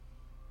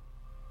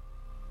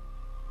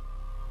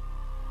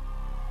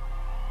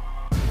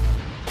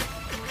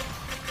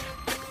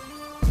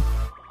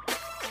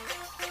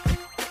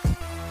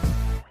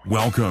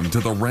Welcome to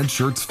the Red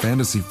Shirts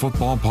Fantasy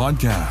Football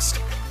Podcast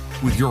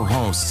with your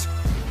hosts,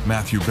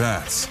 Matthew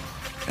Betts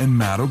and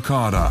Matt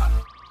Okada.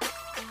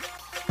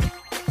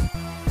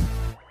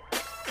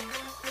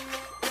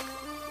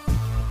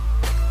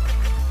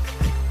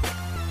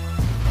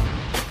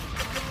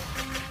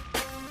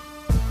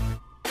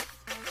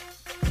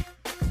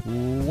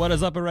 What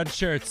is up, Red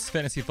Shirts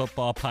Fantasy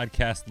Football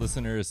Podcast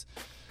listeners?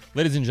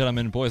 Ladies and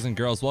gentlemen, boys and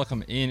girls,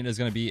 welcome in. It is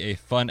going to be a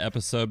fun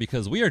episode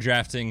because we are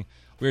drafting.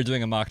 We are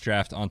doing a mock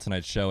draft on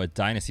tonight's show, a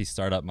Dynasty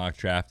startup mock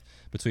draft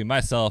between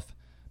myself,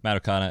 Matt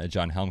Okada, and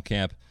John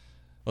Helmkamp.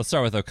 Let's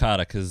start with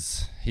Okada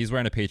because he's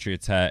wearing a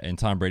Patriots hat and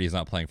Tom Brady's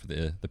not playing for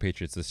the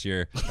Patriots this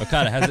year.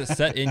 Okada, has it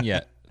set in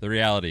yet, the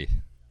reality?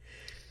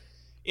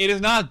 It is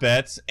not,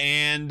 Betts,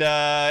 and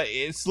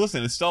it's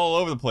still all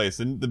over the place.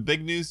 And the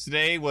big news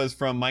today was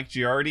from Mike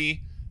Giardi,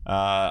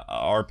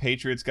 our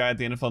Patriots guy at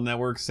the NFL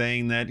Network,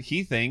 saying that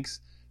he thinks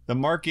the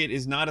market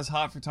is not as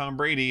hot for Tom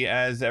Brady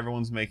as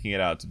everyone's making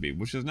it out to be,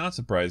 which does not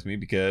surprise me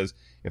because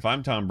if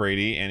I'm Tom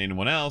Brady and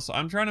anyone else,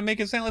 I'm trying to make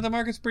it sound like the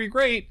market's pretty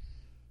great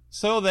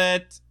so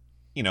that,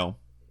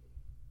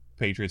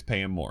 Patriots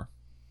pay him more.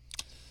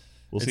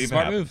 We'll see if it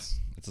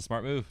happens. It's a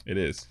smart move. It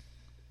is.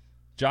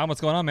 John,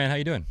 what's going on, man? How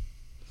you doing?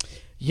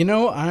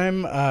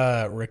 I'm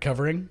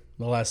recovering.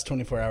 The last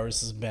 24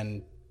 hours has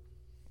been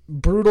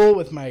brutal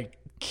with my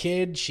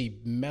kid. She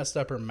messed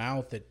up her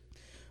mouth.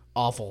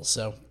 Awful.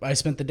 So I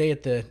spent the day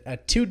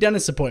at two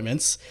dentist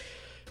appointments,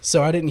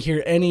 so I didn't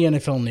hear any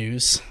NFL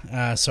news.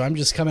 So I'm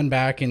just coming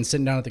back and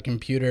sitting down at the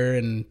computer,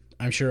 and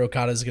I'm sure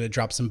Okada's going to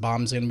drop some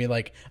bombs and be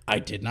like, I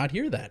did not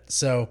hear that.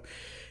 So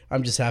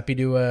I'm just happy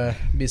to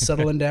be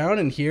settling down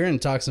and here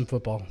and talk some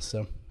football.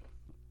 So.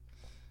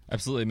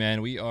 Absolutely,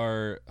 man. We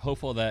are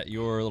hopeful that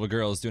your little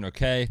girl is doing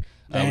okay.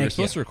 We were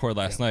supposed to record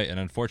last night, and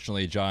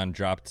unfortunately, John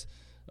dropped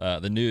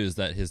the news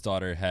that his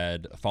daughter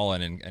had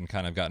fallen and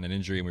kind of gotten an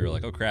injury, and we were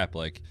like, oh, crap.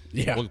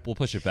 We'll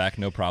push it back.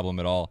 No problem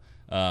at all.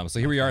 So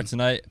here we are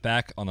tonight,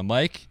 back on the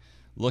mic,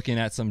 looking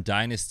at some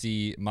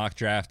Dynasty mock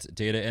draft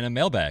data in a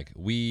mailbag.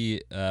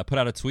 We put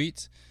out a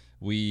tweet.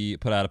 We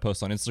put out a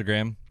post on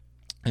Instagram.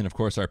 And, of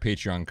course, our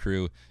Patreon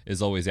crew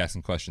is always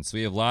asking questions. So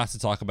we have lots to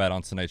talk about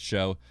on tonight's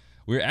show.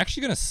 We're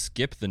actually going to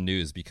skip the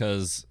news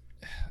because,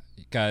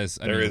 guys,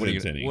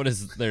 what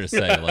is there to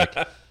say?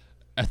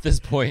 At this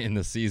point in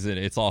the season,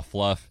 it's all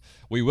fluff.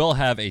 We will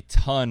have a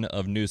ton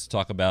of news to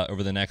talk about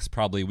over the next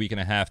probably week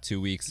and a half,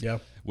 2 weeks,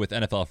 with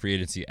NFL free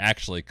agency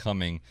actually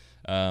coming.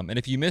 And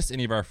if you missed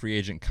any of our free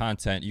agent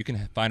content, you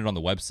can find it on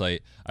the website.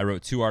 I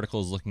wrote 2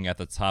 articles looking at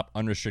the top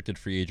unrestricted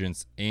free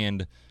agents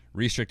and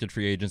restricted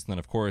free agents. And then,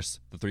 of course,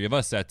 the 3 of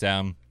us sat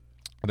down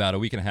about a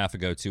week and a half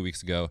ago, 2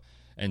 weeks ago,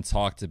 and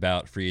talked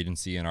about free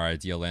agency and our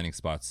ideal landing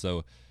spots.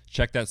 So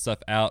check that stuff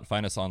out.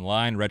 Find us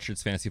online,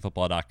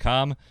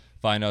 redshirtsfantasyfootball.com.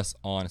 Find us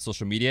on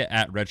social media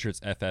at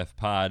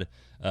redshirtsffpod.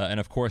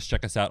 And, of course,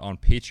 check us out on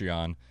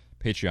Patreon,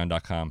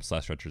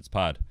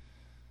 patreon.com/redshirtspod.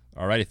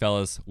 Alrighty,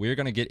 fellas, we're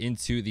going to get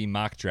into the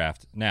mock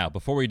draft. Now,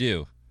 before we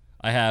do,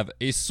 I have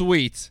a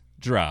sweet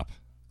drop.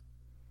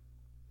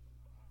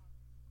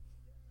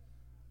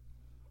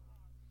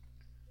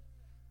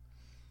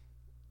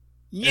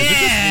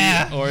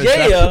 Yeah! Is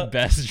that the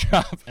best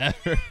drop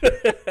ever?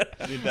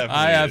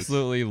 I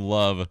absolutely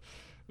love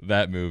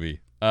that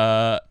movie.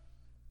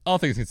 All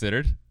things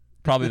considered,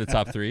 probably the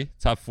top 3,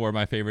 top 4 of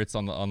my favorites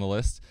on the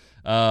list.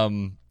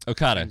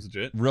 Okada,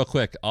 real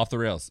quick, off the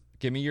rails.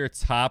 Give me your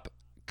top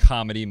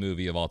comedy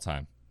movie of all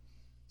time.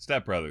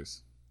 Step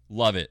Brothers.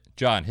 Love it.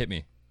 John, hit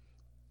me.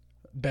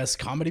 Best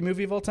comedy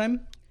movie of all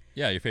time?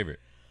 Yeah, your favorite.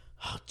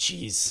 Oh,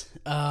 jeez.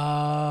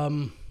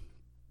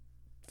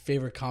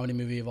 Favorite comedy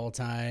movie of all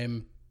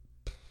time?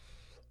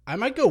 I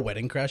might go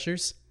Wedding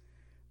Crashers.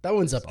 That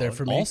one's up there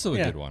for me. Also a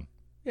good one.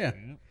 Yeah.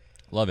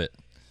 Love it.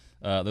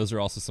 Those are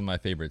also some of my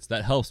favorites.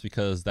 That helps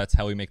because that's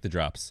how we make the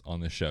drops on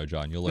this show,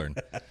 John. You'll learn.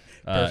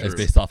 It's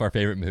based off our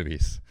favorite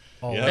movies.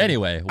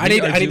 Anyway, I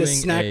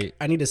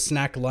need a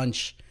snack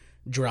lunch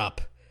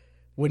drop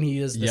when he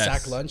is the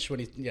sack lunch when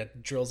he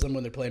drills them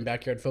when they're playing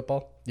backyard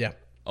football. Yeah.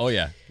 Oh,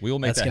 yeah. We will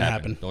make that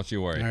happen. Don't you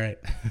worry. All right.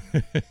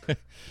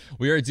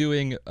 We are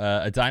doing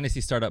a Dynasty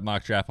Startup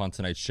mock draft on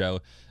tonight's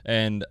show,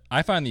 and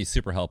I find these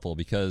super helpful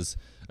because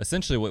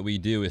essentially what we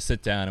do is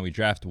sit down and we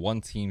draft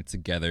one team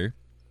together.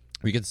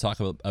 We get to talk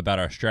about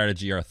our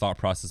strategy, our thought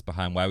process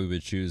behind why we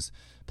would choose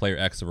player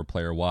X over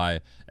player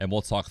Y, and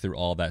we'll talk through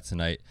all that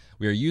tonight.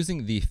 We are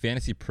using the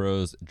Fantasy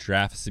Pros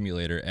Draft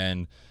Simulator,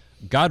 and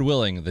God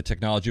willing, the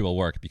technology will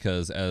work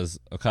because, as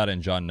Okada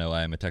and John know,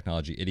 I am a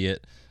technology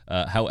idiot.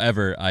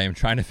 However, I am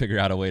trying to figure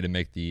out a way to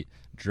make the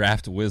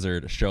draft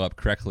wizard show up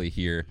correctly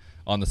here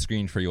on the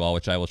screen for you all,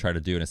 which I will try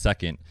to do in a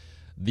second.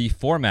 The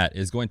format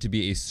is going to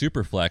be a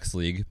super flex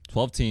league,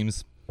 12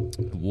 teams,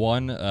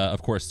 1,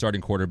 of course,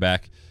 starting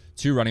quarterback,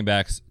 2 running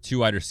backs, 2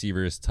 wide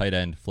receivers, tight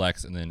end,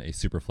 flex, and then a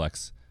super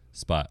flex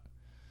spot.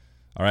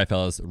 All right,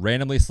 fellas,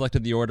 randomly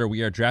selected the order.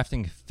 We are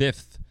drafting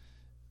 5th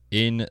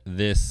in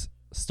this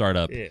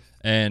startup,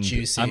 and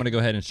Juicy. I'm going to go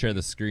ahead and share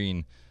the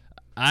screen.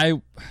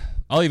 I'll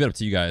leave it up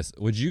to you guys.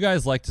 Would you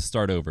guys like to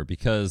start over?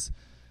 Because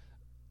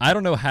I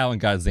don't know how in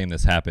God's name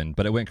this happened,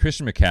 but it went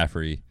Christian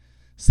McCaffrey,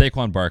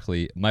 Saquon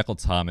Barkley, Michael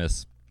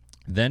Thomas,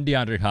 then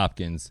DeAndre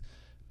Hopkins.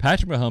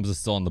 Patrick Mahomes is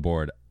still on the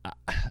board.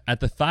 At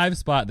the 5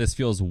 spot, this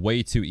feels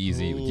way too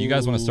easy. Do you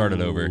guys want to start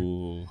it over?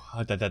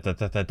 I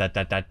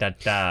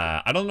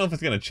don't know if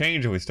it's going to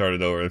change if we start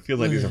it over. It feels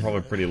like these are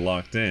probably pretty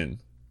locked in.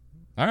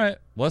 All right.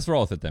 Well, let's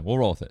roll with it then. We'll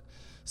roll with it.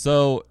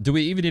 So, do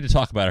we even need to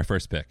talk about our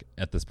first pick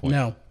at this point?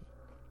 No.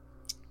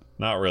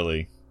 Not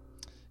really.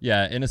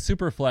 Yeah, in a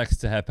super flex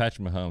to have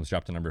Patrick Mahomes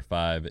drop to number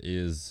 5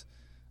 is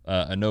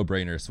a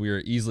no-brainer. So we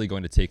are easily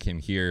going to take him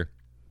here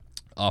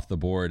off the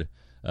board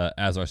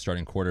as our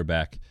starting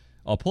quarterback.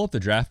 I'll pull up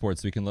the draft board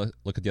so we can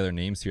look at the other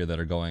names here that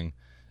are going.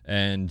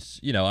 And,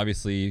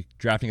 obviously,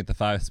 drafting at the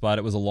 5 spot,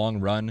 it was a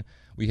long run.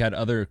 We had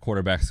other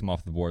quarterbacks come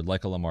off the board,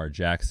 like a Lamar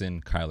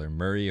Jackson, Kyler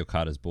Murray,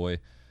 Okada's boy,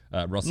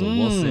 Russell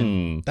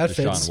Wilson, that Deshaun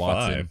fits.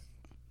 Watson.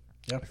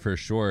 Yep. For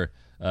sure.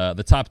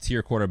 The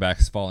top-tier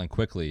quarterbacks falling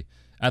quickly.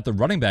 At the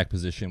running back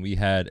position, we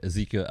had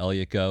Ezekiel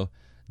Elliott go,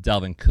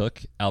 Dalvin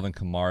Cook, Alvin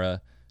Kamara,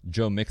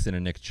 Joe Mixon,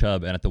 and Nick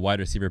Chubb. And at the wide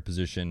receiver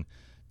position,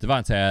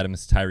 Devontae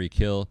Adams, Tyreek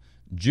Hill,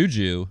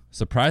 Juju,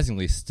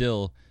 surprisingly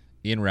still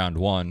in round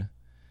 1.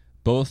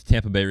 Both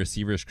Tampa Bay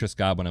receivers, Chris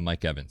Godwin and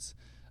Mike Evans.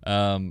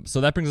 So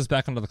that brings us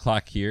back onto the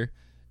clock here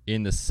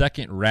in the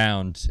second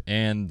round,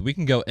 and we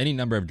can go any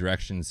number of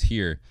directions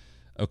here.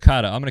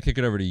 Okada, I'm going to kick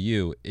it over to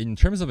you. In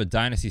terms of a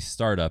dynasty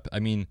startup, I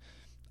mean,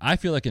 I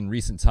feel like in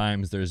recent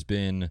times there's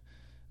been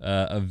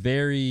a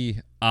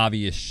very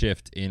obvious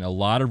shift in a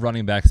lot of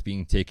running backs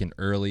being taken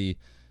early.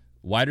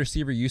 Wide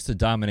receiver used to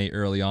dominate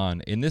early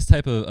on. In this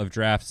type of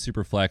draft,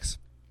 Superflex,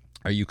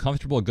 are you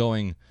comfortable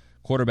going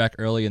quarterback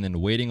early and then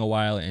waiting a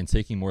while and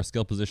taking more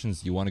skill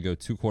positions? Do you want to go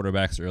 2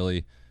 quarterbacks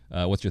early?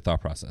 What's your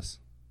thought process?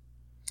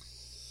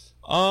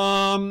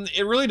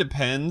 It really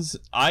depends.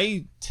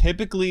 I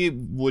typically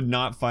would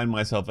not find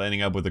myself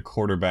ending up with a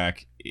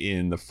quarterback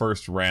in the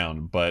first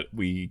round, but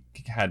we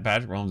had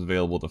Patrick Mahomes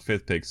available at the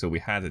 5th pick, so we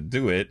had to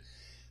do it.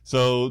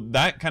 So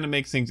that kind of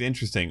makes things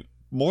interesting.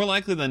 More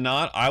likely than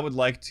not, I would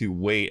like to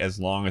wait as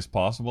long as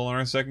possible on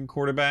our second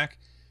quarterback.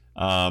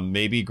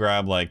 Maybe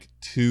grab like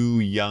 2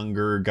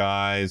 younger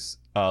guys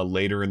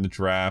later in the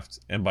draft,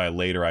 and by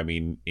later I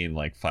mean in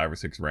like 5 or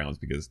 6 rounds,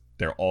 because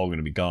they're all going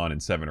to be gone in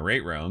 7 or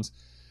 8 rounds.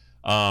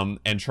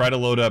 And try to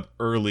load up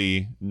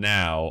early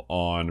now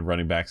on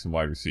running backs and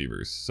wide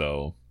receivers.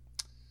 So,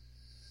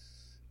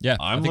 yeah,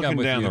 I'm looking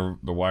down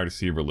the wide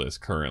receiver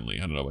list currently.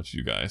 I don't know about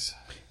you guys.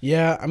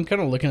 Yeah, I'm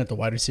kind of looking at the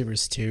wide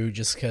receivers too,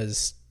 just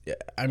because,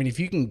 I mean, if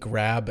you can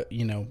grab,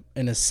 an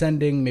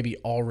ascending, maybe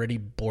already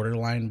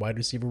borderline wide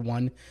receiver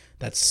 1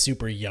 that's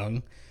super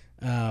young,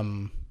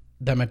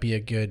 that might be a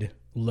good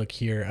look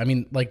here. I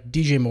mean, like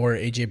DJ Moore,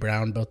 AJ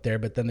Brown, both there,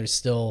 but then there's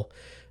still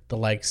the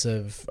likes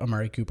of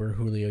Amari Cooper,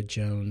 Julio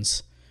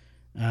Jones.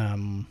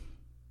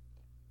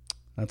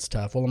 That's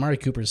tough. Well, Amari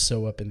Cooper's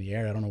so up in the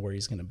air. I don't know where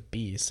he's going to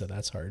be, so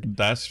that's hard.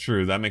 That's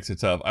true. That makes it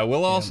tough. I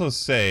will also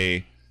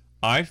say,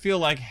 I feel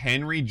like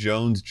Henry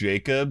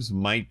Jones-Jacobs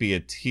might be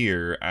a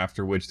tier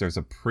after which there's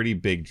a pretty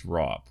big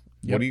drop.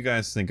 Yep. What do you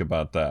guys think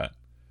about that?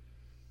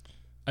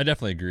 I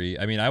definitely agree.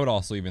 I mean, I would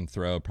also even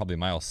throw probably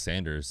Miles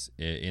Sanders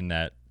in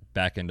that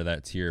back end of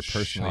that tier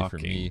personally. Shocking.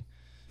 For me.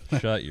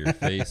 Shut your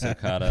face,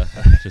 Okada.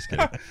 Just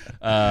kidding.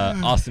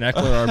 Austin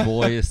Eckler, our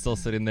boy, is still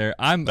sitting there.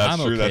 I'm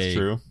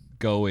okay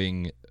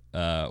going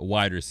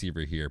wide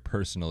receiver here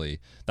personally.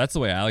 That's the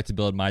way I like to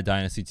build my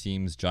dynasty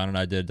teams. John and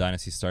I did a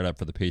dynasty startup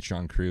for the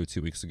Patreon crew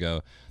 2 weeks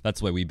ago.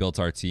 That's the way we built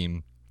our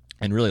team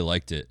and really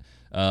liked it.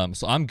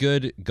 So I'm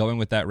good going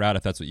with that route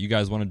if that's what you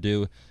guys want to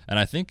do. And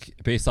I think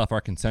based off our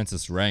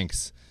consensus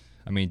ranks,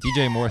 I mean,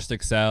 DJ Moore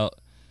sticks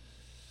out.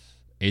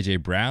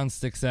 AJ Brown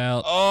sticks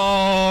out.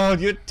 Oh,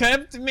 you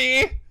tempt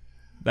me.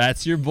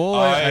 That's your boy.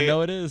 I know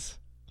it is.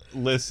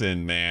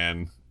 Listen,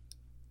 man.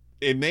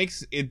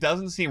 It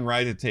doesn't seem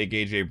right to take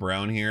AJ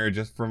Brown here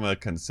just from a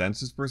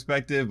consensus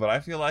perspective, but I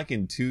feel like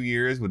in 2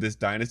 years with this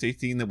dynasty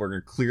team that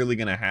we're clearly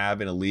going to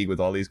have in a league with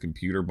all these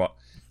computer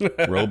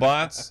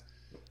robots,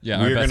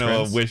 we're going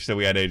to wish that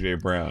we had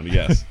AJ Brown.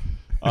 Yes.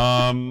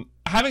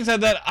 Having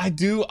said that,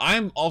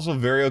 I'm also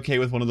very okay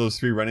with one of those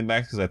 3 running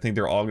backs because I think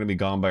they're all going to be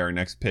gone by our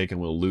next pick and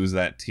we'll lose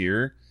that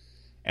tier.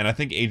 And I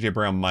think AJ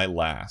Brown might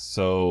last.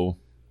 So,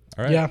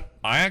 all right. Yeah.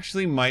 I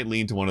actually might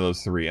lean to one of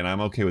those 3, and I'm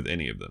okay with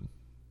any of them.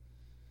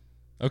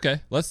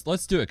 Okay, let's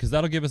do it because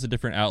that'll give us a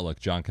different outlook,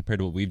 John, compared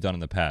to what we've done in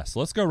the past. So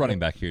let's go running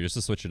back here just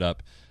to switch it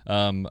up.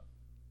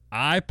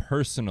 I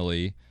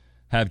personally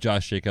have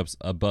Josh Jacobs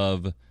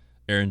above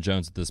Aaron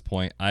Jones at this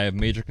point. I have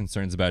major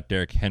concerns about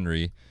Derrick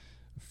Henry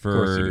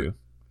for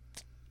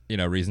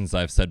reasons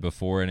I've said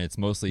before, and it's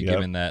mostly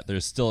given that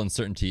there's still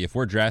uncertainty. If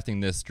we're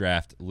drafting this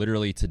draft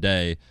literally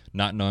today,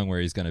 not knowing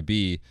where he's going to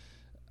be,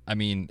 I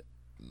mean,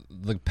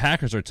 the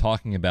Packers are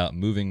talking about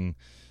moving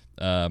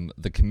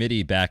the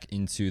committee back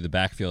into the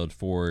backfield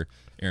for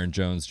Aaron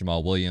Jones,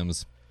 Jamal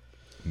Williams,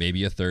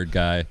 maybe a third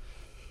guy.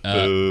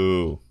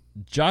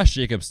 Josh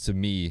Jacobs, to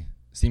me,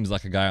 seems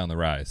like a guy on the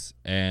rise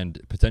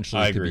and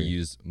potentially could be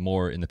used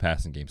more in the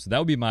passing game. So that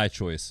would be my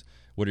choice.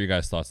 What are your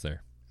guys' thoughts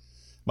there?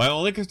 My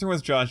only concern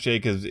with Josh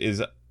Jacobs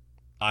is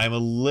I'm a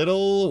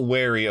little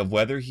wary of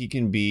whether he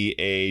can be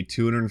a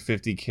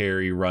 250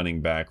 carry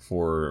running back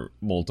for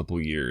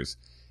multiple years.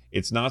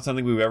 It's not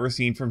something we've ever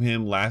seen from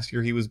him. Last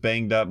year he was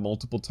banged up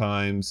multiple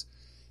times.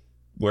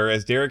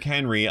 Whereas Derrick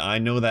Henry, I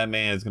know that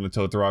man is going to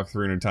tote the rock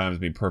 300 times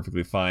and be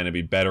perfectly fine and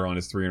be better on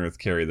his 300th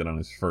carry than on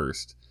his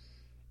first.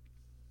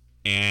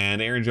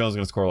 And Aaron Jones is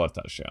going to score a lot of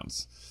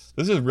touchdowns.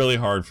 This is really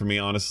hard for me,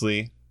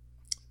 honestly.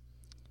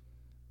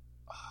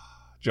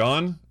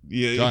 John,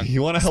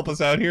 you want to help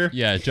us out here?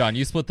 Yeah, John,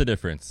 you split the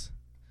difference.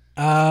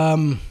 I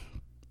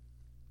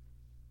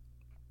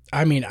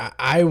mean,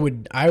 I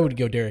would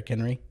go Derrick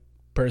Henry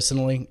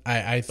personally.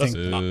 I think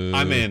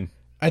I'm in.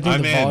 I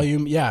think the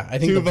volume. Yeah, I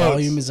think the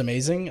volume is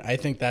amazing. I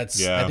think that's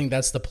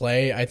the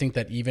play. I think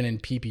that even in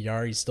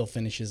PPR, he still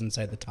finishes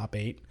inside the top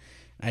 8.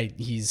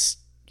 He's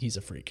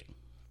a freak.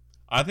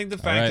 I think the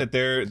fact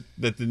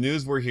that the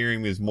news we're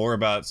hearing is more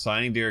about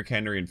signing Derrick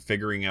Henry and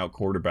figuring out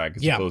quarterback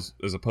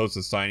as opposed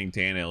to signing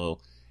Tannehill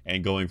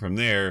and going from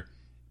there,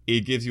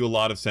 it gives you a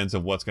lot of sense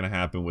of what's going to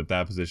happen with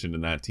that position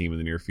and that team in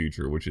the near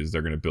future, which is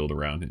they're going to build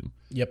around him.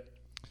 Yep.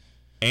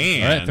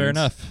 And all right, fair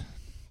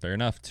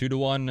enough.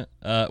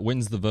 2-1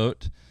 wins the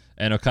vote.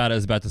 And Okada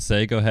is about to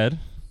say, go ahead.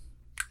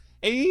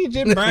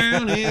 AJ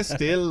Brown is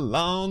still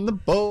on the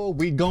board.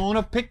 We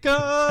gonna pick him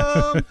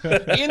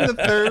in the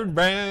 3rd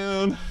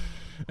round.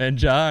 And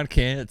John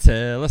can't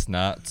tell us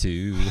not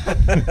to.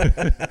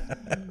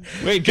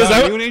 Wait, John,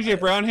 are you an AJ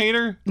Brown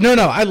hater? No,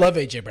 I love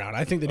AJ Brown.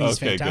 I think that he's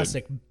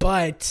fantastic. Good.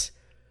 But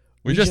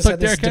we just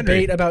had this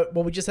debate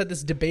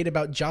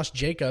about Josh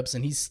Jacobs,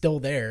 and he's still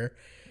there.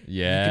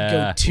 Yeah. You could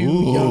go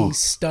 2 young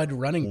stud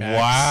running backs.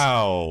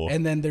 Wow.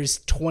 And then there's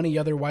 20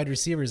 other wide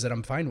receivers that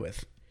I'm fine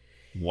with.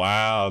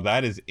 Wow,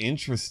 that is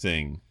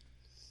interesting.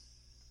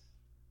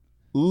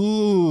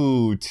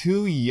 Ooh,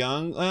 2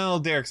 young. Well,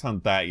 Derek's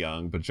not that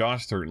young, but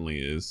Josh certainly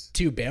is.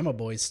 2 Bama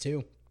boys,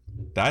 too.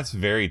 That's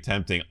very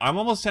tempting. I'm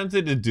almost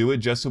tempted to do it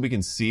just so we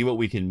can see what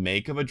we can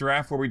make of a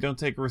draft where we don't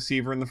take a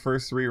receiver in the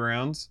first 3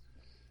 rounds.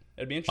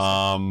 That'd be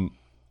interesting.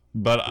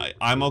 But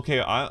I'm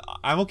okay.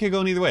 I'm okay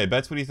going either way.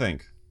 Bets, what do you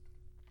think?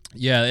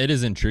 Yeah, it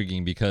is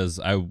intriguing because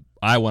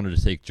I wanted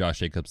to take Josh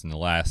Jacobs in the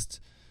last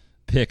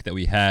pick that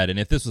we had, and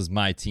if this was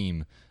my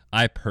team,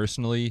 I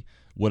personally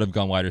would have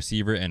gone wide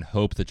receiver and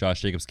hoped that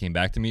Josh Jacobs came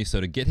back to me.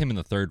 So to get him in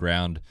the 3rd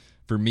round,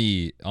 for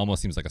me,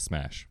 almost seems like a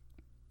smash.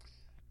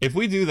 If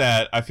we do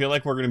that, I feel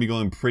like we're going to be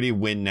going pretty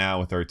win now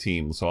with our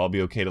team. So I'll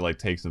be okay to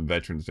take some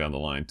veterans down the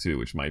line too,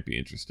 which might be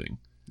interesting.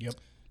 Yep.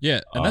 Yeah,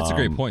 and that's a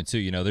great point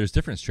too. There's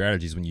different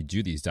strategies when you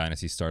do these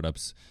dynasty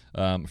startups.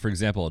 For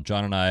example,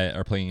 John and I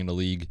are playing in a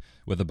league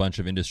with a bunch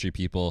of industry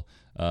people.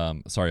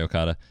 Sorry,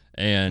 Okada.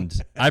 And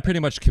I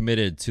pretty much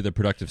committed to the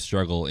productive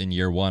struggle in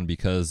year 1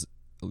 because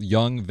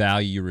young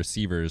value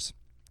receivers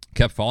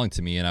kept falling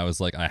to me, and I was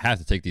like, I have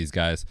to take these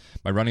guys.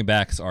 My running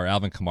backs are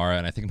Alvin Kamara,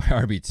 and I think my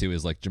RB2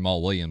 is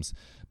Jamal Williams.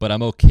 But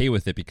I'm okay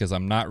with it because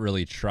I'm not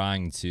really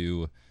trying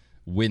to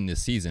win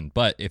this season.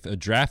 But if a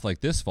draft like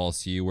this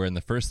falls to you where in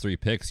the first 3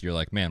 picks you're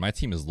like, man, my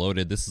team is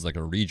loaded, this is like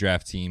a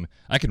redraft team,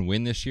 I can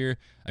win this year,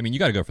 I mean, you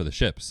got to go for the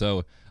ship.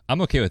 So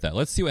I'm okay with that.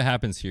 Let's see what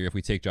happens here if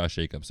we take Josh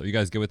Jacobs. Are you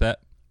guys good with that?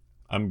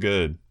 I'm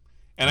good.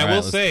 And all I right,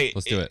 will say,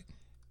 let's do it.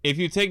 If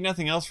you take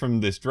nothing else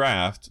from this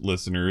draft,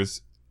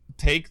 listeners,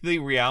 take the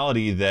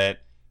reality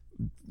that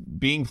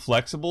being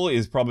flexible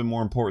is probably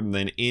more important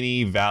than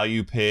any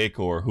value pick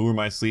or who are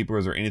my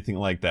sleepers or anything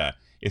like that.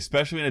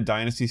 Especially in a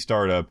dynasty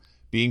startup,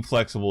 being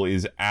flexible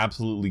is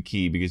absolutely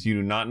key because you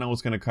do not know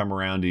what's going to come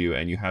around to you,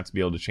 and you have to be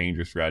able to change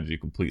your strategy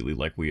completely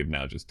like we have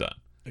now just done.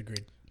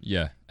 Agreed.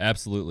 Yeah,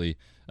 absolutely.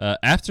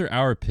 After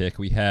our pick,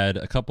 we had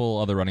a couple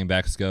other running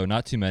backs go.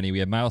 Not too many. We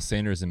had Miles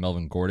Sanders and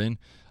Melvin Gordon.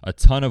 A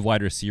ton of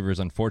wide receivers.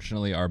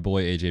 Unfortunately, our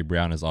boy A.J.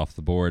 Brown is off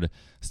the board.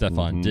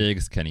 Stephon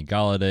Diggs, Kenny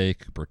Galladay,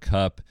 Cooper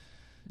Kupp.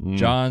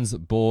 John's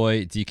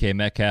boy, DK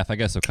Metcalf. I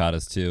guess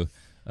Okada's too.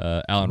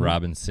 Allen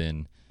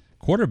Robinson.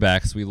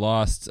 Quarterbacks, we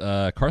lost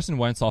Carson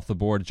Wentz off the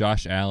board,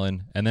 Josh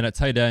Allen. And then at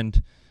tight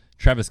end,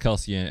 Travis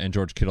Kelce and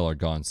George Kittle are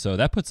gone. So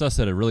that puts us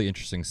at a really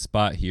interesting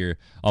spot here.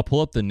 I'll pull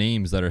up the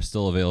names that are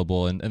still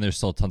available, and there's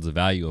still tons of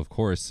value, of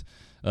course.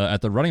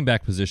 At the running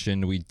back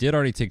position, we did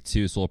already take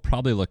 2, so we'll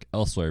probably look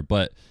elsewhere.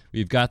 But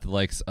we've got the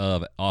likes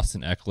of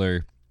Austin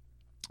Eckler,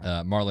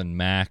 Marlon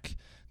Mack,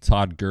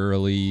 Todd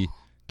Gurley,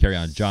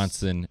 Kerryon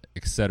Johnson,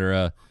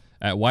 etc.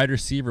 At wide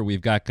receiver,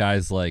 we've got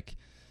guys like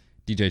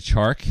DJ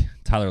Chark,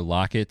 Tyler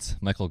Lockett,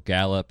 Michael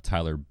Gallup,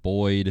 Tyler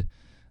Boyd.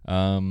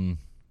 And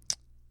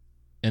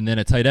then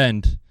at tight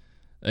end,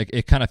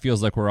 it kind of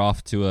feels like we're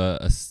off to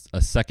a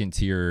second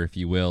tier, if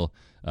you will.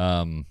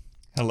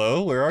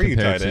 Hello, where are you,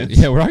 tight ends?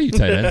 Yeah, where are you,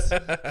 tight ends?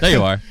 There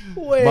you are.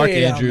 Way Mark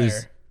down Andrews,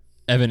 there.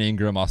 Evan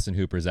Ingram, Austin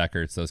Hooper, Zach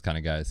Ertz, those kind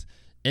of guys.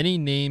 Any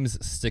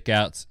names stick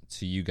out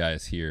to you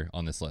guys here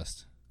on this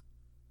list?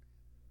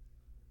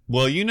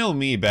 Well, you know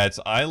me,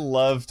 Betts. I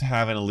love to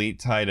have an elite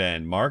tight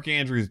end. Mark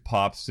Andrews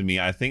pops to me.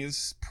 I think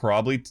it's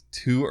probably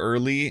too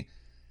early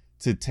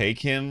to take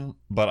him,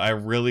 but I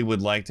really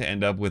would like to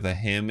end up with a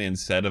him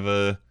instead of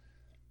a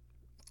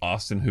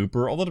Austin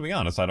Hooper. Although, to be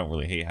honest, I don't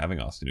really hate having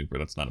Austin Hooper.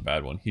 That's not a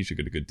bad one. He should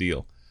get a good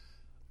deal.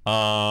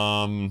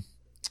 Other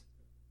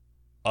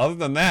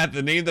than that,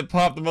 the name that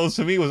popped the most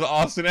to me was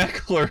Austin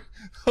Eckler.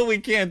 But we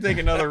can't take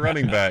another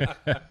running back.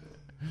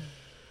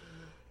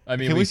 I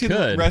mean, can we see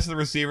could. the rest of the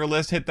receiver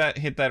list? Hit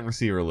that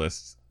receiver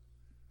list.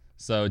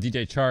 So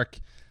DJ Chark,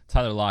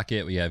 Tyler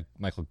Lockett. We have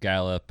Michael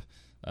Gallup.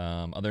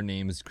 Other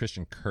names: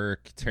 Christian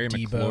Kirk, Terry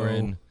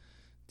McLaurin,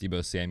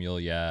 Deebo Samuel.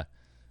 Yeah,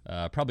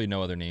 probably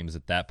no other names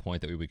at that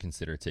point that we would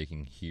consider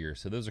taking here.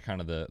 So those are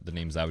kind of the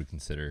names I would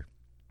consider.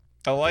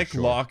 I like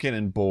Lockett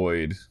and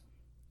Boyd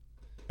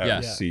at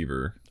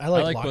receiver. I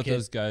like both Lockett.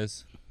 those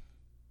guys.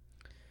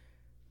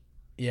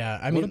 Yeah,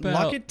 I mean,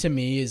 Lockett to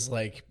me is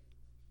like,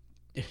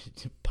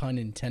 pun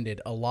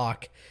intended, a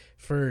lock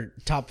for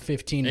top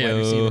 15 wide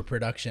receiver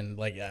production.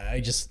 Like,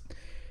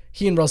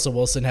 he and Russell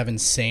Wilson have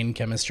insane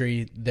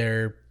chemistry.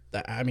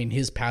 I mean,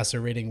 his passer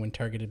rating when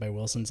targeted by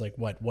Wilson's like,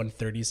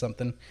 130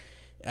 something.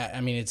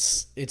 I mean,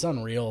 it's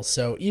unreal.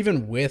 So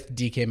even with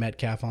DK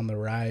Metcalf on the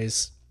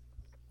rise,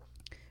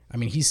 I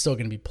mean, he's still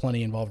going to be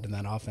plenty involved in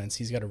that offense.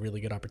 He's got a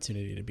really good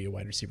opportunity to be a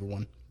wide receiver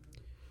one.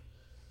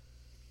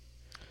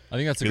 I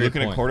think that's a You're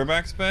great looking point.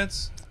 at quarterbacks,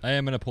 Bets? I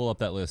am going to pull up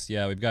that list.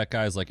 Yeah, we've got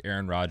guys like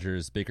Aaron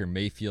Rodgers, Baker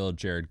Mayfield,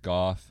 Jared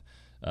Goff,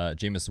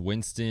 Jameis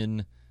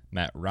Winston,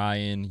 Matt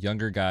Ryan,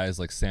 younger guys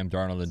like Sam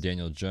Darnold and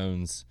Daniel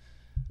Jones.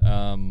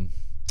 For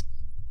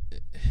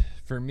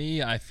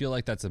me, I feel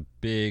like that's a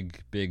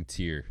big, big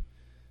tier.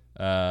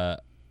 I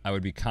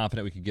would be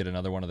confident we could get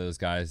another one of those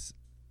guys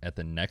at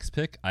the next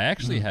pick. I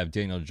actually have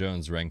Daniel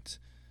Jones ranked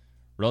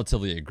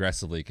relatively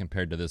aggressively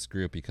compared to this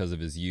group because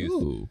of his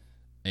youth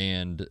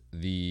and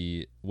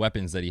the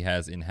weapons that he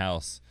has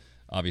in-house.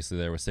 Obviously,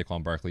 there was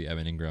Saquon Barkley,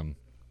 Evan Ingram,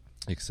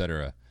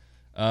 etc.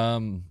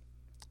 I'm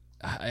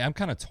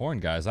kind of torn,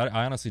 guys.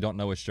 I honestly don't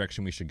know which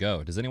direction we should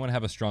go. Does anyone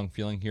have a strong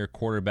feeling here?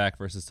 Quarterback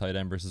versus tight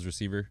end versus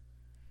receiver?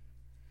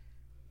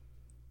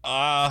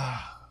 I'm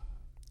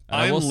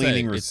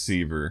leaning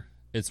receiver.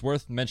 It's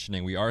worth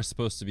mentioning we are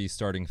supposed to be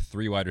starting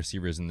 3 wide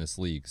receivers in this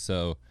league,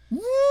 so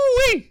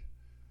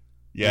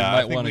yeah,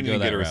 I think we need to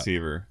get a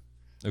receiver.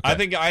 Okay. I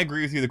think I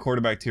agree with you. The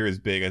quarterback tier is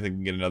big. I think we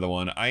can get another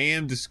one. I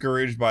am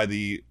discouraged by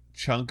the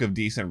chunk of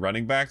decent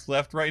running backs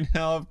left right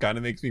now. It kind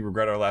of makes me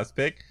regret our last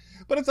pick,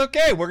 but it's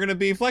okay. We're going to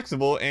be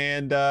flexible,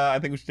 and I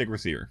think we should take a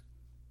receiver.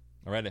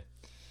 All right.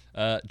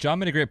 John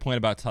made a great point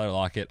about Tyler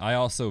Lockett. I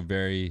also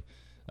very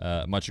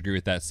much agree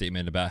with that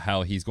statement about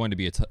how he's going to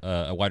be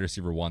a wide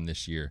receiver 1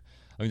 this year.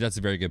 I think that's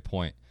a very good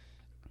point.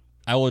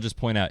 I will just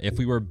point out, if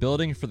we were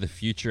building for the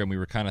future and we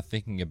were kind of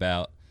thinking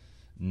about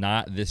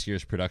not this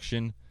year's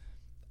production,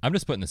 I'm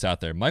just putting this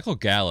out there. Michael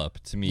Gallup,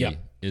 to me,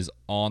 is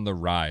on the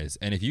rise.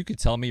 And if you could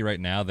tell me right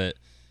now that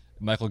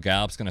Michael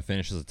Gallup's going to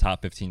finish as a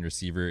top 15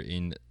 receiver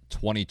in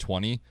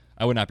 2020,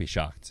 I would not be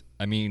shocked.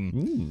 I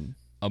mean,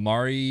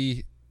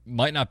 Amari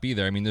might not be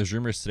there. I mean, there's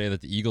rumors today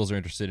that the Eagles are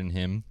interested in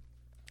him,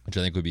 which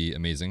I think would be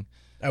amazing.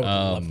 I would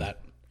love that.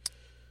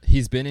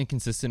 He's been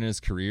inconsistent in his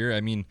career. I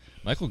mean,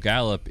 Michael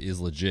Gallup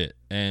is legit,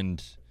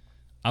 and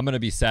I'm going to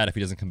be sad if he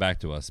doesn't come back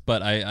to us.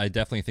 But I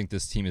definitely think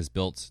this team is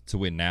built to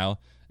win now,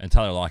 and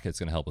Tyler Lockett's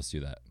going to help us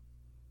do that.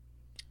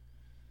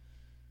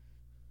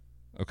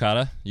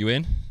 Okada, you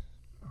in?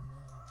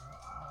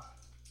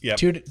 Yeah,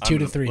 2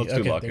 to 3. Okay, there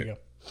you go.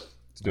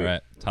 All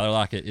right, Tyler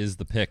Lockett is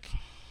the pick.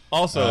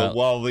 Also,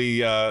 while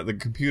the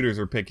computers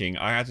are picking,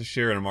 I have to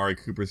share an Amari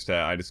Cooper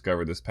stat I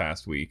discovered this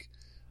past week.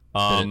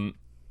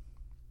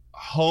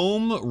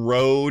 Home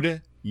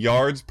road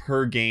yards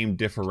per game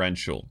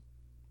differential.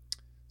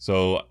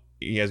 So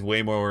he has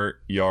way more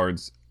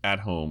yards at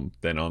home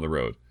than on the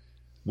road.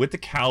 With the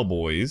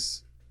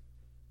Cowboys,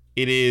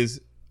 it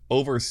is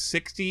over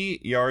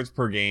 60 yards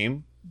per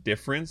game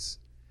difference,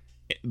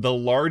 the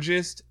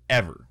largest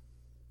ever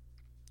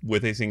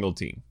with a single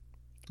team.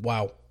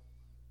 Wow.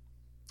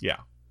 Yeah.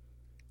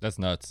 That's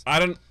nuts. I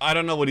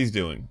don't know what he's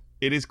doing.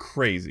 It is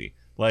crazy.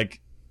 Like,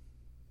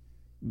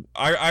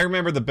 I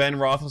remember the Ben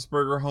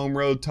Roethlisberger home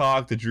road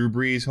talk, the Drew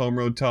Brees home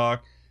road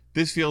talk.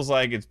 This feels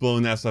like it's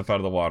blowing that stuff out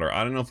of the water.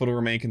 I don't know if it'll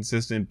remain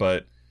consistent,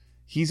 but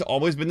he's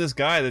always been this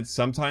guy that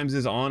sometimes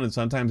is on and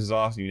sometimes is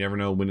off, and you never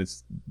know when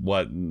it's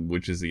what and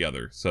which is the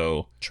other.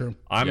 So true.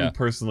 I'm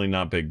personally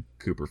not a big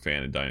Cooper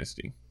fan in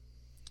Dynasty.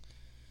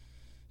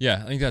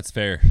 Yeah, I think that's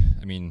fair.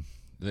 I mean,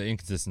 the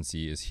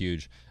inconsistency is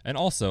huge. And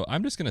also,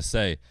 I'm just going to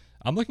say,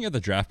 I'm looking at the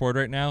draft board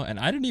right now, and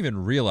I didn't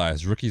even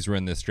realize rookies were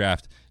in this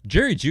draft.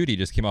 Jerry Jeudy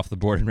just came off the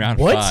board in round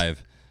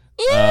 5.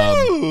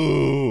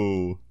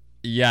 Ooh!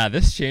 Yeah,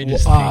 this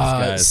changes things,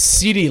 guys.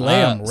 CeeDee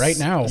Lamb right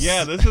now.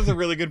 Yeah, this is a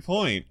really good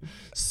point.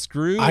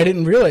 Screw I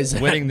didn't realize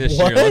that. winning this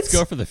year. Let's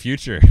go for the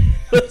future.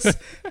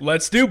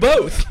 Let's do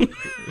both.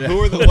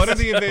 What are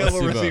the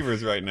available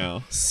receivers right now?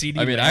 CeeDee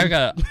I mean,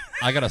 Lamb.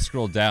 I gotta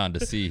scroll down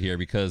to see here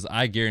because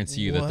I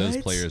guarantee you that those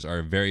players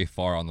are very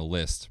far on the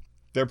list.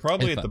 They're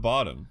probably at the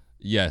bottom.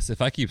 Yes,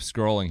 if I keep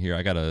scrolling here,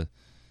 I gotta.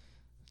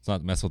 It's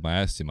not mess with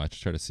my eyes too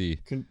much. Try to see.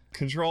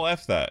 Control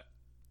F that.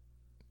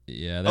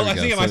 Yeah, there we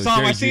go. I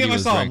see him. I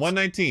saw him.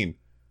 119.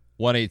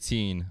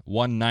 118,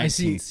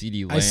 119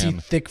 CeeDee Lamb. I see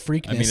thick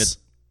freakness. I mean,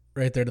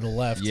 right there to the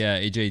left. Yeah,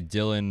 A.J.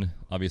 Dillon,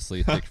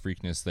 obviously thick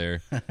freakness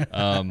there.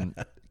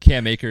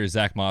 Cam Akers,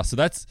 Zach Moss. So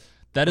that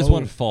is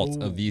one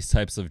fault of these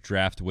types of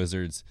draft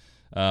wizards.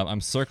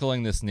 I'm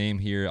circling this name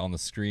here on the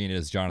screen. It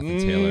is Jonathan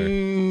Taylor.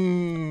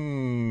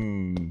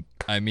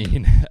 I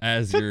mean,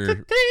 as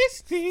your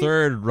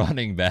third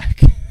running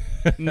back.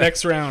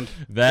 Next round.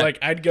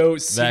 I'd go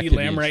CeeDee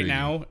Lamb right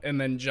now and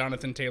then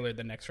Jonathan Taylor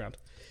the next round.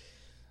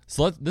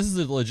 So this is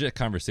a legit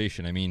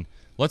conversation. I mean,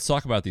 let's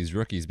talk about these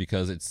rookies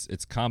because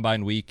it's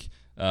Combine Week.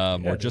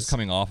 We're just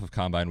coming off of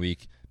Combine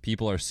Week.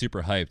 People are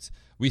super hyped.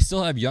 We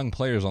still have young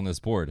players on this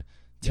board.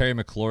 Terry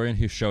McLaurin,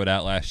 who showed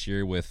out last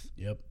year with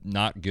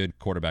not good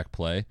quarterback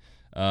play.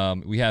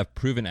 We have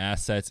proven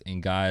assets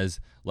in guys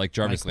like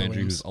Jarvis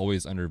Landry, who's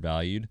always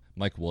undervalued.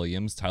 Mike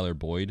Williams, Tyler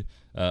Boyd,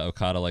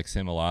 Okada likes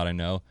him a lot, I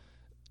know.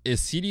 Is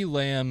CeeDee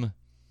Lamb...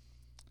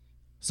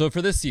 So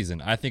for this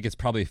season, I think it's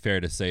probably fair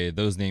to say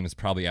those names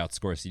probably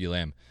outscore CeeDee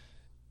Lamb.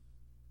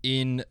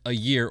 In a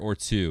year or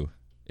two,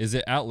 is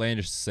it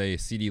outlandish to say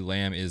CeeDee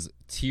Lamb is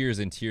tiers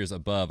and tiers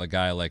above a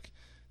guy like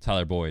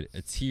Tyler Boyd,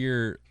 a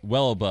tier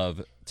well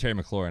above Terry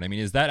McLaurin? I mean,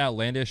 is that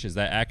outlandish? Is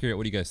that accurate?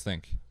 What do you guys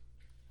think?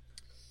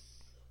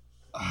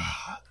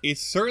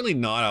 It's certainly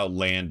not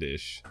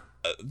outlandish.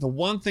 The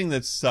one thing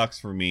that sucks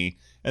for me,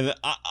 and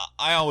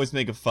I always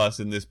make a fuss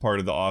in this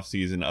part of the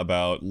offseason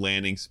about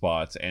landing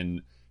spots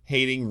and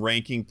hating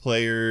ranking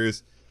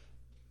players.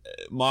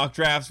 Mock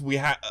drafts,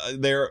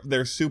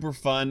 they're super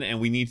fun, and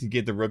we need to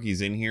get the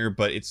rookies in here,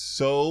 but it's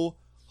so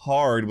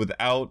hard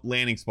without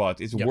landing spots.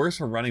 It's worse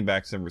for running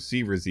backs than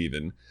receivers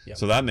even.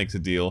 So that makes a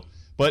deal.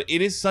 But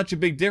it is such a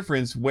big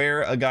difference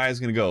where a guy is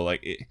going to go.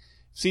 Like,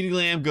 CeeDee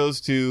Lamb goes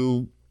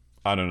to,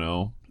 I don't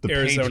know, the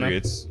Arizona.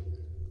 Patriots.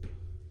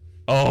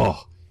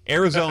 Oh,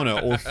 Arizona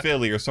or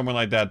Philly or someone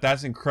like that.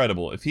 That's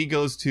incredible. If he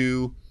goes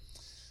to,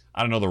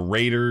 I don't know, the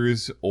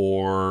Raiders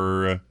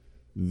or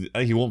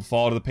he won't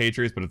fall to the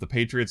Patriots, but if the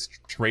Patriots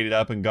traded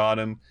up and got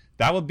him,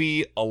 that would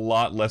be a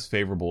lot less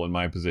favorable in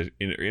my position,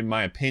 in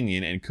my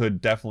opinion, and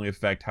could definitely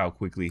affect how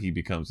quickly he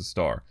becomes a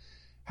star.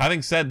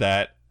 Having said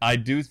that, I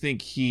do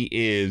think he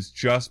is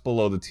just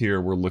below the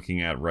tier we're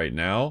looking at right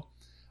now.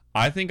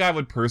 I think I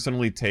would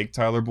personally take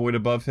Tyler Boyd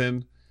above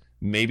him.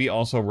 Maybe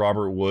also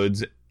Robert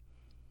Woods.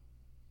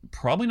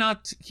 Probably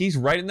not. He's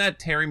right in that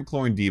Terry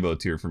McLaurin Debo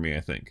tier for me,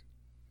 I think.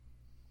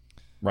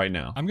 Right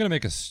now. I'm gonna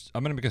make a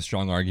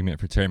strong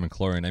argument for Terry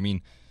McLaurin. I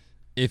mean,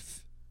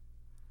 if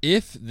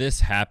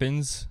this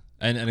happens,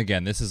 and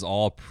again, this is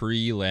all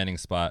pre-landing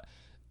spot.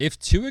 If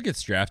Tua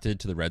gets drafted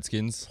to the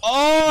Redskins,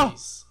 I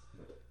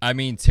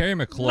mean, Terry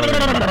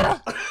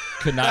McLaurin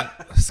could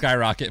not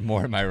skyrocket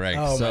more in my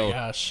ranks. Oh my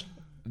gosh.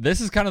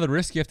 This is kind of the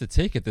risk you have to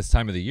take at this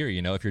time of the year,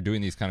 you know, if you're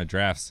doing these kind of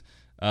drafts.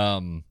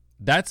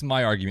 That's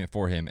my argument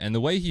for him. And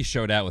the way he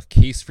showed out with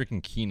Case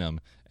freaking Keenum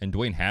and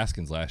Dwayne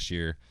Haskins last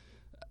year,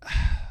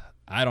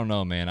 I don't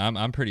know, man.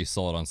 I'm pretty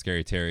sold on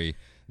Scary Terry,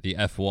 the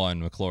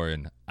F1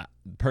 McLaurin.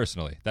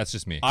 Personally, that's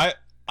just me.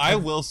 I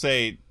will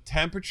say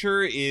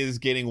temperature is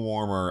getting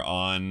warmer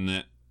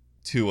on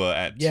Tua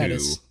at 2. It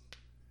is.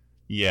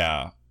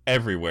 Yeah,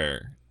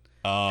 everywhere.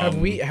 Have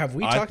we talked about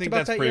that yet? I think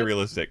that's pretty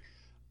realistic.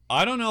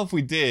 I don't know if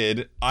we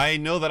did. I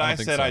know that I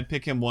said I'd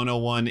pick him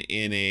 101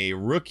 in a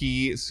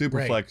rookie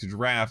Superflex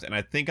draft, and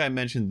I think I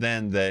mentioned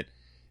then that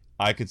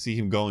I could see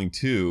him going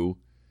 2.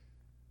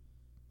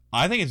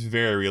 I think it's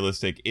very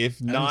realistic,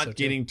 if not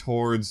getting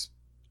towards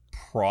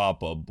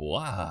probable.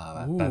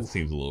 That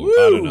seems a little...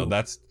 I don't know.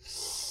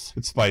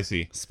 It's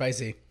spicy.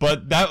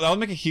 But that'll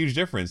make a huge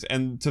difference.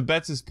 And to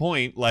Betts'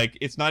 point, like,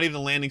 it's not even the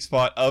landing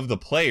spot of the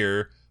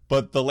player,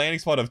 but the landing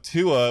spot of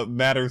Tua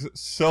matters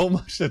so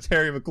much to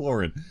Terry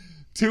McLaurin.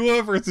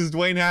 Tua versus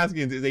Dwayne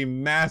Haskins is a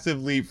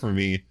massive leap for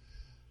me.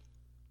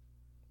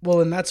 Well,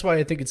 and that's why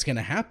I think it's going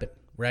to happen,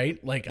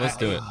 right? Like, let's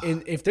do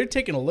it. If they're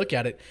taking a look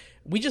at it,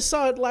 we just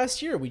saw it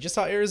last year. We just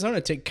saw Arizona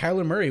take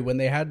Kyler Murray when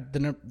they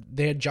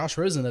had Josh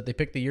Rosen that they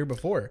picked the year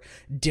before.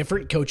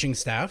 Different coaching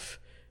staff,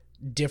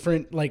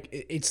 different, like,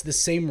 it's the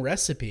same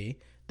recipe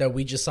that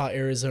we just saw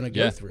Arizona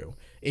go through.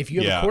 If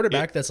you have a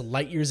quarterback that's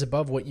light years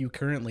above what you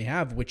currently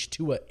have, which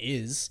Tua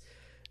is,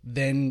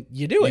 then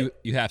you do it.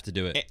 You have to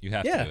do it. You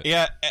have to do it.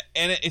 Yeah,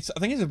 and I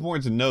think it's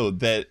important to note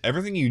that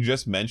everything you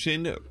just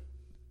mentioned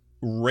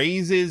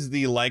raises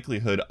the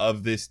likelihood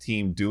of this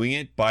team doing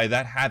it by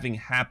that having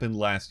happened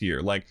last year.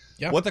 Like,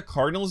 what the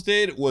Cardinals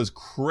did was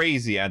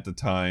crazy at the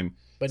time.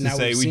 But to now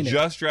say, we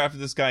just drafted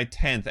this guy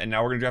 10th, and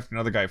now we're going to draft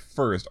another guy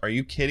first. Are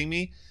you kidding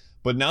me?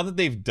 But now that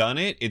they've done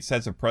it, it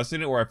sets a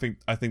precedent where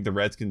I think the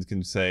Redskins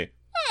can say,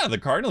 the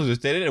Cardinals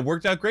just did it. It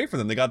worked out great for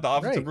them. They got the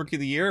Offensive Rookie of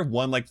the Year,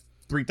 won like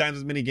 3 times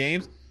as many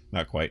games.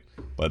 Not quite,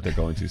 but they're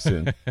going to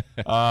soon.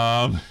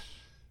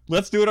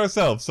 Let's do it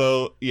ourselves.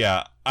 So,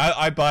 yeah,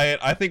 I buy it.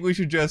 I think we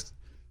should just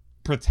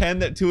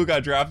pretend that Tua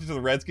got drafted to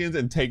the Redskins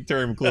and take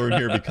Terry McLaurin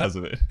here because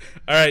of it.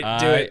 All right,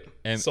 do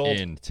it. Sold.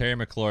 In. Terry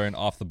McLaurin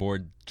off the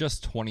board,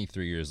 just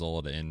 23 years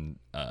old and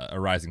a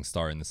rising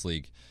star in this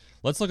league.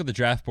 Let's look at the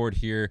draft board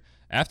here.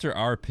 After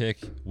our pick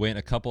went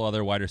a couple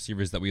other wide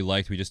receivers that we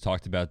liked. We just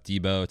talked about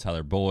Debo,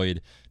 Tyler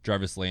Boyd,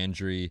 Jarvis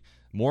Landry.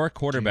 More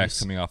quarterbacks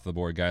coming off the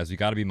board, guys. We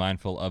got to be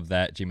mindful of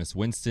that. Jameis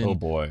Winston, oh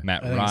boy,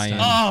 Matt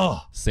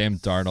Ryan, Sam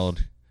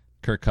Darnold,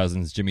 Kirk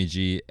Cousins, Jimmy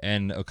G,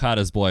 and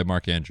Okada's boy,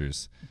 Mark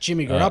Andrews.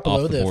 Jimmy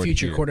Garoppolo, the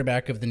future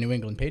quarterback of the New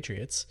England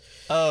Patriots.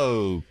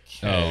 Okay.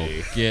 Oh,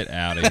 get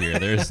out of here.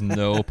 There's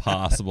no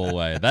possible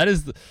way.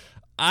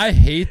 I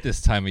hate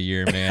this time of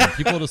year, man.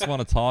 People just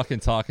want to talk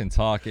and talk and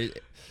talk.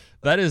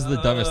 That is the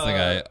dumbest thing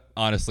I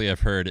honestly have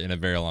heard in a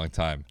very long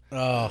time.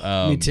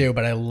 Oh, me too,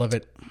 but I love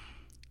it.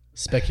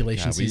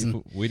 Speculation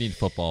season. We need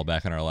football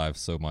back in our lives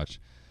so much.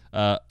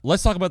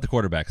 Let's talk about the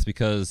quarterbacks,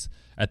 because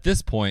at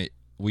this point,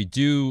 we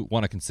do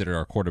want to consider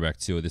our quarterback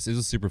too. This is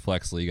a super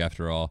flex league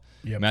after all.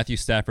 Yep. Matthew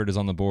Stafford is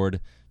on the board.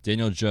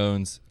 Daniel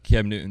Jones,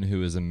 Cam Newton,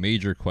 who is a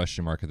major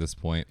question mark at this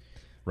point.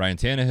 Ryan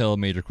Tannehill,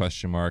 major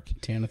question mark.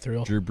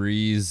 Tannehill. Drew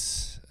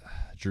Brees,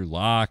 Drew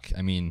Lock.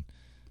 I mean,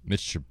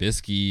 Mitch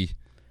Trubisky.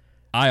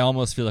 I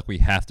almost feel like we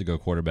have to go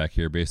quarterback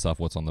here based off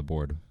what's on the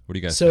board. What do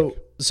you guys think?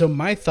 So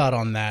my thought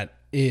on that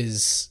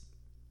is,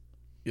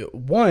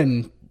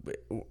 one,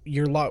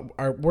 we're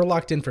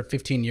locked in for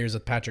 15 years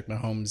with Patrick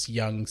Mahomes,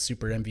 young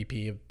super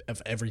MVP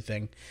of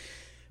everything.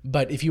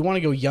 But if you want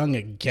to go young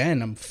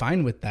again, I'm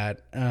fine with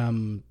that.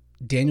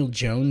 Daniel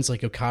Jones,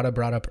 like Okada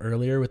brought up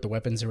earlier, with the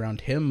weapons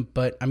around him.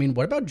 But I mean,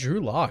 what about Drew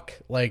Lock?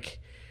 Like,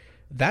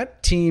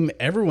 that team,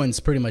 everyone's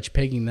pretty much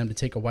pegging them to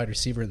take a wide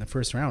receiver in the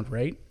first round,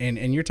 right?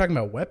 And you're talking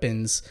about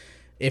weapons.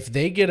 If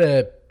they get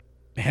a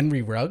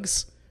Henry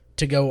Ruggs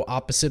to go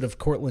opposite of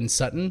Cortland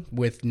Sutton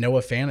with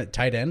Noah Fant at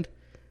tight end,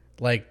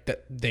 like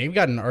that, they've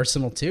got an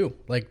arsenal too.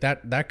 Like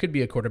that could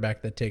be a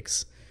quarterback that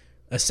takes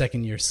a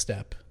second year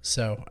step.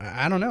 So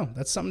I don't know.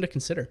 That's something to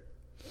consider.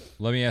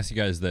 Let me ask you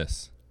guys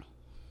this.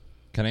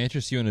 Can I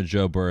interest you in a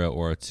Joe Burrow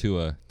or a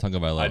Tua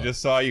Tagovailoa? I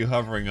just saw you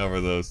hovering over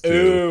those two.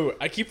 Ooh,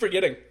 I keep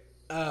forgetting.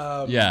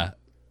 Yeah.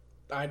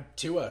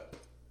 Tua.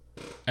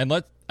 And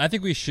I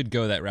think we should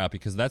go that route,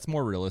 because that's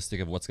more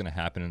realistic of what's going to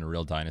happen in a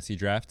real dynasty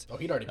draft. Oh,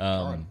 he'd already been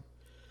gone.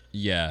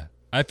 Yeah.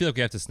 I feel like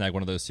we have to snag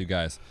one of those two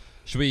guys.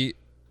 Should we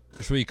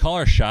call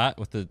our shot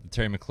with the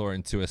Terry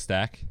McLaurin Tua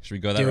stack? Should we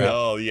go that route?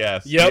 Oh,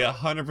 yes. Yep. Yeah,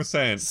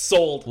 100%.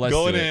 Sold. Let's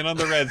Going in on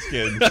the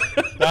Redskins.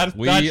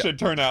 that should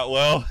turn out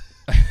well.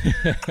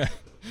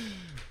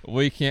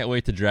 We can't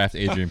wait to draft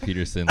Adrian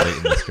Peterson late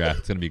in this draft.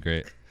 It's going to be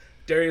great.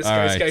 Darius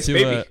Guys,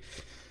 baby.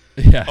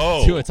 Yeah,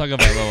 Tua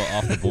Tagovailoa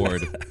off the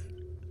board.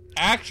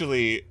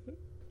 Actually,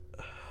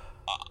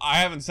 I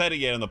haven't said it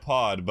yet in the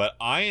pod, but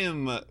I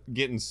am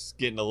getting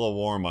a little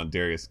warm on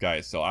Darius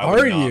Guys, so I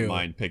would not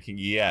mind picking.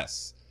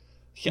 Yes.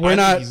 We're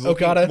not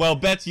Okada. Well,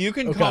 Betts, you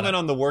can comment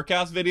on the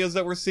workouts videos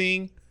that we're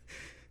seeing,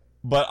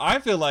 but I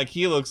feel like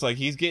he looks like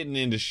he's getting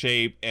into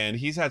shape, and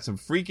he's had some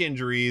freak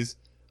injuries.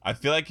 I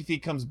feel like if he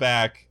comes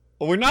back,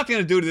 well, we're not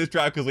going to do it in this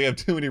draft because we have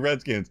too many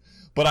Redskins.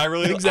 But I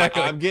really,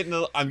 exactly. I'm getting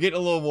a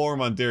little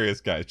warm on Darius,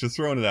 guys. Just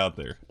throwing it out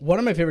there. One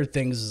of my favorite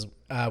things is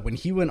when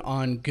he went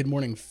on Good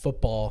Morning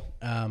Football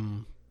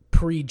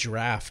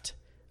pre-draft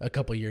a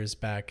couple years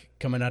back,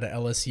 coming out of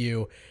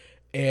LSU,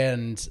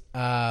 and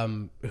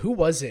who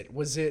was it?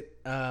 Was it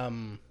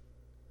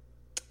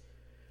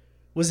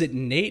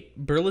Nate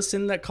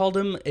Burleson that called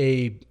him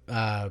a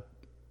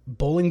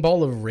bowling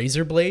ball of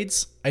razor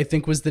blades? I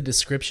think was the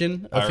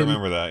description of him. I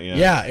remember that. Yeah.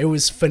 Yeah, it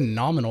was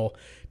phenomenal.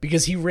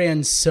 Because he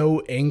ran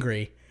so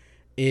angry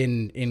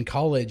in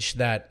college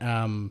that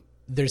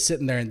they're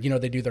sitting there and,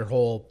 they do their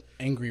whole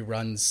angry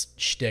runs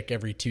shtick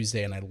every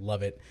Tuesday, and I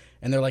love it.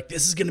 And they're like,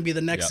 this is going to be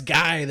the next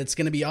guy that's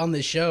going to be on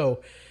this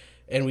show.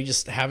 And we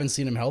just haven't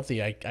seen him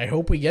healthy. I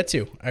hope we get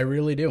to. I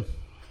really do.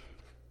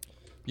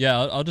 Yeah,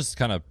 I'll just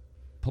kind of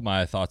put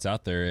my thoughts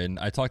out there. And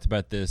I talked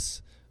about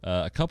this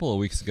a couple of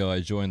weeks ago. I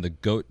joined the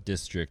GOAT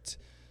District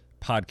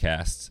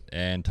podcast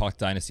and talked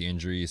dynasty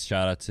injuries.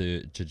 Shout out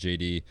to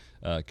JD,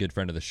 good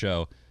friend of the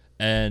show,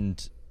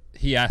 and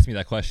he asked me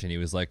that question. He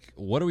was like,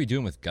 what are we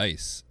doing with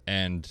Geis?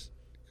 And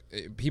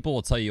people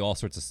will tell you all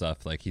sorts of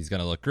stuff, like he's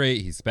gonna look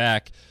great, he's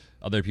back.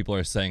 Other people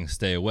are saying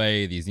stay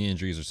away, these knee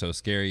injuries are so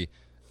scary.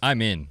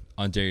 I'm in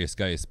on Darius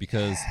Geis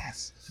because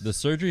the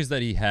surgeries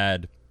that he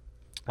had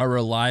are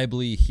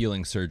reliably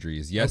healing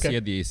surgeries. Yes, he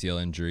had the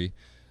ACL injury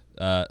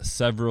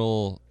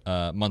several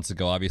months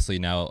ago, obviously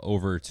now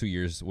over 2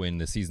 years when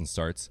the season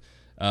starts,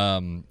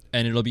 and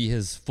it'll be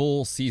his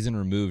full season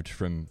removed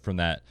from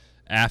that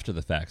after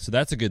the fact, so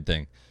that's a good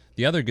thing.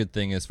 The other good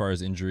thing as far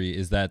as injury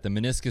is that the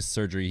meniscus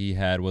surgery he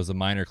had was a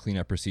minor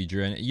cleanup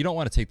procedure, and you don't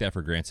want to take that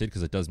for granted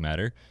because it does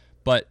matter,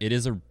 but it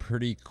is a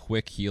pretty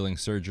quick healing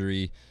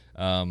surgery.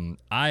 I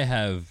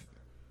have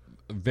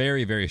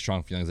very, very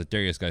strong feelings that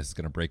Darius Geis is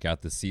going to break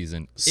out this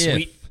season.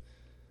 Sweet. If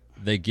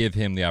they give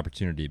him the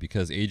opportunity,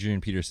 because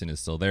Adrian Peterson is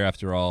still there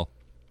after all.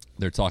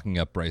 They're talking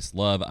up Bryce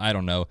Love. I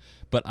don't know.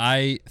 But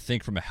I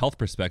think from a health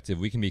perspective,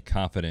 we can be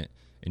confident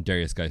in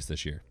Darius Geis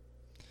this year.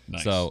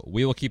 Nice. So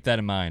we will keep that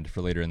in mind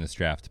for later in this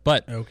draft.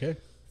 But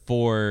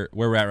for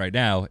where we're at right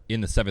now,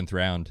 in the 7th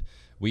round,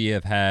 we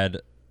have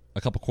had a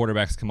couple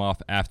quarterbacks come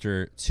off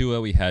after Tua.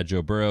 We had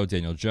Joe Burrow,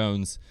 Daniel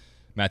Jones,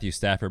 Matthew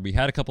Stafford. We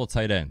had a couple of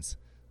tight ends,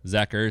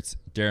 Zach Ertz,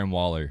 Darren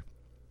Waller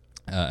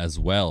as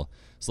well.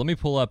 So let me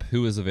pull up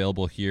who is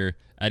available here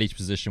at each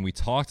position. We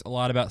talked a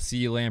lot about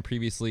CeeDee Lamb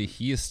previously.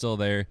 He is still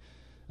there.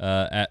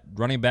 At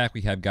running back,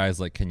 we have guys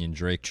like Kenyon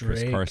Drake,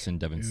 Chris Carson,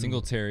 Devin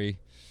Singletary,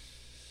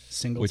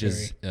 which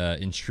is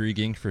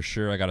intriguing for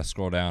sure. I got to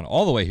scroll down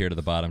all the way here to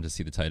the bottom to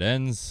see the tight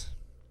ends,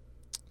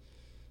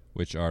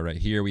 which are right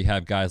here. We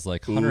have guys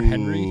like Hunter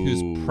Henry,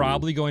 who's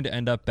probably going to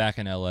end up back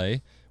in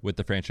L.A. with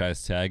the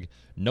franchise tag.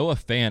 Noah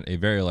Fant, a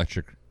very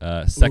electric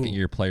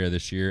second-year player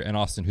this year, and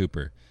Austin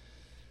Hooper.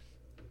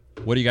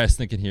 What are you guys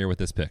thinking here with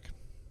this pick?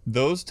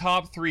 Those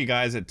top 3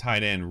 guys at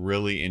tight end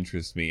really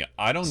interest me.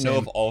 I don't know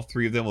if all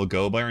 3 of them will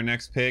go by our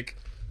next pick,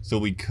 so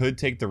we could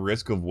take the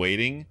risk of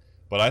waiting,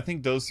 but I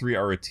think those 3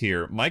 are a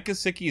tier. Mike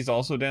Gesicki is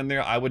also down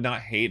there. I would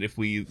not hate if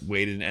we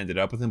waited and ended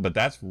up with him, but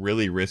that's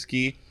really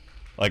risky.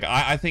 Like,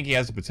 I think he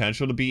has the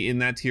potential to be in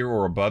that tier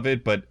or above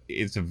it, but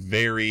it's a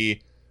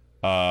very...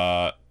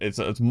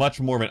 it's much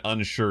more of an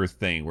unsure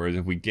thing, whereas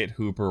if we get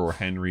Hooper or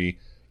Henry,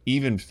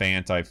 even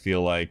Fant, I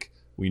feel like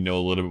we know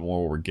a little bit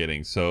more what we're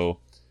getting. So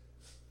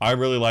I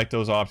really like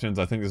those options.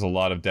 I think there's a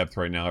lot of depth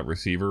right now at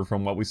receiver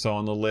from what we saw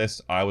on the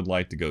list. I would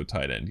like to go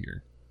tight end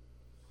here.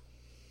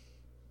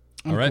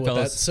 All right,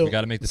 fellas, so, we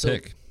got to make the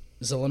pick.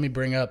 So let me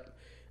bring up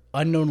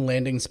unknown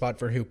landing spot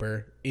for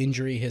Hooper,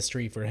 injury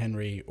history for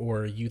Henry,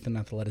 or youth and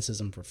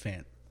athleticism for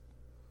Fant.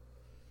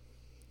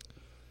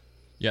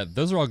 Yeah,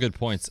 those are all good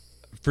points.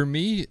 For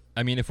me,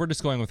 I mean, if we're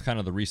just going with kind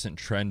of the recent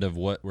trend of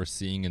what we're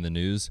seeing in the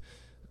news,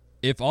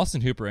 if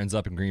Austin Hooper ends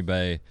up in Green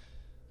Bay,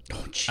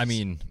 I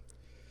mean,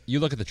 you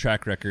look at the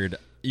track record,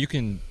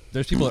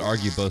 there's people that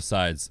argue both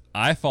sides.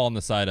 I fall on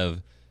the side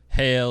of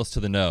hails to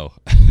the no.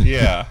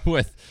 Yeah.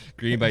 With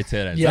Green Bay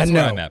tight ends. Yeah, That's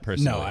where I'm at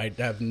personally. No, I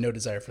have no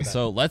desire for that.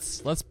 So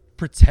let's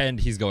pretend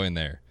he's going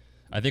there.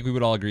 I think we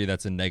would all agree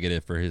that's a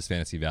negative for his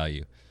fantasy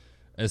value.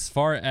 As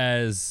far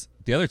as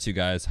the other 2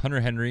 guys,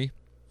 Hunter Henry,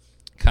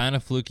 kind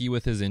of fluky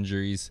with his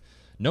injuries.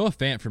 Noah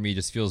Fant for me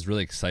just feels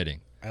really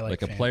exciting. I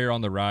like a Fant. Player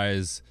on the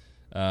rise,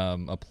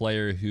 a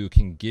player who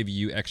can give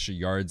you extra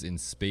yards in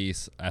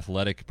space,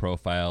 athletic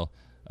profile.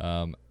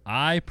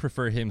 I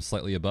prefer him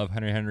slightly above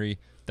Hunter Henry.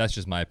 That's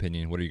just my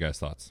opinion. What are you guys'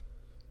 thoughts?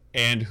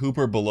 And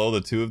Hooper below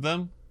the 2 of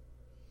them?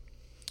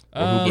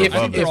 I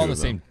think they're all the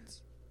same.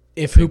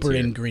 If Hooper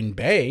in Green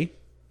Bay,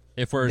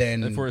 if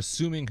we're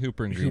assuming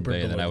Hooper in Green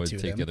Bay, then I would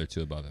take the other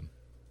 2 above him.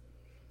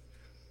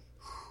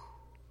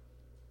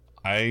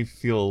 I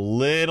feel a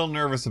little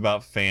nervous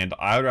about Fant.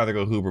 I would rather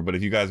go Hooper, but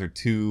if you guys are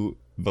 2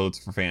 votes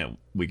for Fant,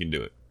 we can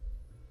do it.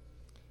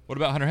 What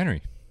about Hunter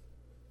Henry?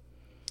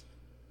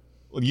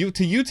 Well, you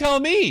tell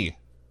me,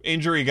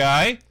 injury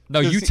guy. No,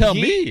 you tell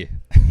me.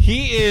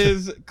 He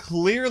is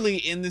clearly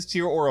in this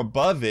tier or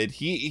above it.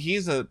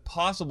 He's a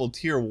possible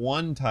tier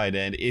 1 tight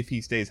end if he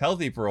stays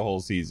healthy for a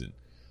whole season.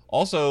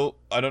 Also,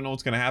 I don't know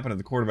what's going to happen at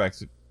the quarterback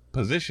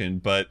position,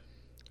 but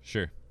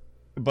sure.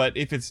 But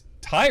if it's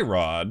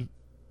Tyrod,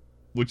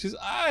 which is,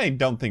 I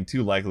don't think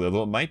too likely,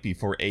 although it might be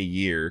for a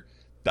year,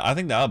 I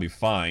think that'll be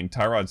fine.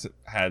 Tyrod's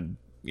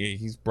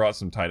he's brought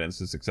some tight ends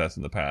to success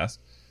in the past.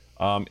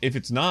 If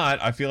it's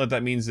not, I feel like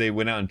that means they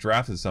went out and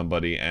drafted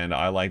somebody, and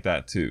I like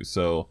that too.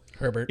 So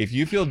Herbert, if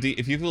you feel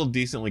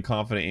decently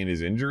confident in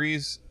his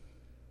injuries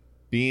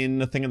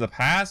being a thing of the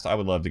past, I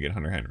would love to get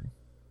Hunter Henry.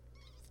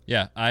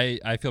 Yeah,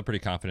 I feel pretty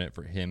confident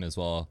for him as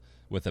well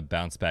with a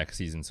bounce back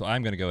season. So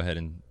I'm going to go ahead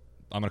and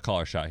I'm going to call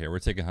our shot here. We're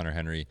taking Hunter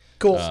Henry.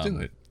 Cool. Let's do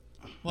it.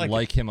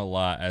 Like him a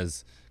lot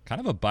as kind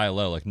of a buy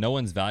low. Like, no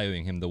one's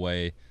valuing him the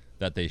way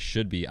that they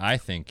should be, I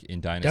think, in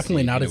Dynasty.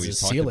 Definitely not as we a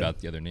talked ceiling. about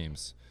the other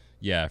names.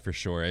 Yeah, for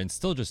sure. And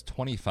still just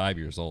 25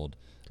 years old.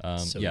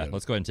 Let's go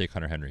ahead and take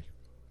Hunter Henry.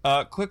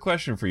 Quick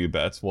question for you,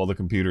 Betts, while the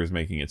computer is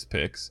making its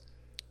picks.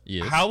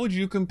 Yes. How would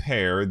you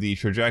compare the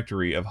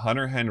trajectory of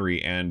Hunter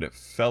Henry and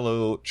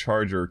fellow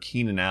Charger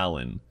Keenan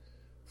Allen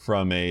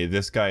from a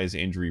this guy is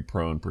injury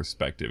prone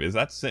perspective? Is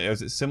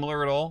it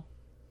similar at all?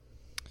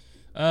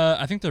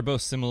 I think they're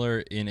both similar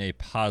in a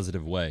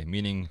positive way,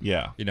 meaning,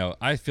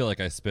 I feel like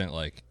I spent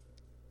like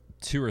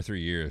 2 or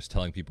 3 years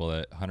telling people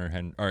that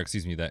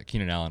that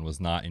Keenan Allen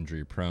was not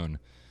injury prone,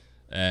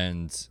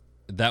 and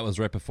that was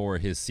right before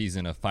his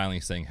season of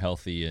finally staying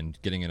healthy and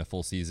getting in a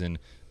full season,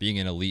 being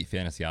an elite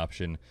fantasy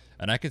option.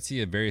 And I could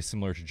see a very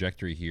similar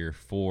trajectory here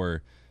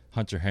for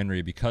Hunter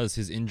Henry because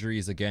his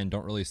injuries, again,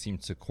 don't really seem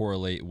to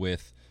correlate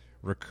with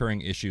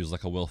recurring issues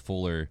like a Will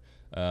Fuller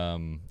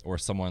or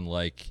someone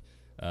like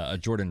a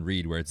Jordan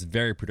Reed, where it's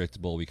very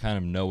predictable. We kind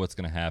of know what's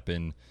going to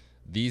happen.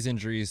 These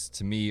injuries,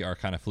 to me, are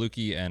kind of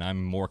fluky, and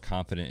I'm more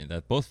confident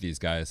that both of these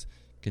guys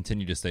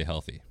continue to stay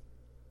healthy.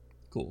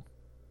 Cool.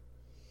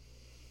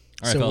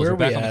 All right, fellas, we're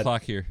back on the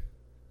clock here.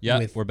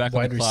 Yeah, we're back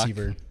on the clock. Wide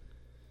receiver.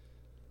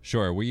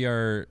 Sure. We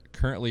are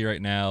currently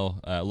right now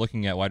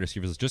looking at wide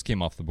receivers that just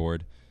came off the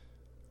board.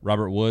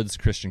 Robert Woods,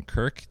 Christian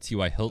Kirk,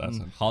 T.Y.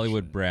 Hilton,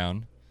 Hollywood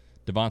Brown,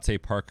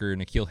 Devontae Parker,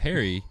 N'Keal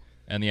Harry,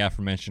 and the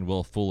aforementioned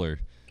Will Fuller.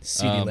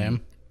 CeeDee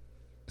Lamb.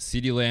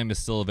 CeeDee Lamb is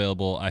still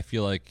available. I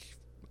feel like,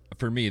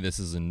 for me, this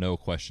is a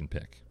no-question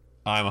pick.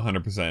 I'm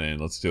 100% in.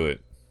 Let's do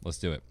it. Let's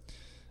do it.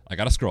 I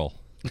got to scroll.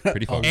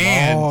 Pretty far.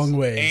 Long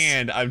ways.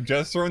 And I'm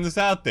just throwing this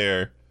out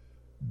there,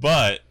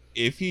 but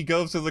if he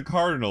goes to the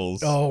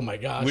Cardinals, oh my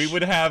gosh, we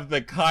would have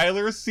the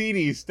Kyler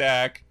CD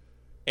stack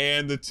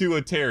and the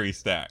Tua Terry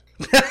stack.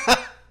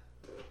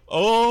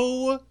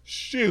 Oh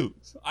shoot!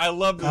 I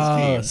love this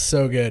team.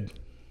 So good.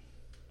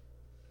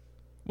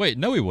 Wait,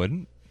 no, we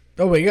wouldn't.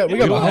 Oh, we got would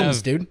Mahomes,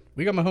 have- dude.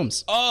 We got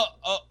Mahomes.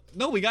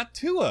 No, we got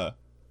Tua.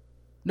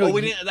 No,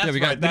 we didn't. That's we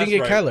got- right. we That's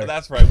didn't get right. Kyler.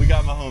 That's right. We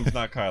got Mahomes,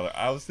 not Kyler.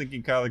 I was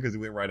thinking Kyler because he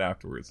went right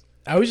afterwards.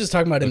 I was just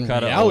talking about in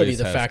Okada reality always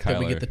the has fact that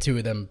we Kyler. get the two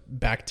of them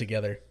back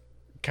together.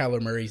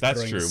 Kyler Murray. That's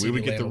throwing true. to We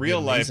would CeeDee get the Lamb would be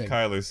real life amazing.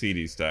 Kyler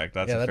CD stack.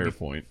 That's a that'd fair be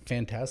point.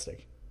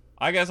 Fantastic.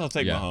 I guess I'll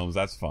take Yeah. Mahomes.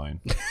 That's fine.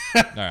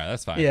 All right,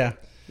 that's fine. Yeah.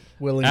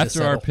 Willing to After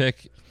our settle.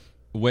 pick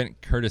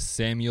went Curtis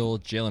Samuel,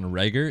 Jalen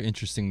Reagor.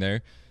 Interesting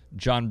there.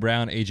 John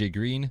Brown, AJ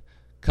Green.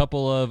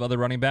 Couple of other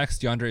running backs,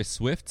 DeAndre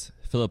Swift,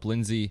 Phillip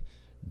Lindsay,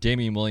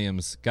 Damian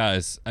Williams.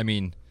 Guys, I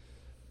mean,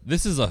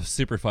 this is a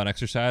super fun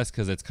exercise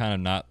because it's kind of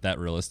not that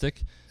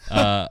realistic.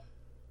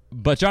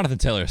 But Jonathan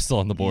Taylor is still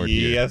on the board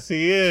here. Yes,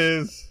 he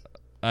is.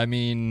 I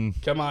mean,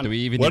 Come on. do we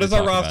even What need does to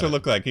our talk about roster it?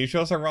 look like? Can you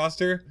show us our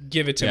roster?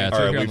 Give it to Yeah, me. it's All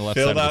right right, here on the left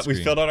side of the we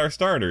screen. filled out our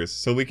starters,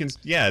 so we can.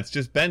 Yeah, it's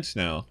just bench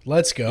now.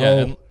 Let's go. Yeah,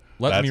 and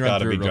let That's me run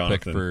gotta through it be real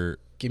quick Jonathan.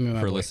 Give me my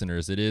for boy.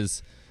 listeners. It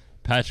is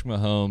Patrick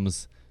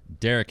Mahomes,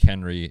 Derrick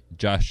Henry,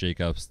 Josh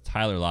Jacobs,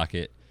 Tyler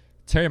Lockett,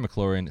 Terry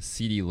McLaurin,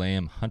 CeeDee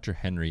Lamb, Hunter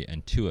Henry,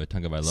 and Tua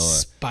Tagovailoa.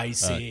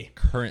 Spicy.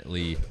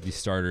 Currently the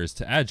starters.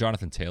 To add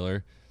Jonathan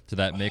Taylor to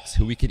that mix,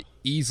 who we could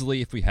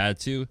easily, if we had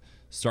to,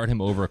 start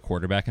him over a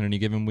quarterback in any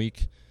given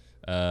week.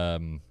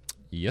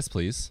 Yes,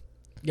 please.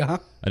 Uh-huh.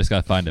 I just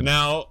got to find him.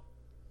 Now,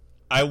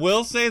 I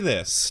will say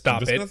this. Stop I'm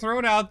just it. gonna throw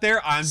it out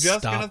there. I'm just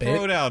Stop gonna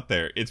throw it. it out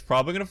there. It's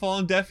probably gonna fall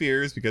on deaf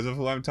ears because of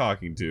who I'm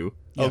talking to.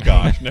 Oh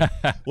gosh. No.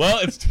 Well,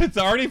 it's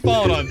already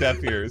fallen on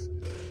deaf ears.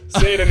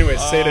 Say it anyway.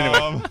 Say it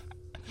anyway.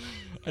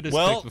 I just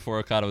well- picked before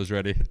Okada was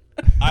ready.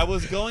 I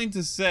was going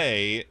to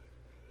say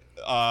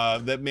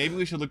that maybe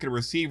we should look at a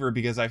receiver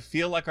because I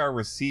feel like our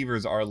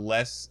receivers are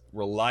less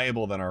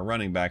reliable than our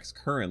running backs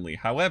currently.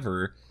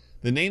 However,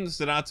 the name that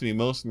stood out to me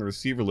most on the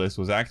receiver list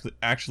was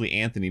actually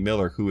Anthony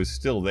Miller, who is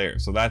still there.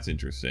 So that's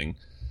interesting.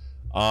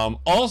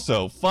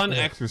 Also, fun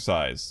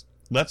exercise.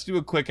 Let's do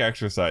a quick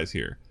exercise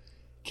here.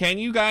 Can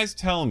you guys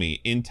tell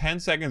me in 10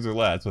 seconds or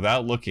less,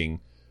 without looking,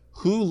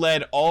 who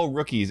led all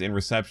rookies in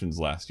receptions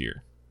last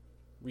year?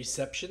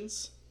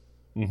 Receptions?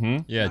 Mm-hmm.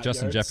 Yeah, Not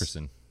Justin yards?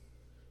 Jefferson.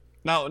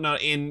 No,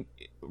 in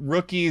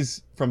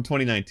rookies from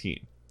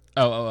 2019.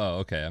 Oh,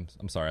 okay.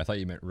 I'm sorry. I thought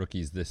you meant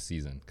rookies this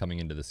season, coming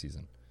into the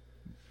season.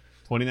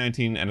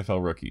 2019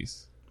 NFL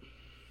rookies.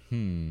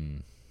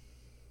 It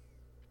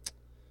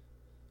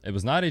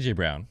was not AJ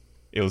Brown.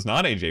 It was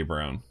not A.J.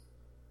 Brown.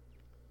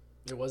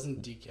 It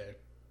wasn't DK.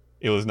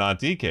 It was not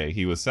DK.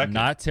 He was second.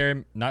 Not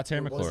Terry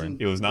McLaurin.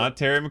 wasn't- It was not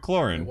Terry It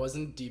McLaurin.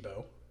 wasn't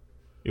Debo.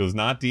 It was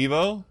not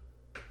Devo.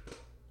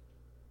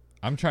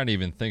 I'm trying to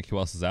even think who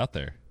else is out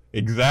there.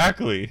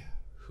 Exactly.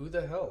 Who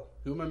the hell?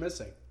 Who am I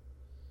missing?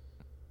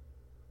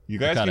 You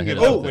guys kinda can hit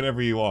get it up up there.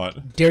 whenever you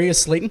want.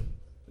 Darius Slayton?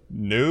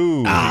 No.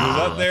 He was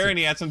up there that's and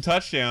he had some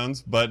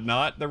touchdowns, but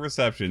not the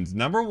receptions.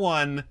 Number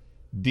 1,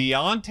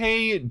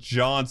 Deontay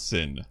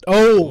Johnson.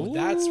 Oh,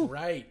 that's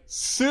right.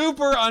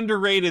 Super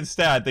underrated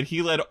stat that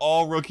he led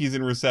all rookies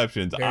in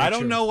receptions. Very I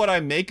don't true. know what I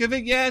make of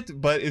it yet,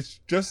 but it's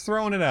just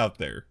throwing it out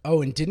there.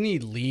 Oh, and didn't he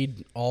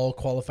lead all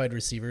qualified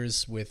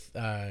receivers with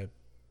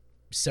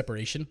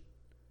separation?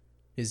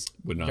 His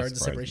Would not yards of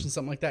surprise separation, me.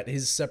 something like that.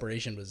 His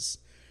separation was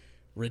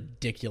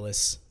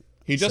ridiculous.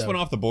 He just So- went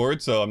off the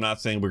board, so I'm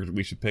not saying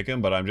we should pick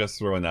him, but I'm just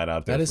throwing that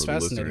out there That for is the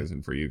fascinating. listeners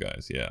and for you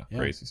guys. Yeah, Yeah.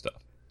 crazy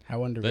stuff.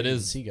 How underrated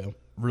is- does he go?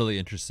 Really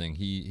interesting.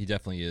 He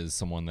definitely is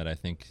someone that I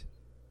think,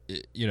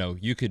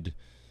 you could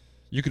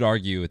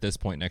argue at this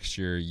point next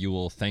year you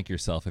will thank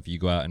yourself if you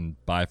go out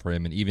and buy for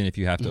him, and even if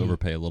you have to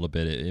overpay a little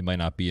bit, it might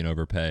not be an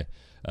overpay.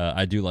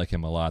 I do like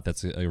him a lot.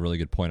 That's a really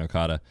good point,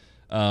 Okada.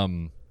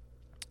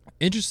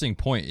 Interesting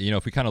point.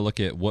 If we kind of look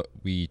at what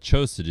we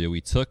chose to do,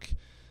 we took.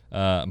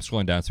 I'm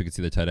scrolling down so we can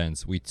see the tight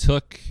ends. We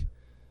took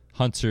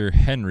Hunter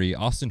Henry,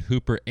 Austin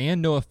Hooper,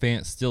 and Noah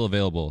Fant still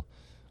available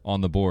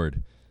on the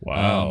board.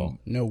 Wow.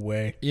 No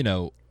way.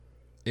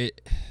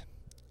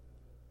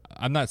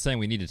 I'm not saying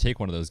we need to take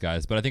one of those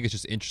guys, but I think it's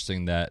just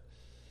interesting that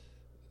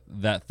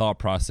thought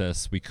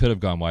process. We could have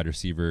gone wide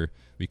receiver.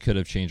 We could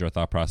have changed our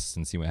thought process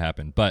and seen what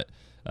happened. But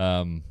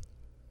I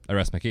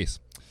rest my case.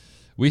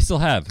 We still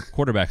have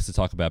quarterbacks to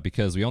talk about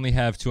because we only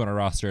have 2 on our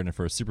roster, and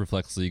for a super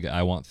flex league,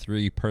 I want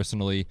 3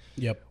 personally.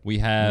 Yep. We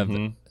have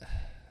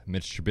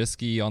Mitch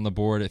Trubisky on the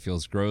board. It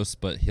feels gross,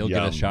 but he'll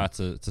get a Yum. shot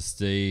to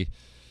stay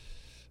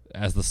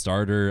as the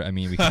starter. I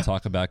mean, we can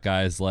talk about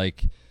guys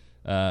like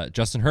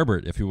Justin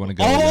Herbert if we want to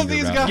go. All of younger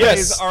these route. guys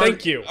Yes, are,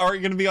 thank you. are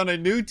going to be on a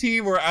new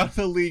team or out of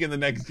the league in the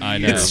next year. I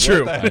know. It's What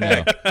true. the I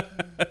heck?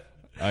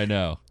 know. I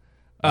know.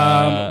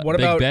 What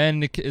Big about-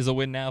 Ben is a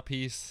win now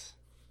piece.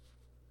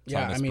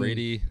 Yeah, Thomas I mean,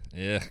 Brady.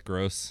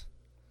 Gross.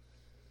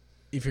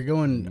 if you're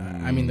going,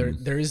 I mean,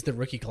 there is the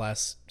rookie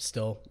class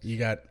still. You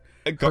got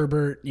Go-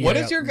 Herbert. You what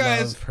got is your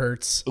guys- Love,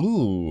 Hurts?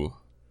 Ooh.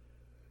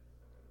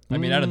 I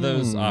mean, out of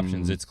those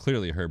options, it's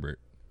clearly Herbert.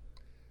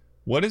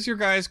 What is your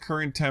guys'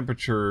 current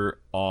temperature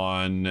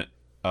on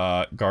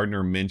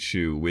Gardner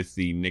Minshew with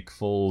the Nick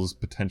Foles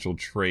potential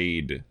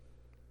trade?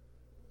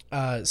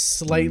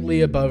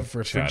 Slightly above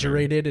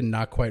refrigerated and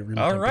not quite room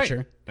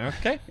temperature. Right.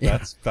 Okay,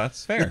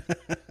 that's fair.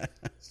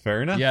 It's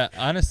fair enough. Yeah,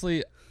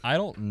 honestly, I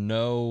don't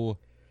know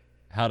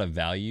how to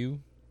value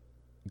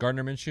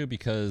Gardner Minshew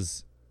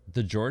because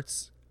the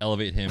jorts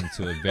elevate him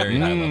to a very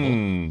high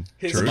level.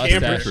 His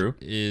mustache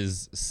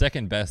is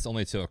second best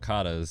only to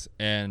Okada's,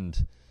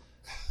 and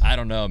I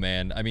don't know,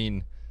 man. I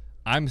mean,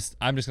 I'm just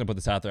gonna put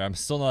this out there. I'm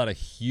still not a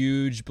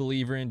huge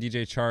believer in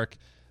DJ Chark.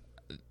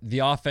 The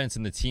offense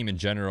and the team in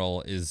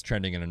general is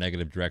trending in a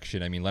negative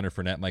direction. I mean, Leonard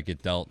Fournette might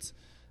get dealt.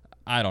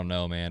 I don't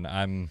know, man.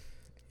 I'm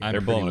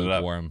pretty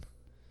lukewarm.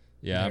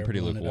 Yeah, I'm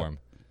pretty lukewarm.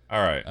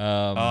 All right.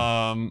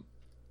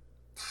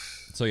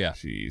 So yeah.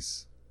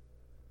 Jeez.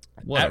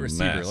 What at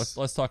receiver,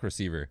 let's talk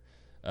receiver.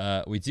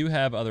 We do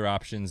have other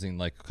options, and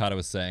like Okada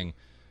was saying,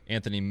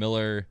 Anthony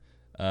Miller.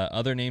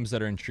 Other names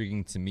that are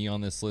intriguing to me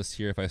on this list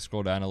here, if I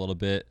scroll down a little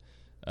bit,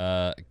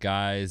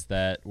 guys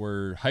that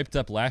were hyped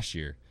up last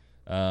year.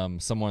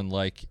 Someone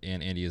like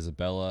Andy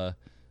Isabella,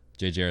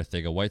 J.J.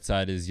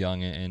 Arcega-Whiteside is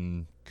young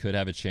and could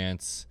have a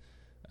chance.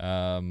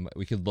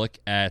 We could look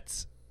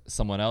at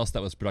someone else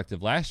that was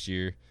productive last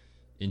year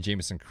in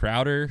Jamison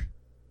Crowder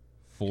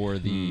for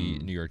the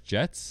New York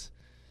Jets.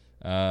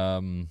 I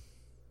don't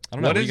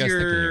know. What is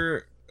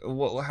your?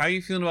 How are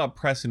you feeling about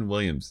Preston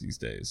Williams these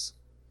days?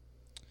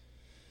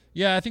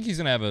 Yeah, I think he's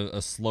going to have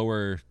a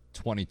slower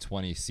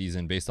 2020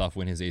 season based off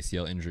when his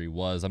ACL injury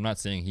was. I'm not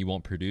saying he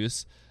won't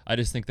produce. I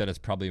just think that it's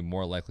probably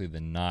more likely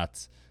than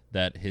not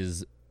that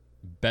his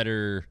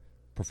better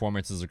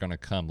performances are going to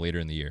come later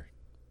in the year.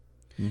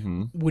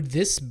 Mm-hmm. Would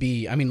this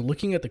be, I mean,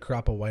 looking at the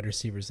crop of wide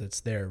receivers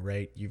that's there,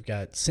 right? You've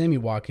got Sammy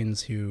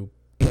Watkins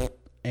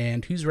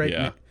and who's right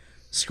now?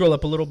 Scroll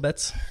up a little,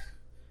 Betts.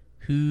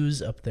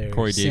 Who's up there?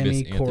 Corey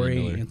Davis,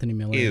 Anthony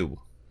Miller. Ew.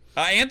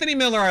 Anthony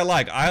Miller I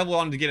like. I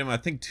wanted to get him, I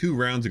think, 2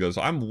 rounds ago,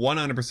 so I'm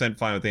 100%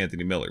 fine with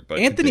Anthony Miller. But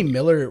Anthony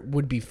Miller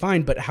would be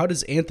fine, but how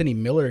does Anthony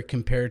Miller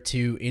compare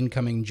to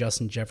incoming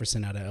Justin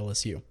Jefferson out of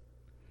LSU?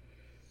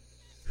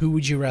 Who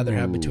would you rather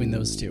have between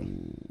those two?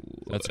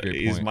 That's a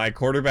great point. Is my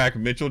quarterback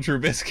Mitchell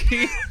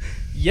Trubisky?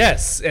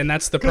 Yes, and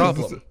that's the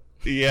problem.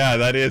 Yeah,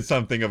 that is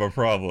something of a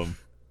problem.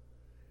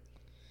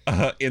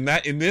 In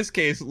this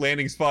case,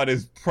 landing spot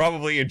is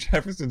probably in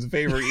Jefferson's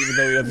favor, even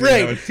though he doesn't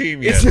even have a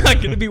team yet. It's not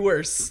going to be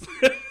worse.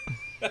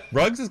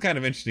 Ruggs is kind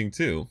of interesting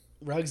too.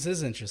 Ruggs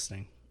is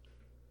interesting.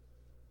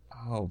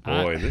 Oh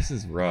boy, this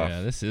is rough.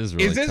 Yeah, this is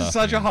really tough. Is this tough,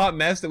 such man. a hot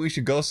mess that we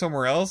should go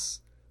somewhere else?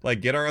 Like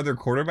get our other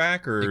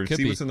quarterback or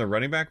see what's in the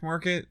running back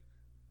market?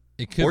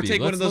 It could or be.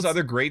 Take one of those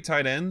other great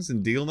tight ends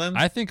and deal them?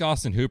 I think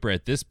Austin Hooper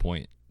at this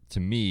point, to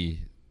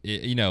me,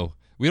 we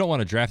don't want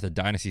to draft a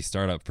dynasty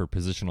startup for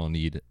positional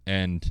need,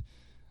 and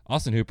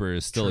Austin Hooper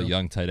is still a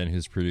young tight end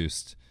who's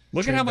produced.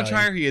 Look at how much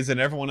higher he is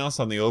than everyone else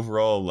on the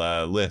overall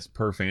list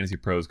per Fantasy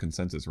Pros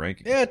consensus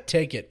ranking. Yeah,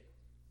 take it.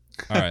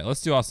 All right,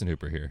 let's do Austin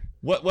Hooper here.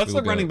 What's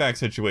the running back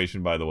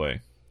situation, by the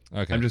way?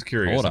 Okay, I'm just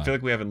curious. I feel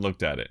like we haven't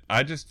looked at it.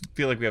 I just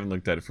feel like we haven't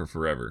looked at it for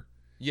forever.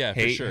 Yeah,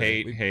 hate, for sure.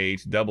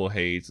 hate, double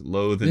hate,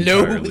 loathe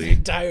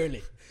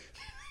entirely.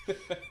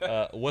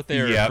 What they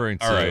are referring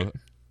to,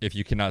 if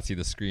you cannot see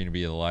the screen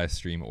via the live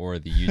stream or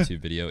the YouTube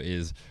video,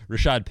 is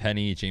Rashad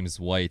Penny, James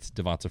White,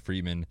 Devonta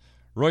Freeman,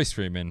 Royce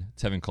Freeman,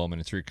 Tevin Coleman,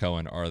 and Tariq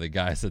Cohen are the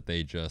guys that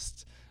they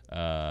just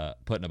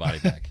put in a body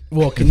bag.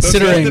 Well,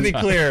 considering... to be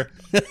clear,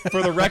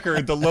 for the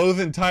record, the loathe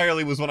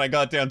entirely was when I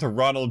got down to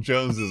Ronald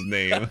Jones's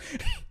name.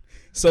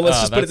 So let's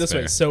just put it this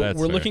way. Fair. So That's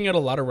we're fair. looking at a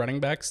lot of running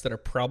backs that are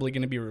probably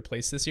going to be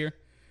replaced this year.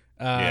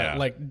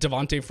 Like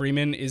Devontae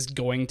Freeman is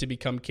going to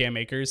become Cam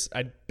Akers.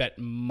 I'd bet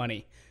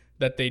money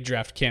that they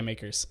draft Cam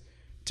Akers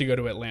to go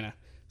to Atlanta.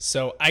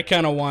 So I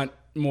kind of want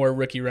more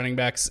rookie running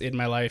backs in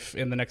my life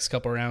in the next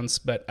couple rounds,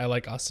 but I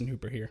like Austin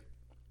Hooper here.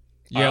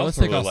 Yeah, I let's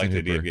also take really Austin like the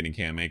Hooper. idea of getting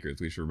Cam Akers.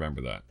 We should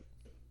remember that.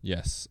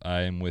 Yes,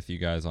 I am with you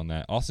guys on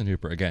that. Austin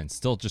Hooper, again,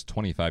 still just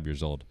 25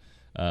 years old.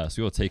 So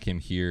we will take him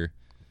here.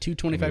 Two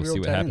We'll 25-year-old see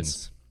what tight happens.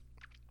 ends.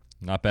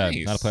 Not bad.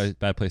 Nice. Not a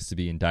bad place to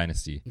be in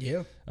Dynasty.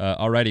 Yeah.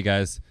 Alrighty,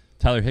 guys.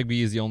 Tyler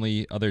Higbee is the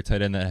only other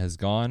tight end that has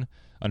gone.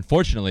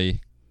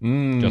 Unfortunately,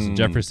 Justin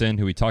Jefferson,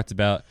 who we talked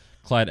about,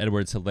 Clyde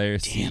Edwards-Helaire,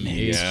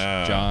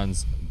 CEH,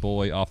 John's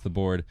boy off the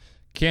board.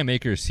 Cam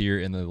Akers here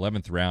in the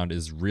 11th round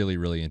is really,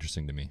 really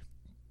interesting to me.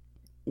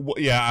 Well,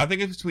 yeah, I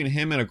think it's between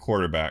him and a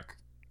quarterback.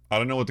 I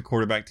don't know what the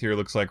quarterback tier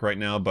looks like right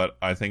now, but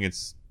I think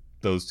it's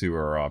those two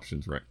are our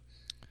options, right?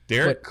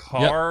 Derek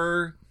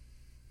Carr.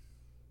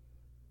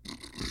 Yep.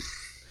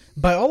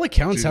 By all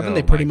accounts, haven't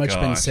they pretty much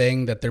been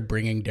saying that they're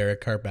bringing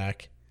Derek Carr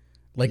back?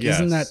 Like,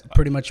 isn't that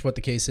pretty much what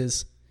the case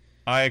is?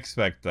 I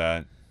expect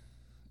that.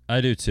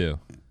 I do too.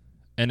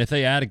 And if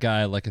they add a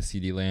guy like a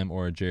CeeDee Lamb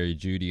or a Jerry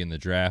Jeudy in the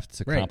draft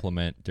to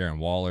complement Darren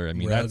Waller, I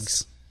mean,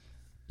 that's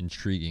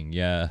intriguing.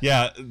 Yeah.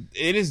 Yeah,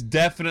 it is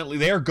definitely,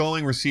 they are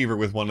going receiver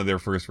with one of their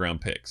first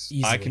round picks.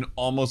 Easily. I can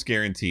almost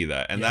guarantee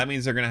that. And that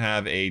means they're going to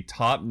have a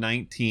top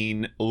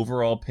 19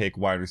 overall pick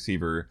wide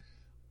receiver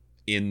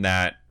in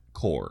that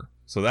core.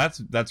 So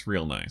that's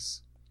real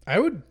nice. I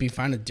would be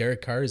fine with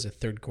Derek Carr as a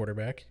third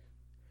quarterback.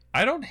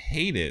 I don't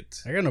hate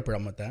it. I got no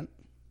problem with that.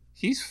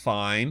 He's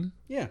fine.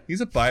 Yeah.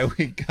 He's a bye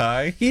week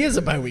guy. He is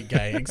a bye week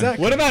guy,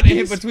 exactly. What about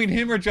between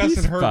him or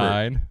Justin Herbert?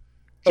 Fine.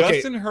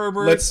 Justin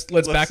Herbert. Let's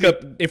back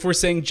up. If we're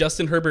saying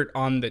Justin Herbert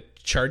on the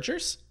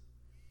Chargers,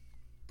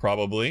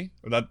 Probably.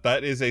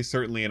 That is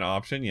certainly an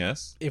option,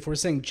 yes. If we're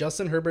saying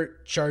Justin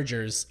Herbert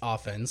Chargers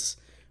offense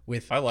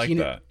with I like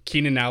that.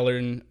 Keenan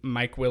Allen,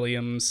 Mike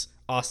Williams,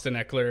 Austin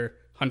Eckler,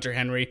 Hunter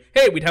Henry.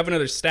 Hey, we'd have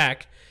another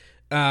stack.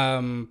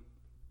 Compared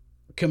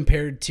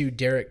to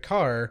Derek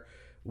Carr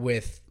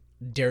with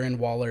Darren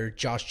Waller,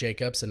 Josh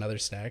Jacobs, another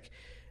stack.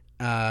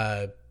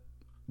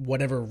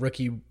 Whatever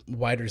rookie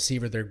wide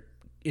receiver they're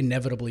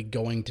inevitably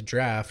going to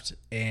draft,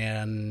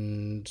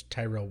 and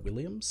Tyrell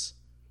Williams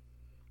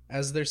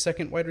as their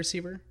second wide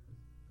receiver.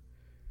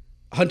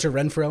 Hunter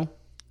Renfrow.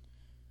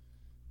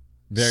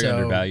 Very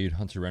undervalued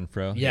Hunter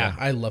Renfrow. Yeah,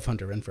 I love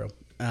Hunter Renfrow.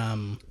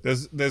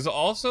 There's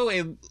also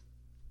a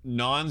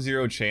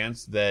non-zero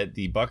chance that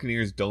the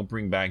Buccaneers don't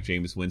bring back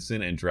Jameis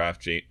Winston and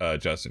draft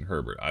Justin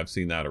Herbert. I've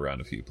seen that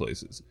around a few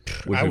places.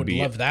 Which I would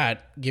love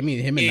that. Give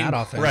me him in that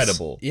offense.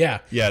 Incredible. Yeah.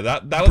 Yeah,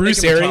 that would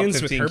Bruce make him a top Arians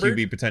 15 with Herbert?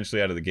 QB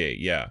potentially out of the gate.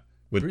 Yeah.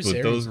 With Bruce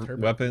Arians those with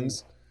Herbert.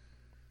 weapons.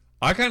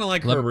 I kind of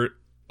like Herbert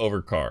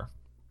over Carr,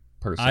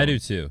 personally. I do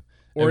too.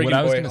 Oregon and what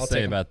I was boy, going to I'll say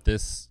take him. about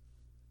this,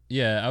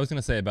 I was going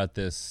to say about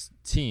this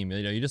team,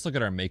 you just look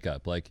at our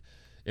makeup. Like,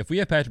 if we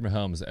have Patrick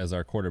Mahomes as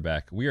our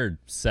quarterback, we are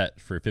set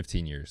for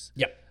 15 years.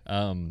 Yep.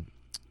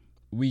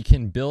 We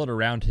can build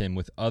around him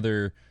with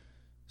other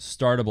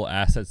startable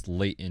assets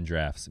late in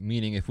drafts.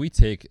 Meaning, if we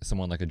take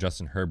someone like a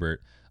Justin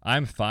Herbert,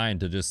 I'm fine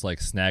to just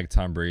like snag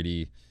Tom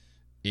Brady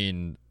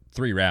in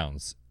 3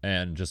 rounds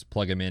and just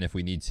plug him in if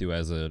we need to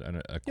as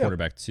a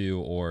quarterback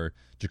 2, or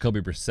Jacoby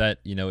Brissett.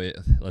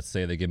 Let's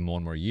say they give him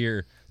 1 more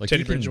year. Like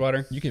Teddy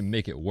Bridgewater. You can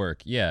make it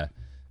work. Yeah.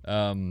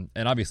 And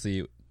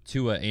obviously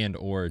Tua and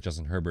or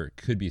Justin Herbert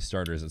could be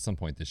starters at some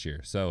point this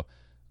year. So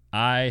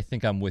I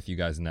think I'm with you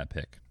guys in that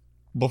pick.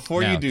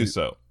 Before Now, you do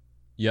so,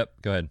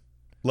 Yep, go ahead.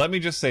 let me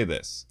just say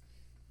this.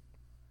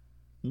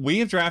 We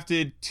have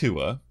drafted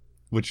Tua,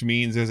 which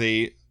means there's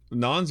a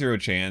non-zero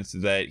chance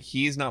that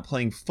he's not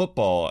playing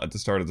football at the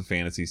start of the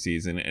fantasy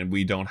season, and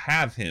we don't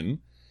have him.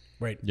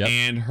 Right. Yep.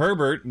 And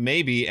Herbert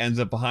maybe ends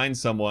up behind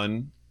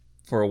someone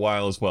for a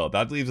while as well.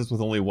 That leaves us with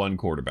only 1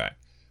 quarterback.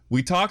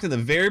 We talked in the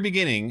very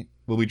beginning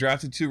when we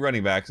drafted 2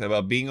 running backs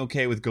about being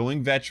okay with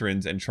going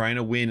veterans and trying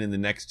to win in the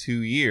next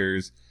 2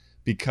 years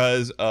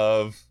because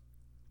of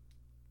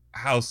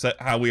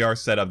how we are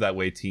set up that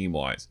way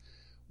team-wise.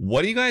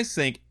 What do you guys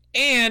think?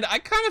 And I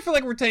kind of feel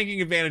like we're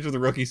taking advantage of the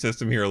rookie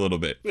system here a little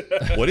bit.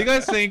 What do you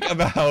guys think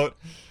about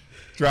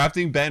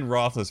drafting Ben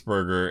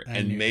Roethlisberger I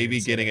and knew maybe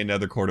you'd say getting that.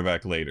 another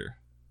quarterback later?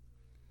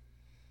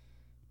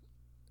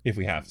 If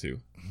we have to.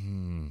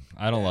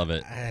 I don't love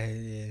it.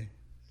 I'd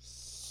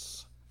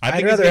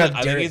rather have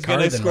I think Derek he's going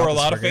Carr to than score a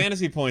lot of Roethlisberger.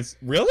 fantasy points.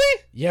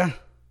 Really? Yeah.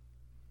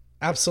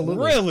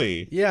 Absolutely.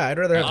 Really? Yeah, I'd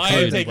rather have I Carr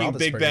am than taking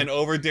Big Roethlisberger. Ben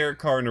over Derek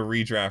Carr in a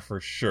redraft for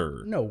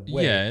sure. No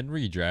way. Yeah, and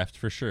redraft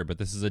for sure, but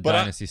this is a But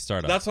dynasty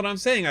startup. That's what I'm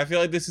saying. I feel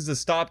like this is a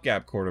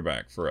stopgap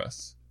quarterback for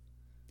us.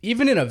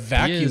 Even in a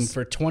vacuum is-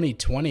 for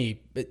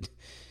 2020,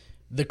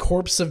 the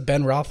corpse of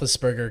Ben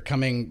Roethlisberger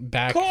coming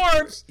back.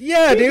 Corpse!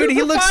 Yeah, dude, he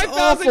threw for looks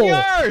 5,000 awful.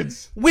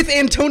 yards! With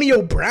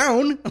Antonio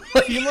Brown.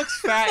 He looks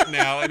fat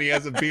now and he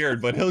has a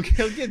beard, but he'll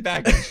get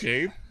back in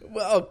shape.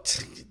 Well,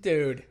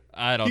 dude.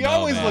 I don't He know.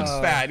 always man. looks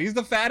fat. He's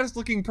the fattest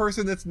looking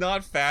person that's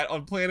not fat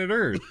on planet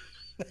Earth.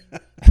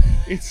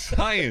 It's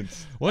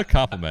science. What a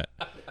compliment.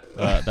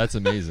 That's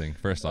amazing,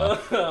 first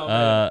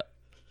off.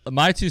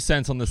 My 2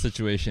 cents on this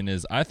situation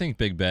is I think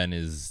Big Ben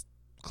is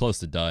close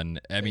to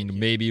done. I mean,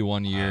 maybe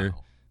 1 year,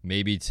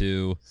 maybe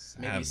 2.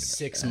 Maybe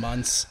 6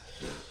 months.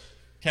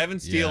 Kevin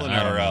Steele in I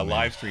don't our know, man.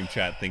 live stream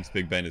chat thinks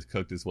Big Ben is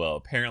cooked as well.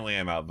 Apparently,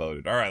 I'm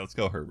outvoted. All right, let's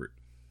go, Herbert.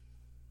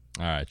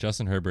 All right,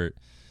 Justin Herbert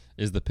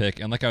is the pick.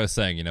 And like I was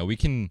saying, we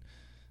can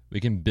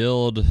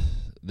build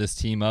this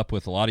team up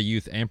with a lot of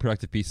youth and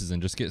productive pieces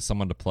and just get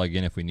someone to plug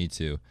in if we need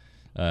to.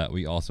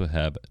 We also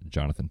have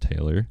Jonathan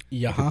Taylor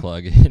Yeah. to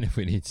plug in if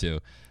we need to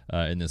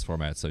in this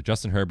format. So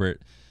Justin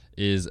Herbert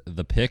is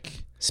the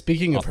pick.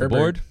 Speaking Off of the Herbert,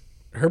 board?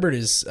 Herbert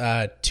is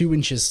 2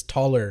 inches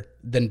taller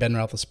than Ben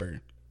Roethlisberger.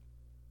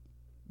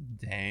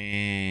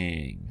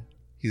 Dang.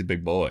 He's a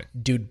big boy.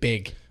 Dude,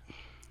 big.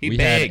 He's We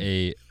big. had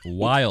a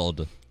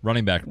wild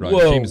running back run.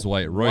 Whoa. James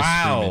White, Royce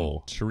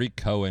Wow. Freeman, Tariq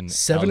Cohen,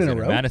 7 in a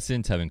Alexander row?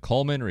 Madison, Tevin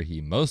Coleman,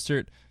 Raheem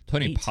Mostert,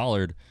 Tony 8.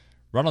 Pollard,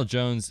 Ronald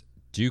Jones,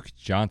 Duke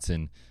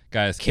Johnson.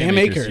 Guys, Cam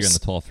Akers here Akers. in the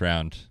 12th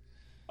round.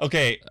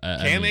 Okay, I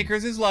Cam mean-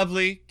 Akers is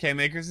lovely. Cam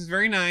Akers is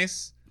very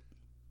nice.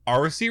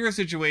 Our receiver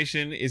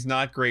situation is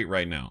not great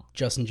right now.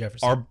 Justin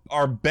Jefferson.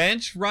 Our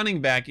bench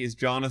running back is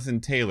Jonathan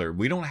Taylor.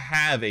 We don't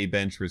have a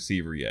bench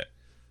receiver yet.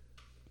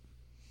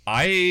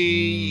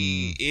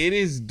 It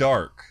is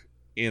dark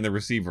in the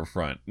receiver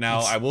front. Now,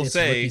 I will it's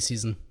say, rookie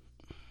season.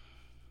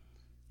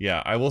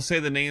 yeah, I will say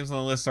the names on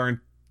the list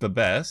aren't the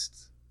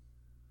best.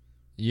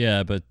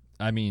 Yeah, but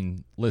I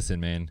mean, listen,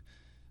 man.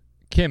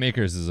 Cam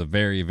Akers is a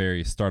very,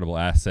 very startable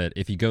asset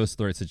if he goes to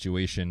the right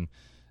situation,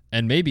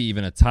 and maybe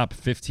even a top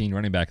 15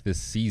 running back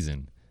this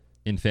season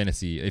in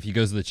fantasy if he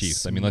goes to the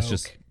Chiefs. I mean, let's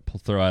just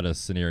throw out a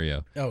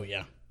scenario. Oh,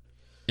 yeah.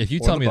 If you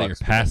tell me that you're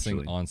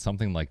passing on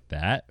something like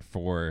that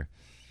for,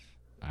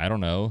 I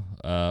don't know,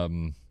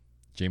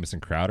 Jamison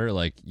Crowder,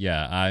 like,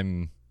 yeah,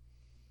 I'm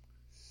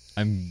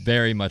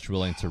very much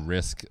willing to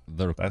risk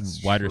the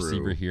wide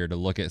receiver here to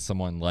look at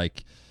someone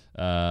like,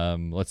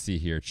 let's see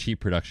here, cheap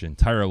production,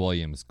 Tyrell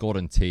Williams,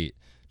 Golden Tate,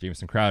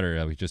 Jamison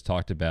Crowder, we just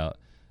talked about,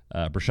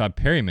 Brashad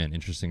Perryman,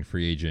 interesting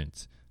free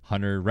agent,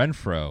 Hunter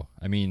Renfrow.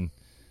 I mean,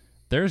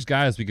 there's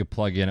guys we could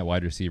plug in at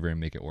wide receiver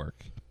and make it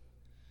work.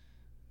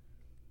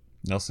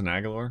 Nelson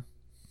Aguilar?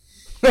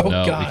 No,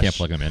 we can't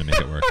plug him in and make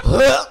it work.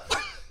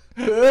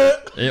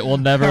 It will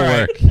never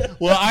work.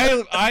 Well,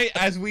 I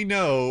as we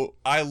know,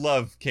 I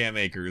love Cam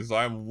Akers. So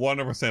I'm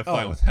 100%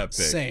 fine with that pick.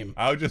 Same.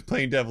 I was just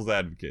playing devil's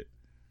advocate.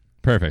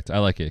 Perfect. I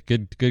like it.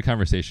 Good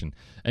conversation.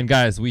 And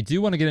guys, we do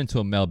want to get into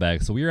a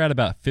mailbag. So we are at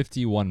about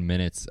 51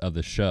 minutes of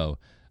the show.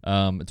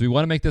 Do we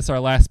want to make this our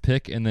last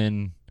pick and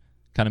then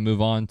kind of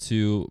move on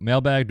to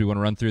mailbag? Do we want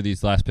to run through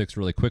these last picks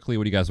really quickly?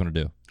 What do you guys want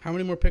to do? How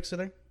many more picks are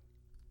there?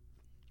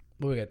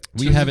 What we got?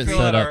 We have it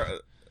set up.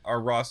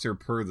 Our roster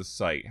per the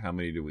site. How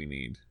many do we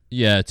need?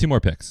 Yeah, 2 more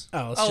picks.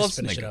 Let's just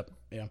finish it up.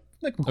 Yeah.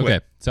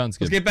 Okay, sounds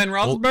good. Let's get Ben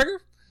Roethlisberger.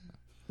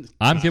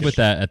 I'm good with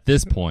that at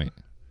this point.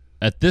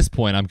 At this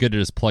point, I'm good to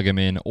just plug him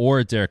in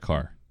or Derek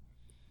Carr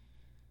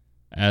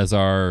as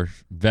our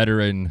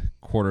veteran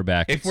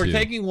quarterback. If we're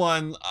taking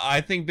one,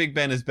 I think Big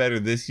Ben is better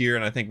this year,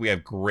 and I think we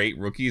have great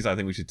rookies. I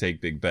think we should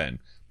take Big Ben.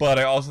 But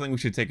I also think we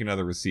should take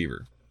another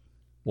receiver.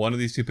 One of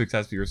these 2 picks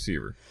has to be a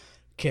receiver.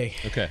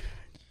 Okay.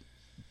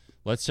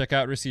 Let's check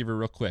out receiver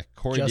real quick.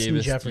 Corey Justin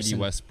Davis, Jefferson.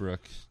 D.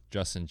 Westbrook,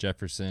 Justin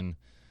Jefferson.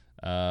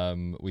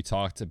 We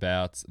talked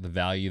about the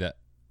value that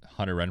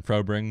Hunter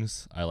Renfrow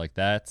brings. I like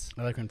that.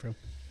 I like Renfrow.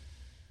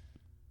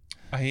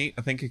 I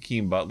think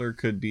Hakeem Butler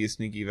could be a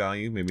sneaky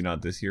value. Maybe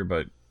not this year,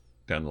 but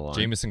down the line.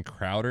 Jamison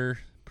Crowder,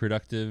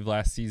 productive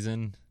last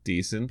season.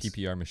 Decent.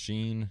 PPR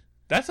machine.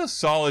 That's a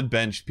solid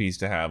bench piece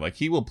to have. Like,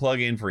 he will plug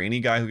in for any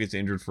guy who gets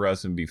injured for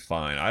us and be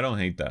fine. I don't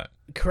hate that.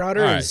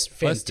 Crowder is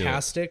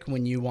fantastic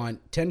when you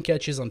want 10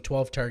 catches on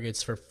 12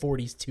 targets for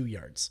 42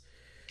 yards.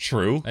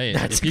 True. Hey,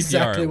 That's in PPR,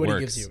 exactly what works.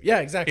 he gives you. Yeah,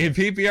 exactly. In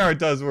PPR, it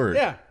does work.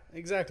 Yeah,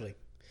 exactly.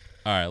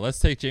 All right, let's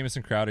take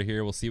Jamison Crowder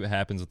here. We'll see what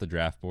happens with the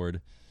draft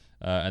board.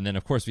 And then,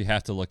 of course, we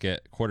have to look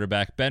at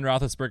quarterback. Ben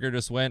Roethlisberger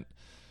just went,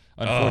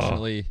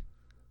 unfortunately,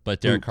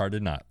 but Derek Carr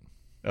did not.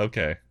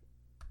 Okay.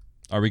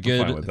 Are we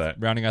good fine with that.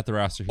 rounding out the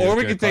roster here? Or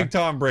we could take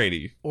Tom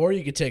Brady. Or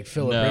you could take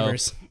Phillip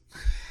Rivers.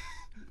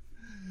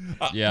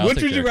 Yeah.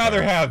 Which would you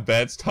rather have,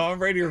 Betts? Tom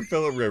Brady or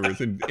Phillip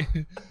Rivers in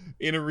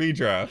a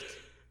redraft?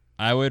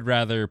 I would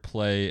rather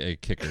play a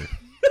kicker.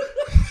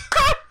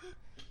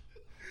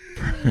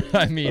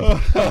 I mean,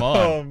 come on.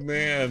 Oh,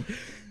 man.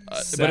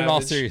 But in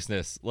all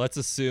seriousness, let's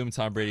assume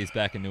Tom Brady's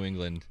back in New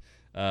England.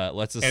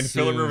 Let's assume. And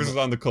Phillip Rivers is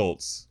on the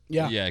Colts.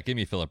 Yeah. Yeah, give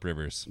me Phillip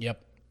Rivers.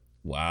 Yep.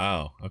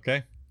 Wow.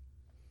 Okay.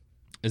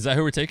 Is that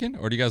who we're taking?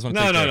 Or do you guys want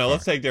to take Derek Carr?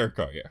 Let's take Derek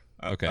Carr,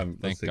 yeah. Okay,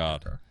 thank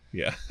God.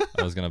 Yeah.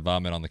 I was going to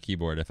vomit on the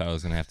keyboard if I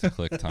was going to have to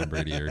click Tom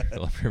Brady or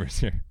Phillip Rivers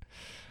here.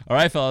 All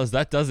right, fellas,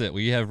 that does it.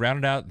 We have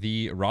rounded out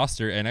the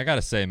roster, and I got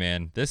to say,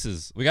 man,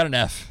 we got an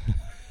F.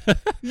 Yes!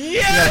 We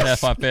got an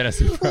F on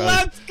Fantasy Pros.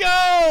 Let's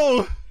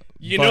go!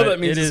 You know that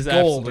means it's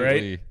gold,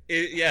 right?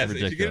 Yes,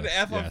 ridiculous. if you get an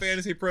F on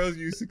Fantasy Pros,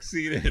 you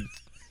succeeded.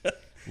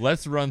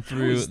 Let's run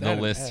through the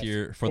list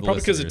here for the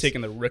probably because listeners. of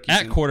taking the rookies.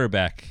 At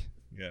quarterback.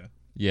 Yeah.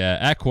 Yeah,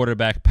 at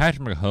quarterback,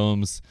 Patrick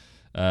Mahomes,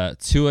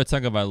 Tua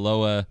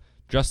Tagovailoa,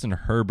 Justin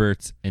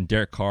Herbert, and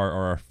Derek Carr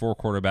are our 4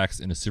 quarterbacks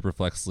in a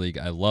Superflex league.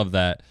 I love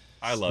that.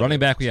 I love Running it.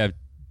 back, we have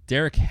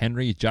Derrick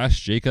Henry,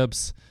 Josh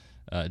Jacobs,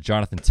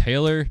 Jonathan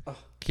Taylor,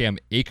 Cam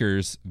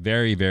Akers,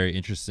 very, very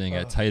interesting.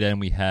 At tight end,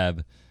 we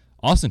have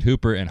Austin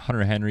Hooper and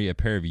Hunter Henry, a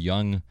pair of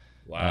young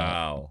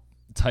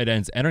tight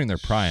ends entering their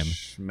prime.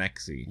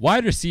 Schmexy.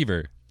 Wide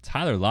receiver,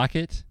 Tyler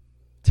Lockett,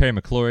 Terry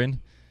McLaurin,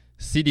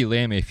 CeeDee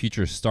Lamb, a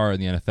future star in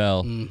the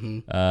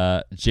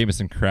NFL.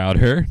 Jamison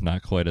Crowder,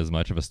 not quite as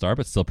much of a star,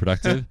 but still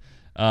productive.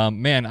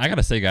 Man, I got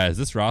to say, guys,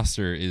 this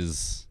roster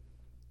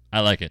I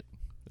like it.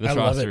 This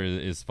roster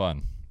is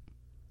fun.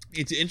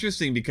 It's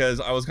interesting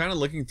because I was kind of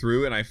looking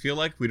through, and I feel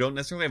like we don't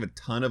necessarily have a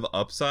ton of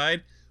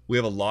upside. We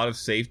have a lot of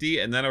safety,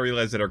 and then I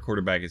realized that our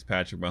quarterback is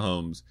Patrick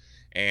Mahomes,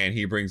 and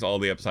he brings all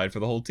the upside for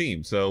the whole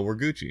team. So we're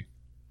Gucci.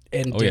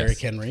 And Derrick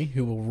Henry,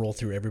 who will roll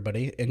through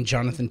everybody. And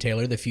Jonathan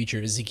Taylor, the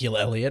future Ezekiel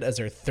Elliott, as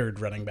our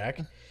 3rd running back.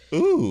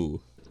 Ooh.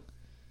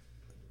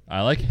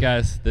 I like it,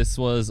 guys. This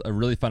was a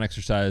really fun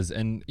exercise.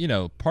 And,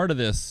 part of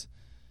this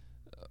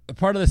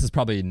is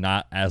probably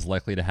not as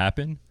likely to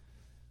happen.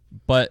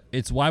 But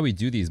it's why we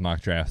do these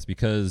mock drafts,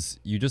 because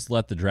you just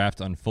let the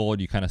draft unfold.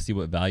 You kind of see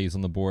what value's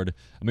on the board.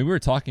 I mean, we were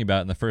talking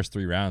about in the first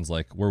 3 rounds,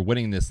 like, we're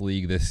winning this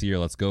league this year.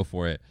 Let's go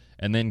for it.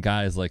 And then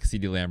guys like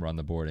CeeDee Lamb were on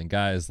the board, and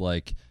guys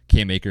like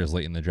Cam Akers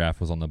late in the draft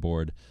was on the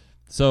board.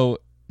 So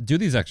do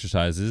these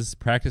exercises,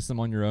 practice them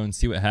on your own,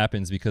 see what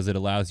happens, because it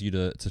allows you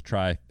to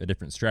try a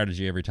different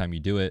strategy every time you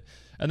do it.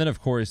 And then,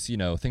 of course,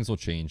 things will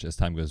change as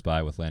time goes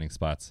by with landing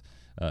spots,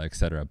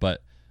 etc.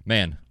 But,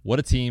 man, what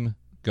a team.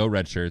 Go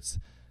Red Shirts.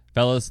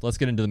 Fellas, let's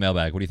get into the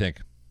mailbag. What do you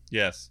think?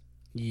 Yes.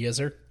 Yes,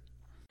 sir.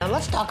 Now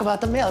let's talk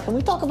about the mail. Can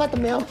we talk about the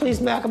mail, please,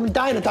 Mac? I'm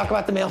dying to talk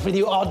about the mail with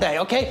you all day,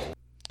 okay?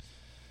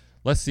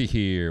 Let's see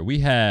here. We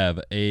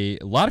have a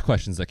lot of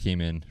questions that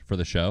came in for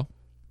the show.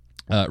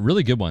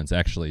 Really good ones,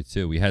 actually,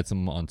 too. We had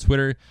some on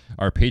Twitter.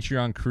 Our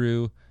Patreon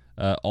crew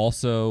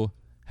also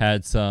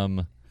had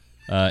some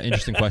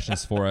interesting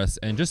questions for us.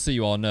 And just so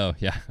you all know,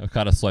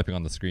 Okada's swiping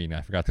on the screen.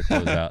 I forgot to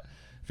close out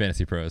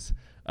Fantasy Pros.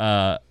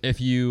 If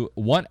you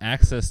want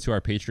access to our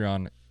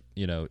Patreon,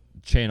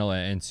 channel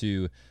and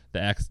to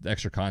the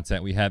extra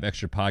content, we have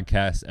extra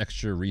podcasts,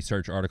 extra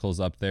research articles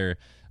up there.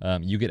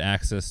 You get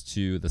access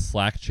to the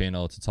Slack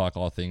channel to talk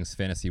all things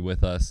fantasy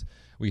with us.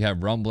 We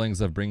have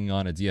rumblings of bringing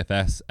on a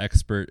DFS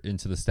expert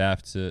into the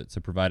staff to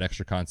provide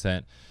extra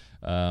content.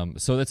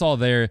 So that's all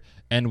there.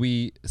 And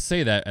we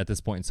say that at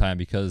this point in time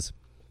because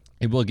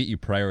it will get you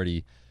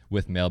priority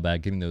with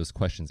Mailbag, getting those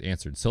questions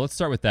answered. So let's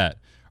start with that.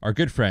 Our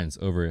good friends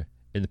over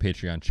in the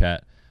Patreon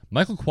chat,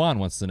 Michael Kwan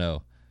wants to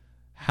know,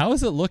 how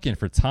is it looking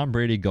for Tom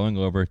Brady going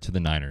over to the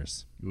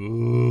Niners?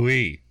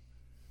 Ooh-wee.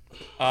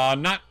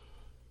 Not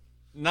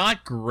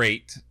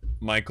great,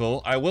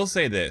 Michael. I will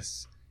say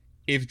this.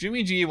 If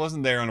Jimmy G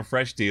wasn't there on a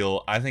fresh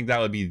deal, I think that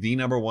would be the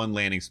number one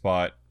landing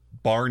spot,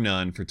 bar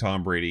none, for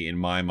Tom Brady in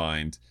my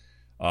mind.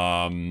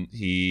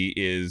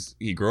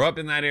 He grew up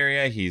in that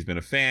area. He's been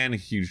a fan, a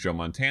huge Joe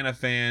Montana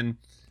fan.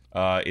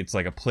 It's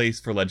like a place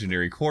for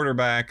legendary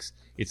quarterbacks.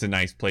 It's a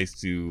nice place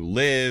to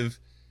live.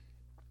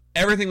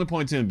 Everything would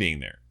point to him being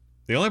there.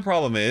 The only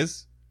problem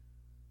is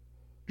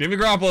Jimmy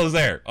Garoppolo is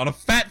there on a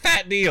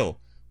fat deal,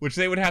 which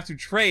they would have to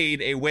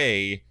trade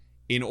away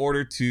in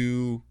order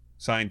to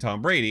sign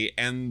Tom Brady.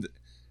 And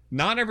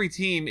not every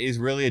team is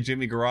really a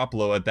Jimmy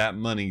Garoppolo at that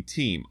money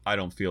team, I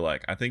don't feel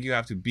like. I think you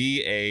have to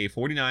be a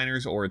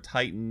 49ers or a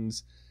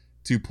Titans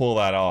to pull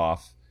that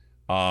off,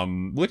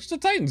 which the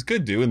Titans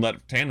could do and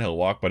let Tannehill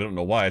walk, but I don't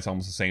know why. It's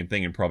almost the same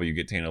thing, and probably you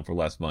get Tannehill for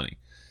less money.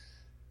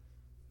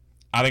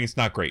 I think it's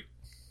not great.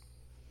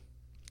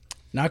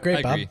 Not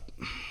great, Bob.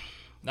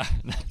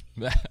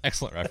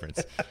 Excellent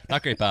reference.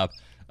 Not great, Bob.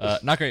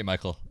 Not great,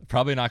 Michael.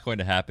 Probably not going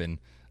to happen.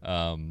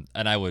 And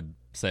I would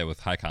say with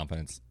high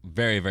confidence,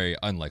 very, very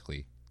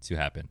unlikely to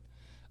happen.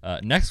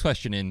 Next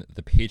question in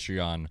the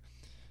Patreon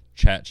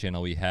chat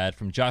channel we had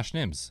from Josh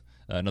Nims,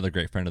 another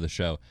great friend of the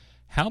show.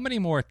 How many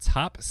more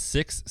top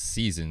 6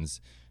 seasons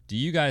do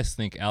you guys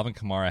think Alvin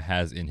Kamara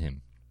has in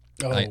him?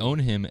 I own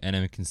him and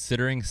am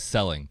considering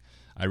selling.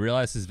 I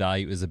realize his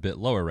value is a bit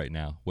lower right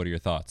now. What are your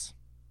thoughts?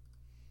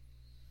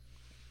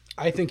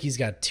 I think he's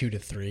got 2 to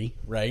 3,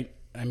 right?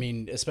 I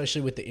mean,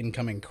 especially with the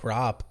incoming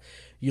crop,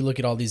 you look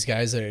at all these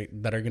guys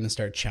that are going to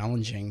start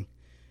challenging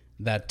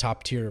that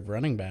top tier of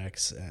running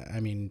backs. I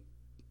mean,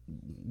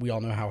 we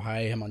all know how high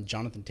I am on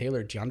Jonathan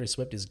Taylor. DeAndre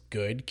Swift is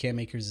good. Cam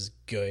Akers is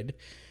good.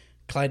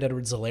 Clyde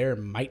Edwards-Helaire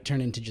might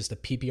turn into just a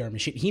PPR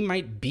machine. He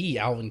might be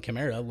Alvin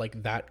Kamara,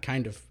 like that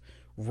kind of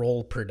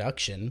role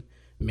production,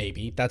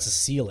 maybe. That's a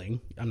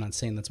ceiling. I'm not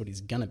saying that's what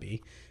he's going to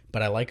be,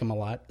 but I like him a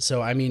lot.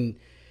 So, I mean,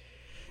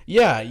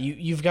 yeah,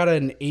 you've got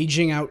an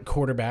aging out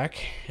quarterback.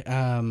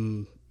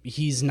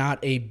 He's not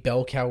a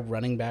bell cow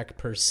running back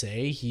per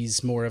se.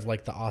 He's more of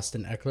like the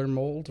Austin Eckler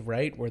mold,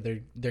 right? Where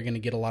they're going to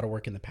get a lot of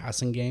work in the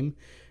passing game.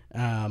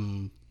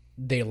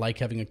 They like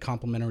having a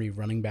complimentary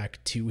running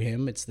back to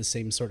him. It's the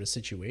same sort of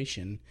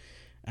situation.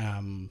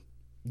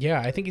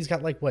 Yeah, I think he's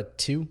got like, what,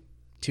 2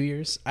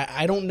 years?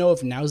 I don't know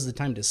if now's the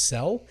time to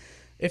sell,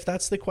 if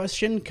that's the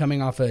question,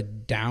 coming off a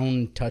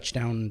down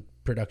touchdown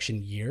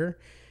production year.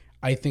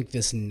 I think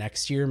this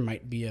next year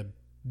might be a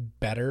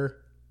better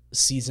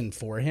season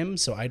for him,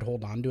 so I'd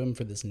hold on to him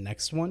for this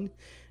next one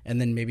and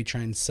then maybe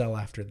try and sell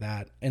after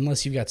that,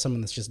 unless you've got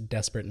someone that's just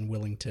desperate and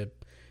willing to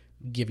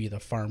give you the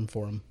farm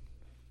for him.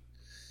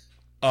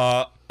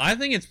 I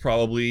think it's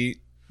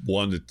probably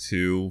 1 to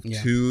 2.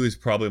 Yeah. 2 is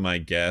probably my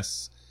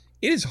guess.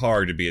 It is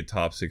hard to be a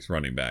top 6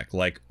 running back,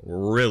 like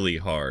really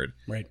hard.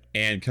 Right.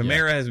 And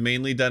Kamara has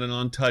mainly done it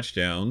on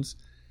touchdowns,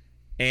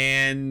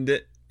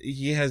 and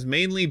he has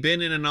mainly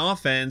been in an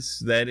offense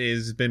that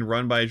has been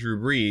run by Drew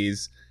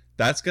Brees.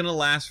 That's going to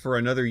last for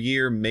another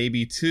year,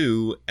 maybe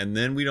 2, and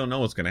then we don't know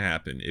what's going to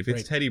happen. If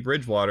it's Teddy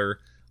Bridgewater,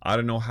 I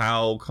don't know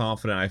how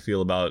confident I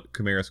feel about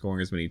Kamara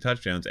scoring as many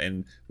touchdowns,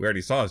 and we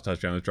already saw his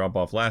touchdowns drop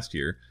off last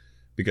year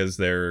because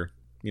they're,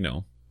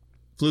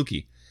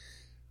 fluky.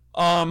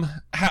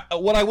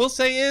 What I will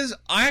say is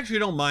I actually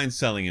don't mind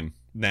selling him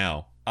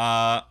now.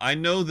 I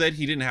know that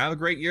he didn't have a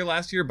great year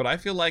last year, but I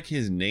feel like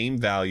his name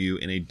value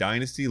in a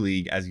dynasty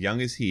league, as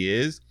young as he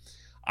is,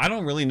 I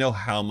don't really know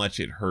how much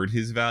it hurt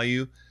his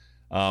value.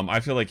 I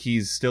feel like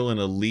he's still an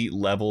elite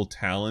level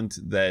talent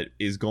that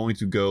is going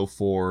to go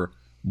for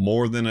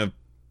more than a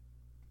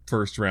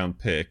first round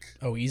pick.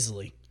 Oh,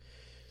 easily.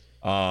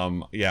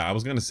 Yeah, I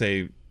was going to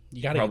say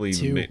you gotta probably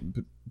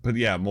 2. But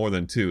yeah, more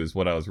than 2 is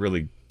what I was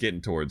really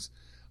getting towards.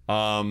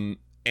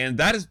 And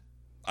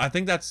I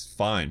think that's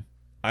fine.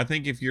 I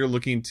think if you're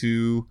looking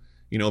to,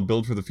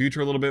 build for the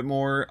future a little bit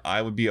more,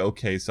 I would be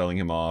okay selling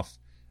him off.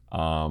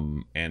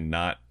 And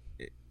not,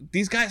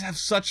 these guys have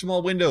such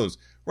small windows.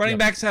 Running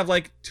backs have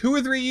like 2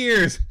 or 3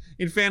 years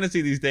in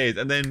fantasy these days,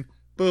 and then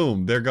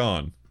boom, they're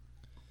gone.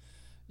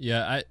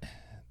 Yeah,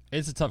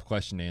 it's a tough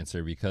question to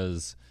answer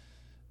because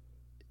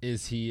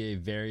is he a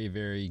very,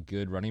 very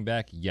good running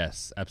back?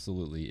 Yes,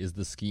 absolutely. Is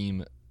the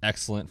scheme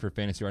excellent for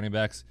fantasy running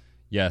backs?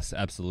 Yes,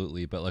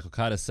 absolutely. But like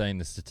Okada's saying,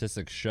 the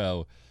statistics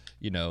show,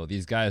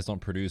 these guys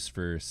don't produce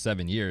for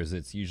 7 years.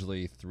 It's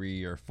usually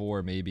 3 or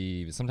 4,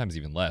 maybe sometimes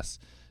even less.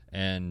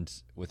 And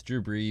with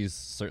Drew Brees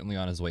certainly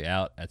on his way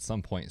out at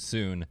some point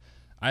soon,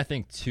 I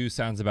think 2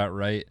 sounds about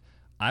right.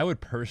 I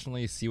would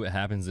personally see what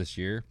happens this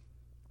year.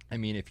 I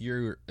mean, if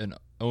you're an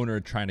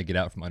owner trying to get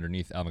out from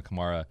underneath Alvin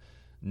Kamara,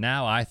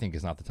 now I think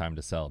is not the time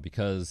to sell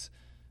because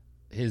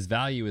his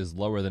value is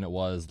lower than it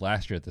was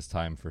last year at this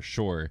time for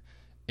sure.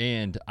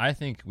 And I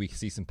think we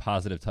see some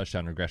positive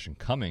touchdown regression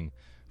coming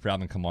for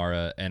Alvin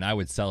Kamara, and I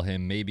would sell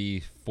him maybe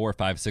 4,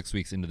 5, 6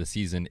 weeks into the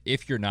season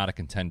if you're not a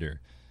contender.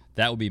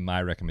 That would be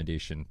my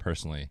recommendation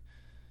personally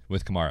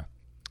with Kamara.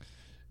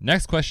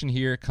 Next question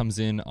here comes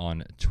in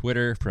on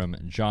Twitter from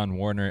John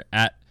Warner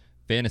at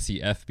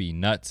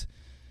FantasyFBNut.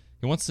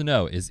 He wants to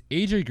know, is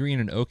AJ Green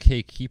an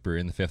okay keeper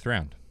in the 5th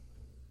round?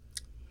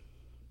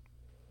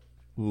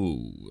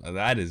 Ooh,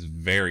 that is a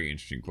very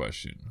interesting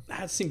question.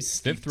 That seems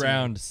steep. 5th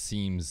round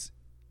seems,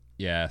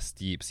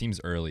 steep. Seems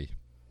early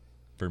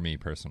for me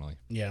personally.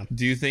 Yeah.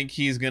 Do you think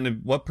he's going to,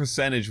 what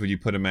percentage would you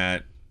put him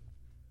at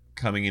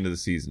coming into the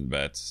season,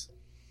 Bets?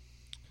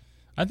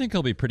 I think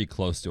he'll be pretty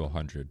close to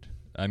 100.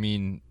 I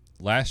mean,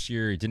 last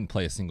year he didn't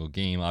play a single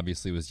game.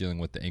 Obviously was dealing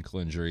with the ankle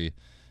injury,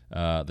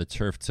 the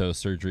turf toe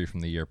surgery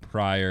from the year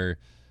prior.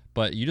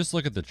 But you just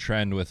look at the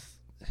trend with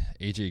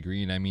AJ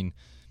Green. I mean,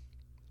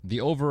 the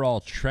overall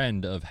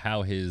trend of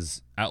how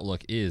his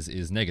outlook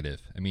is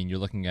negative. I mean, you're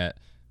looking at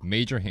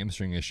major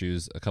hamstring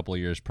issues a couple of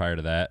years prior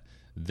to that,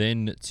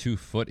 then 2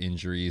 foot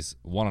injuries,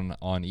 one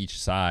on each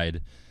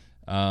side.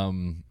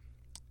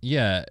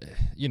 Yeah,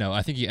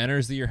 I think he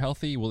enters the year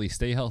healthy. Will he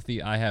stay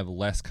healthy? I have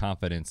less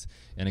confidence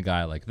in a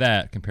guy like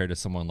that compared to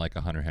someone like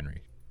a Hunter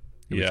Henry,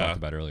 who we talked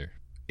about earlier.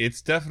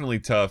 It's definitely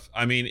tough.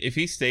 I mean, if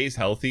he stays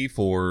healthy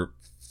for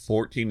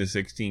 14 to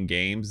 16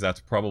 games, that's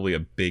probably a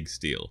big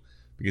steal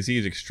because he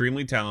is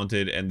extremely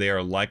talented and they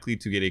are likely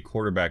to get a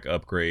quarterback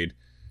upgrade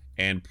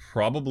and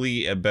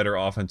probably a better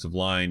offensive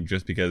line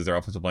just because their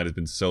offensive line has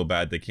been so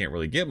bad they can't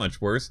really get much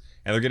worse.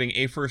 And they're getting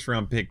a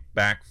first-round pick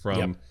back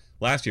from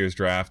last year's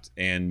draft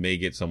and may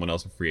get someone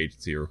else in free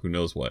agency or who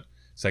knows what.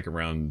 2nd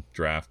round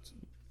draft.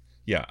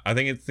 Yeah, I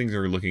think things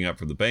are looking up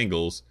for the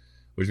Bengals,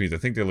 which means I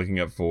think they're looking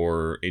up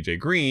for AJ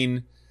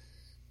Green,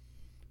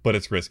 but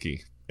it's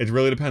risky. It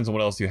really depends on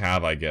what else you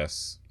have, I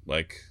guess.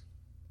 Like,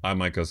 I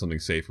might go something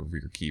safer for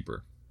your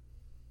keeper.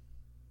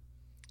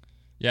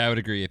 Yeah, I would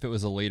agree. If it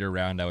was a later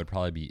round, I would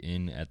probably be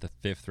in at the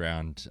 5th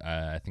round.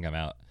 I think I'm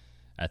out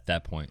at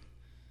that point.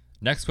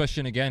 Next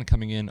question, again,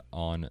 coming in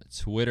on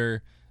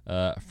Twitter.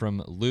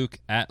 From Luke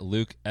at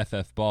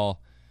LukeFFBall.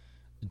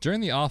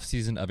 During the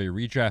offseason of a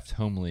redraft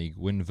home league,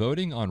 when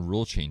voting on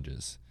rule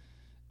changes,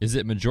 is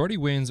it majority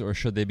wins or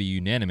should they be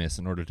unanimous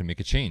in order to make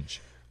a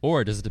change?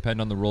 Or does it depend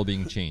on the rule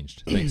being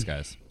changed? Thanks,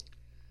 guys.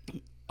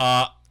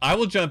 I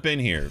will jump in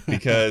here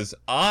because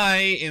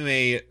I am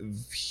a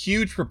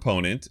huge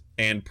proponent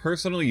and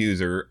personal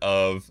user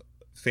of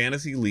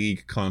fantasy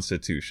league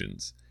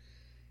constitutions.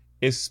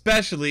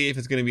 Especially if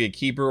it's going to be a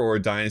keeper or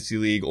a dynasty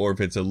league, or if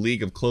it's a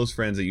league of close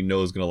friends that you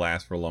know is going to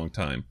last for a long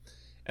time.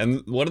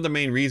 And one of the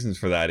main reasons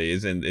for that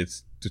is, and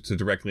it's to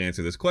directly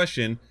answer this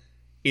question,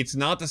 it's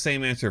not the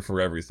same answer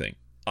for everything.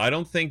 I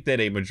don't think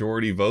that a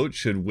majority vote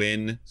should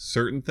win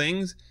certain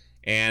things,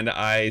 and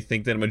I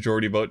think that a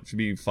majority vote should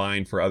be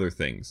fine for other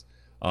things.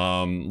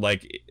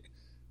 Like,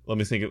 let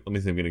me think of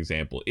an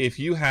example. If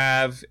you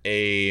have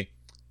a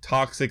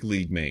toxic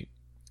league mate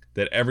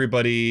that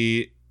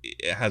everybody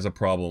has a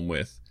problem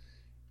with,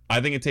 I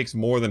think it takes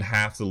more than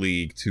half the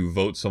league to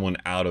vote someone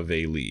out of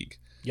a league.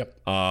 Yep.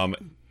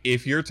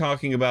 If you're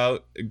talking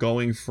about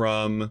going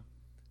from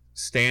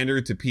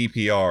standard to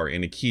PPR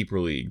in a keeper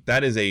league,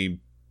 that is a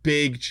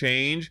big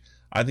change.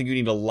 I think you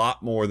need a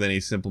lot more than a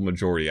simple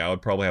majority. I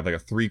would probably have like a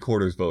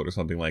 3/4 vote or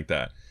something like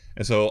that.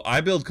 And so I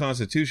build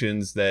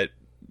constitutions that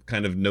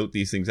kind of note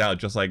these things out,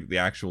 just like the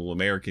actual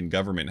American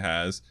government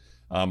has,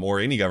 or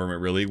any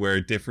government really,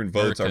 where different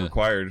votes are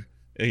required.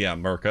 Yeah,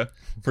 America,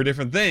 for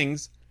different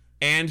things.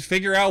 And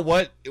figure out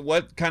what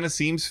kind of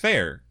seems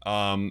fair.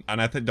 And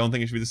I don't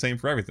think it should be the same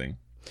for everything.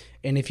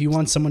 And if you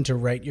want someone to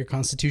write your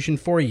constitution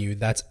for you,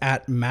 that's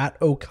at Matt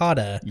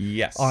Okada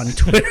on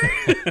Twitter.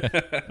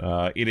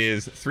 It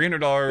is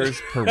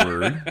 $300 per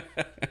word.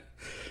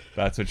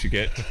 That's what you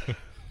get.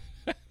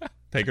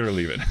 Take it or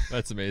leave it.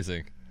 That's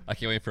amazing. I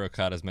can't wait for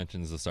Okada's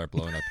mentions to start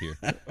blowing up here.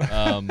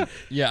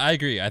 Yeah, I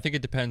agree. I think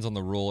it depends on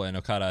the rule. And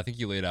Okada, I think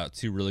you laid out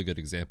 2 really good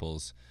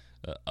examples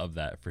of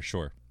that for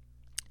sure.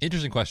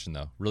 Interesting question,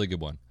 though. Really good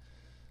one.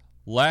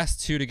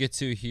 Last 2 to get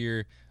to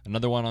here.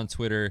 Another one on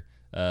Twitter.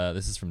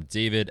 This is from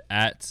David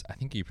at, I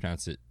think you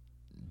pronounce it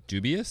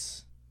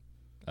Dubious.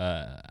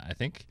 I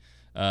think.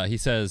 He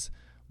says,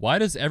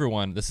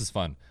 this is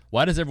fun.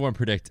 Why does everyone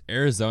predict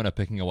Arizona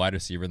picking a wide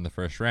receiver in the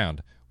first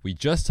round? We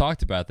just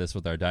talked about this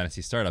with our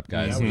Dynasty startup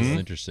guys. This is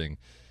interesting.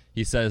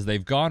 He says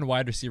they've gone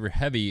wide receiver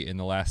heavy in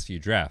the last few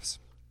drafts.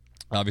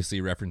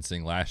 Obviously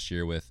referencing last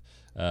year with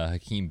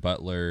Hakeem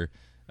Butler,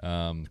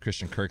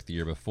 Christian Kirk the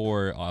year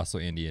before, also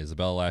Andy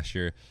Isabella last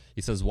year.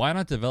 He says, why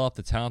not develop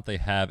the talent they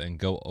have and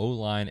go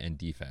O-line and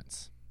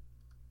defense?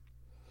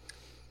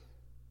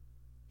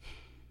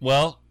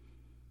 Well,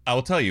 I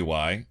will tell you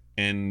why.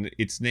 And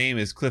its name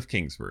is Cliff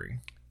Kingsbury.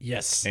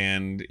 Yes.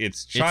 And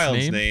its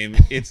child's name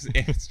is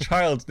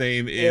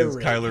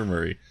Kyler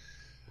Murray.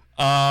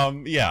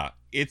 Yeah,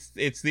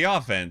 it's the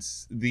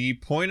offense. The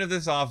point of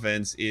this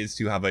offense is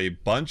to have a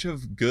bunch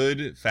of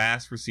good,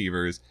 fast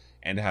receivers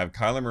and to have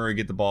Kyler Murray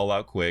get the ball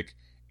out quick.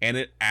 And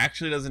it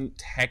actually doesn't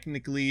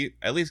technically,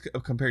 at least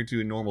compared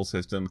to a normal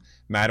system,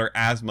 matter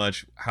as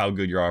much how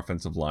good your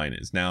offensive line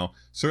is. Now,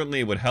 certainly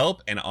it would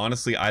help, and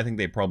honestly, I think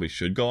they probably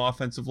should go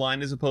offensive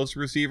line as opposed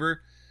to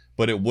receiver.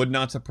 But it would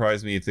not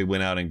surprise me if they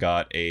went out and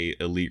got a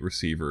elite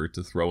receiver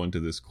to throw into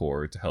this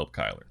core to help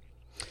Kyler.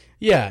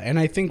 Yeah, and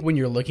I think when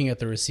you're looking at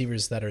the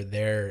receivers that are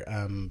there,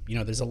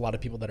 there's a lot of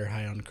people that are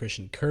high on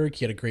Christian Kirk.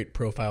 He had a great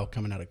profile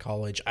coming out of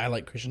college. I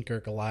like Christian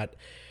Kirk a lot.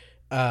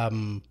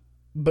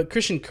 But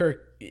Christian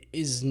Kirk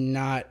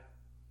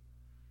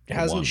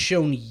hasn't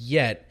shown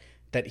yet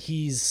that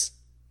he's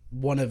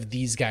one of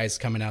these guys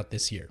coming out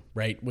this year,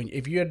 right?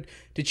 If you had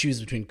to choose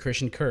between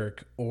Christian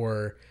Kirk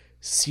or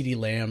CeeDee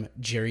Lamb,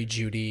 Jerry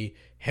Jeudy,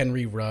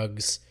 Henry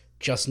Ruggs,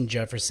 Justin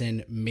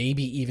Jefferson,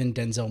 maybe even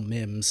Denzel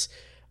Mims,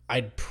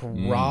 I'd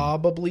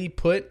probably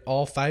put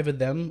all 5 of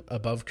them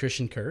above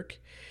Christian Kirk.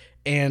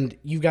 And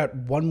you've got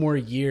one more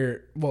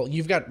year. Well,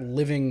 you've got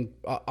living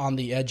on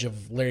the edge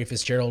of Larry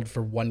Fitzgerald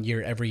for 1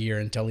 year every year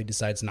until he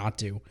decides not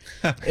to.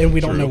 And we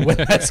don't know when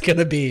that's going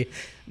to be.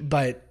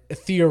 But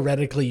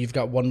theoretically, you've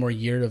got one more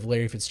year of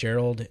Larry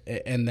Fitzgerald.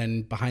 And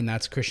then behind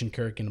that's Christian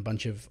Kirk and a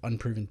bunch of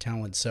unproven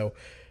talent. So,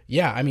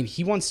 yeah, I mean,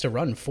 he wants to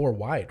run 4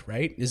 wide,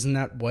 right? Isn't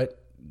that what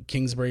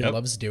Kingsbury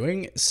loves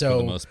doing? So for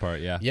the most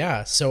part, yeah.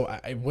 Yeah, so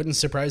it wouldn't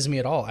surprise me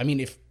at all. I mean,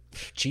 if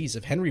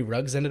Henry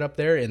Ruggs ended up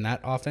there in that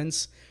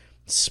offense,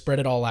 spread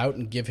it all out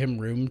and give him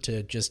room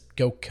to just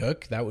go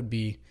cook, that would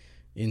be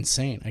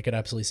insane. I could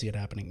absolutely see it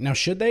happening. Now,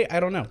 should they? I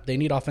don't know. They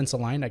need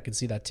offensive line. I could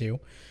see that too.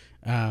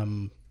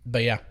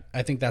 But yeah,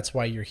 I think that's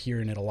why you're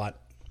hearing it a lot.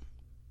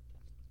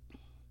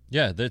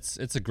 Yeah,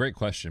 it's a great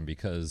question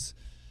because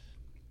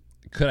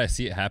could I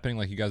see it happening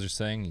like you guys are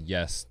saying?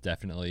 Yes,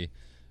 definitely.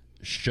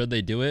 Should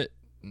they do it?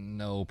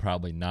 No,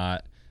 probably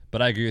not.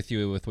 But I agree with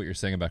you with what you're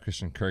saying about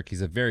Christian Kirk.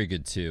 He's a very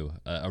good 2,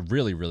 a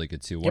really, really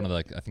good 2. One of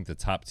the, I think, the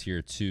top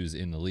tier 2s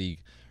in the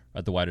league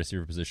at the wide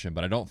receiver position.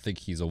 But I don't think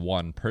he's a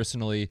 1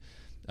 personally.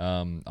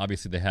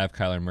 Obviously, they have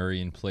Kyler Murray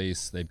in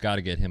place. They've got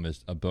to get him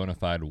a bona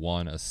fide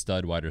 1, a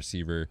stud wide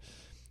receiver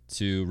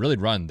to really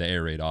run the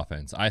air raid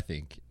offense, I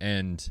think.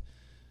 And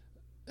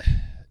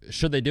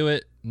should they do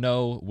it?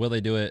 No. Will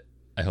they do it?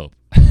 I hope.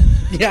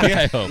 Yeah,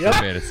 I hope for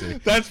fantasy.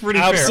 That's pretty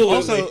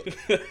Absolutely.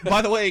 fair. Also,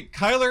 by the way,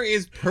 Kyler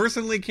is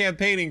personally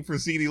campaigning for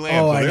CeeDee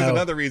Lamb, so there's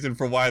another reason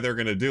for why they're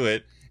going to do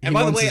it. And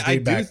by the way, I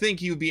do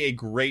think he would be a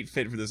great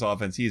fit for this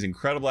offense. He's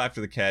incredible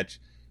after the catch.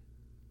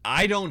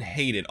 I don't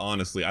hate it,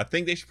 honestly. I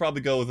think they should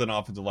probably go with an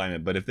offensive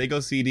lineman, but if they go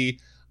CD,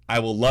 I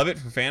will love it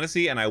for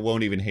fantasy, and I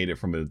won't even hate it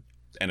from an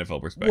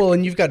NFL perspective. Well,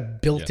 and you've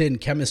got built-in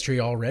chemistry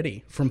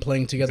already from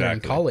playing together in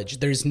college.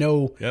 There's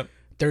no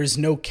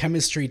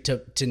chemistry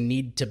to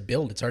need to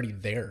build. It's already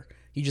there.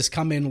 You just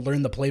come in,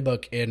 learn the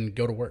playbook, and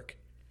go to work.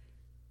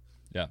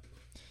 Yeah.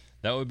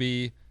 That would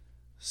be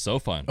so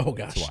fun to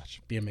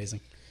watch. Be amazing.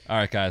 All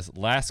right, guys.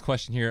 Last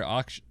question here,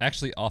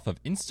 actually off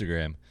of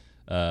Instagram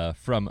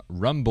from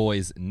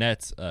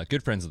RumBoysNet,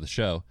 good friends of the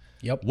show.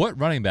 Yep. What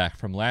running back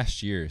from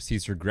last year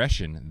sees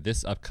regression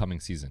this upcoming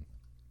season?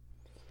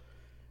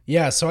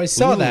 Yeah, so I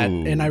saw that,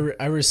 and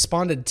I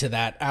responded to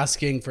that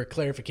asking for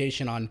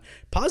clarification on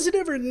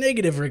positive or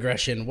negative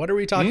regression. What are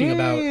we talking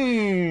about?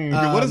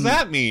 What does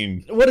that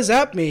mean? What does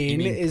that mean?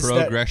 You mean is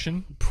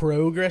progression?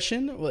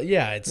 Progression? Well,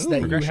 yeah, it's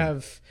that regression. you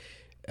have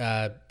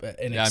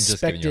an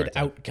expected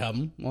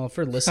outcome. Well,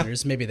 for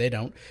listeners, maybe they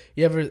don't.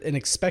 You have an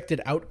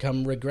expected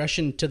outcome.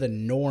 Regression to the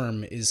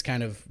norm is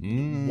kind of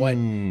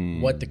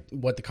what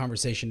the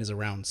conversation is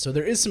around. So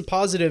there is some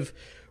positive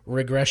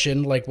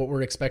regression, like what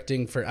we're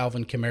expecting for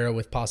Alvin Kamara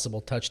with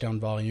possible touchdown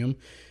volume.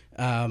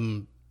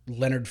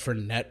 Leonard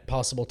Fournette,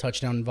 possible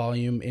touchdown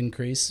volume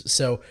increase.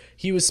 So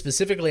he was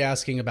specifically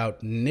asking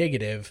about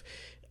negative.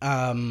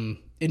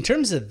 In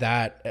terms of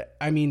that,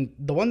 I mean,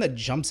 the one that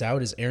jumps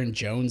out is Aaron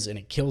Jones, and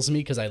it kills me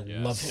because I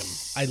love him.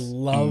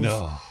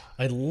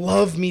 I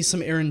love me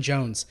some Aaron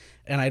Jones,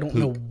 and I don't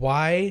know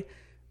why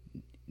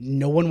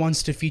no one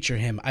wants to feature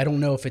him. I don't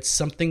know if it's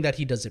something that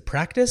he does at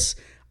practice.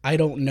 I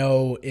don't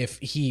know if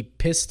he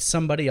pissed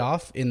somebody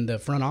off in the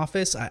front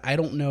office. I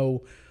don't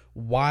know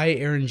why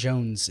Aaron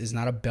Jones is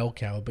not a bell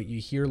cow, but you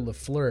hear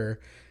LaFleur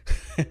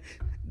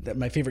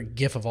my favorite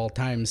GIF of all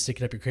time,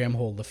 stick it up your cram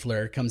hole,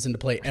 LaFleur, comes into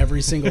play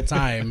every single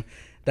time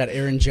that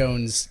Aaron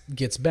Jones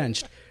gets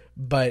benched.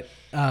 But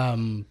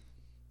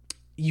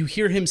you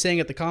hear him saying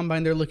at the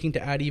Combine they're looking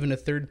to add even a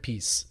third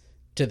piece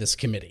to this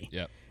committee.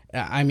 Yep.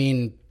 I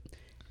mean,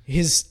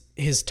 his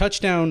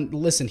touchdown,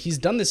 listen, he's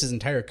done this his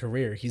entire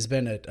career. He's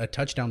been a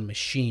touchdown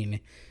machine.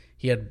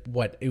 He had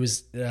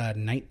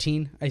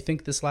 19, I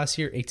think, this last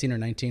year, 18 or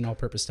 19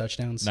 all-purpose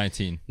touchdowns.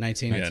 19. Yeah,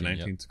 19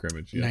 yep.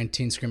 scrimmage. Yeah.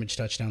 19 scrimmage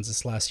touchdowns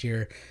this last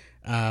year.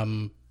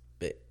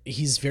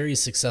 He's very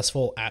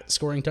successful at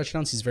scoring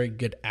touchdowns. He's very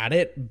good at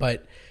it,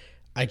 but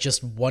I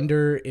just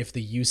wonder if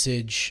the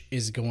usage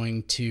is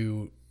going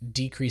to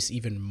decrease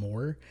even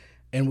more.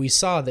 And we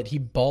saw that he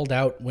balled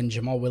out when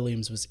Jamal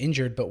Williams was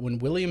injured, but when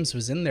Williams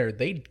was in there,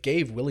 they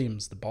gave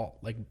Williams the ball.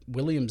 Like,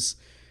 Williams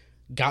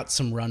got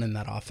some run in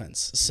that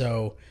offense.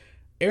 So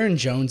Aaron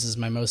Jones is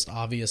my most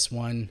obvious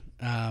one.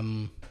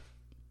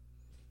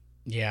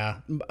 Yeah.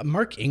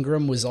 Mark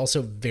Ingram was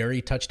also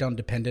very touchdown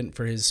dependent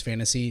for his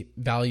fantasy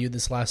value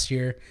this last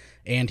year,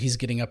 and he's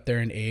getting up there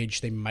in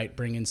age. They might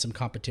bring in some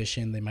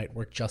competition. They might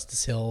work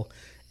Justice Hill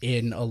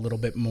in a little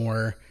bit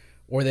more,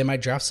 or they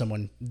might draft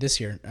someone this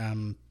year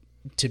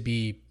to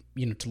be,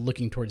 to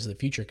looking towards the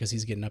future because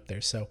he's getting up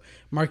there. So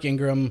Mark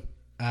Ingram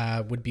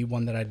would be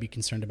one that I'd be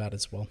concerned about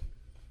as well.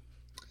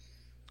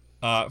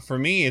 For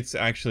me, it's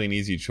actually an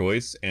easy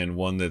choice and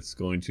one that's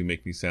going to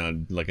make me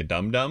sound like a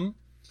dum-dum,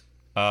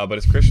 but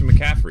it's Christian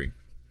McCaffrey.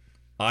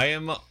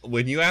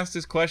 When you ask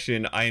this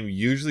question, I am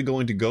usually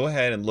going to go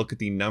ahead and look at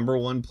the number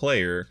one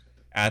player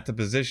at the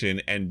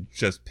position and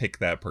just pick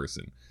that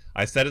person.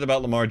 I said it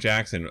about Lamar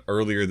Jackson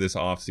earlier this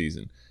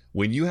offseason.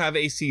 When you have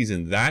a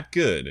season that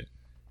good,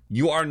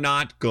 you are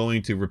not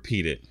going to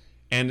repeat it.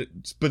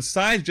 And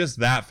besides just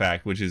that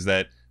fact, which is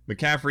that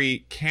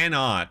McCaffrey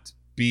cannot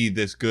be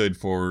this good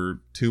for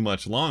too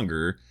much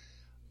longer,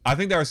 I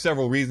think there are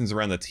several reasons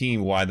around the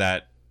team why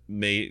that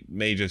may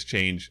just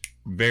change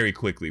very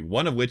quickly.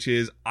 One of which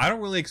is I don't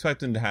really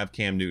expect them to have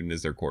Cam Newton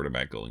as their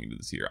quarterback going into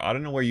this year. I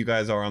don't know where you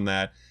guys are on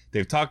that.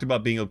 They've talked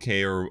about being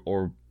okay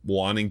or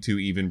wanting to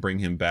even bring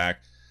him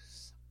back.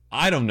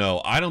 I don't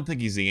know. I don't think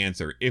he's the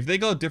answer. If they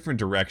go a different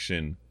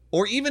direction,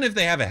 or even if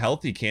they have a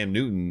healthy Cam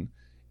Newton,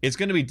 it's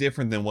going to be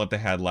different than what they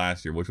had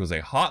last year, which was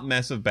a hot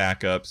mess of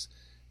backups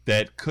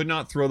that could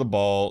not throw the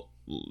ball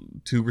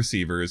to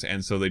receivers,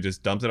 and so they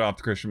just dumped it off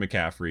to Christian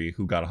McCaffrey,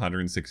 who got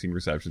 116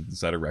 receptions and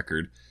set a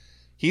record.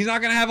 He's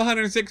not going to have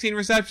 116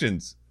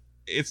 receptions.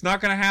 It's not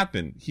going to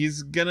happen.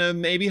 He's going to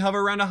maybe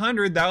hover around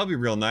 100. That would be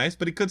real nice,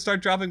 but he could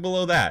start dropping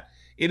below that.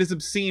 It is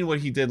obscene what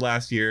he did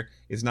last year.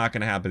 It's not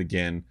going to happen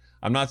again.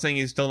 I'm not saying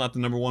he's still not the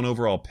number one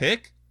overall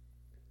pick,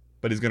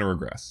 but he's going to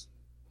regress.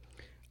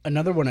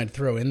 Another one I'd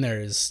throw in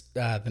there is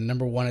the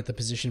number one at the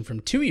position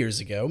from 2 years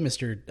ago,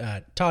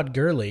 Mr. Todd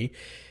Gurley.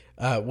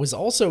 Was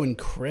also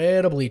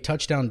incredibly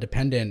touchdown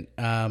dependent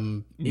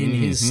in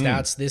his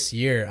stats this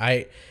year.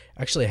 I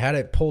actually had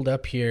it pulled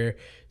up here.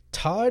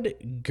 Todd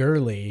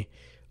Gurley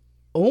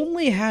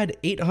only had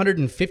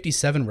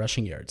 857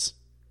 rushing yards.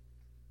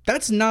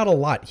 That's not a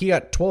lot. He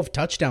got 12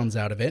 touchdowns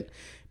out of it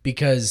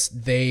because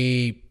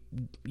the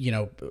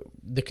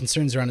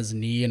concerns around his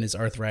knee and his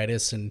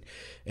arthritis and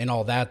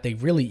all that, they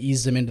really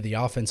eased him into the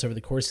offense over the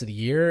course of the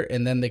year.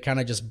 And then they kind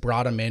of just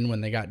brought him in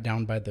when they got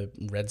down by the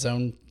red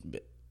zone.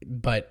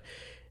 But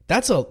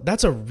that's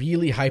a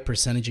really high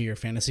percentage of your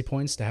fantasy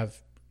points to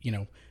have,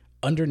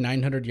 under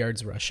 900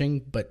 yards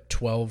rushing, but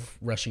 12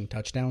 rushing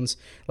touchdowns.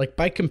 Like,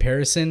 by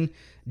comparison,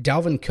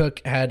 Dalvin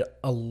Cook had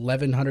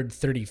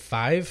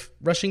 1,135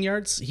 rushing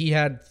yards. He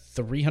had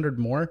 300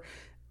 more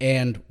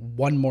and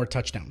one more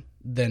touchdown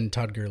than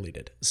Todd Gurley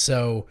did.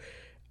 So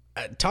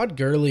Todd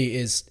Gurley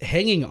is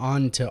hanging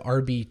on to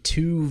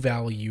RB2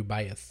 value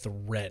by a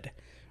thread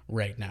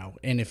right now.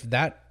 And if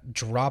that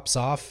drops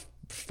off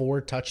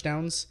 4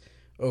 touchdowns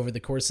over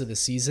the course of the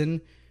season,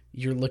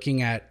 you're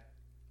looking at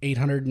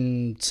 800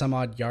 and some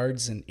odd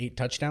yards and 8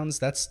 touchdowns.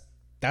 That's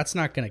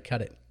not going to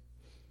cut it.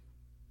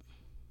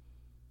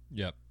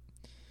 Yep.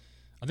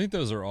 I think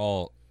those are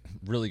all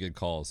really good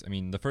calls. I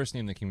mean, the first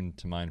name that came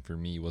to mind for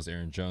me was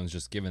Aaron Jones,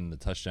 just given the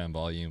touchdown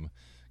volume,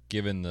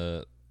 given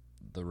the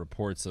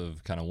reports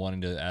of kind of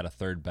wanting to add a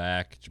third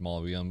back.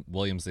 Jamal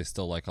Williams they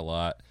still like a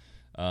lot.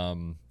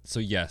 So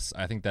yes,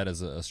 I think that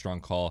is a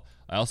strong call.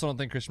 I also don't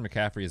think Christian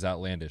McCaffrey is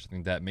outlandish. I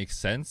think that makes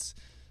sense.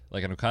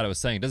 Like Okada was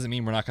saying, it doesn't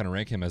mean we're not going to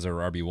rank him as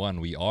our RB1.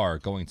 We are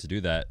going to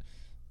do that,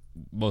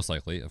 most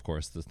likely. Of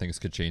course, the things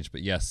could change,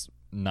 but yes,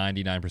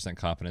 99%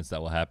 confidence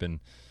that will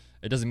happen.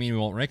 It doesn't mean we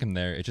won't rank him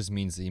there. It just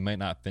means he might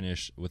not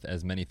finish with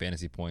as many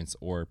fantasy points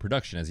or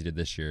production as he did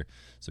this year.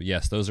 So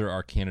yes, those are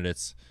our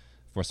candidates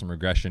for some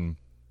regression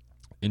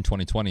in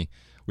 2020.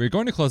 We're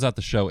going to close out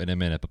the show in a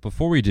minute, but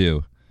before we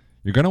do,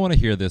 you're going to want to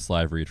hear this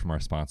live read from our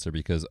sponsor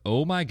because,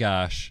 oh my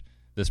gosh,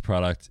 this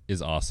product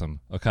is awesome.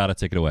 Okada,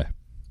 take it away.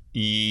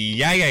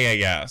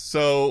 Yeah.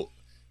 So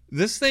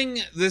this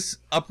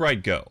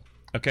Upright Go,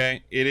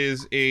 okay? It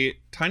is a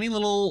tiny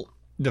little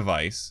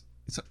device.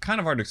 It's kind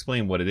of hard to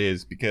explain what it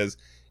is because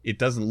it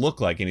doesn't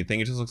look like anything.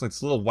 It just looks like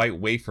this little white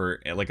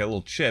wafer, like a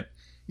little chip.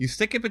 You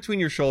stick it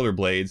between your shoulder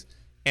blades,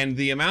 and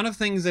the amount of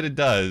things that it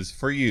does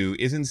for you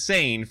is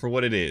insane for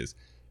what it is.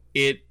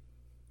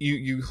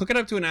 You hook it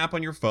up to an app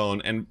on your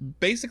phone, and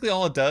basically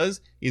all it does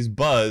is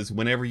buzz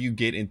whenever you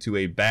get into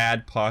a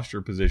bad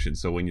posture position.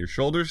 So when your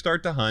shoulders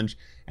start to hunch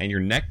and your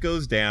neck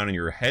goes down and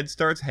your head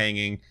starts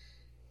hanging,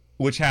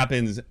 which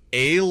happens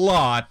a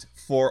lot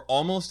for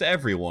almost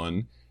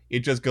everyone, it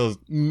just goes,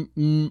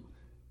 and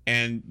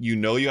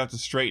you have to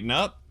straighten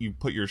up. You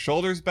put your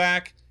shoulders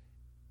back,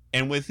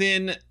 and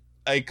within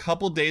a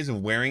couple days of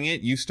wearing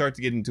it, you start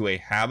to get into a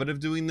habit of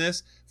doing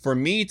this. For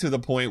me, to the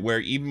point where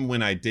even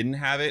when I didn't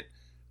have it,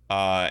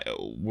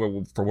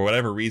 for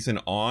whatever reason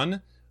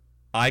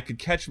I could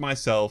catch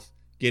myself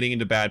getting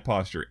into bad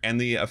posture. And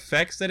the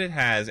effects that it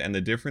has and the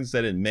difference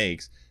that it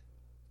makes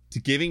to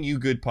giving you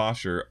good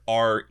posture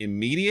are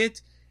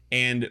immediate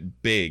and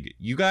big.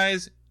 You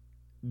guys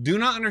do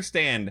not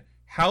understand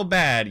how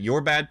bad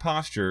your bad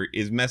posture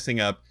is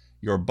messing up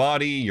your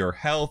body, your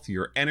health,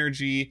 your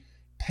energy,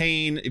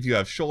 pain. If you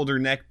have shoulder,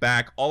 neck,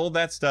 back, all of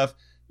that stuff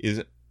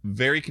is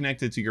very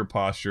connected to your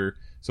posture.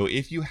 So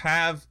if you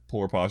have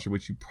poor posture,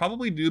 which you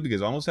probably do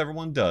because almost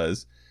everyone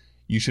does,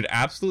 you should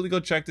absolutely go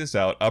check this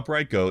out.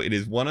 Upright Go. It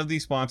is one of the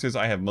sponsors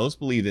I have most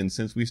believed in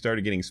since we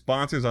started getting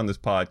sponsors on this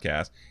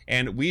podcast.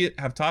 And we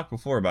have talked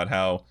before about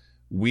how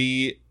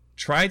we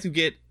try to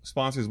get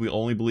sponsors we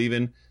only believe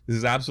in. This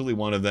is absolutely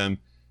one of them.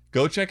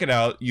 Go check it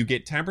out. You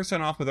get 10%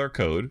 off with our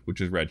code,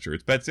 which is Red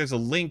Shirts. Bets, there's a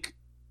link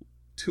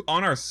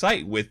on our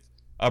site with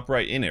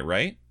Upright in it,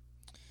 right?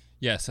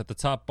 Yes, at the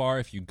top bar,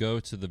 if you go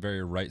to the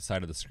very right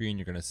side of the screen,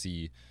 you're going to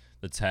see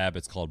the tab.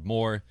 It's called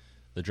More.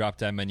 The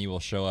drop-down menu will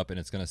show up, and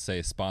it's going to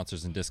say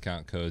sponsors and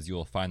discount codes. You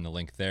will find the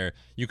link there.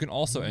 You can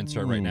also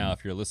enter it right now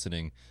if you're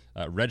listening.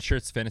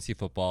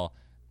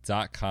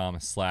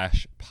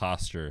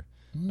 redshirtsfantasyfootball.com/posture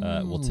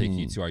will take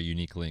you to our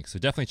unique link. So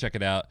definitely check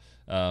it out.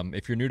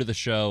 If you're new to the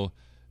show,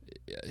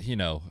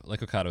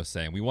 like Okada was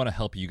saying, we want to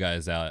help you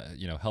guys out,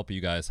 help you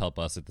guys help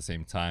us at the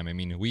same time. I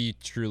mean, we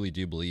truly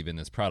do believe in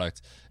this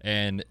product,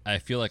 and I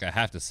feel like I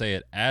have to say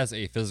it as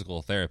a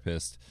physical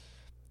therapist.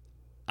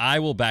 I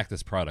will back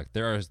this product.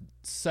 There are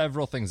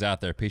several things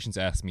out there. Patients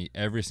ask me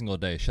every single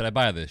day, should I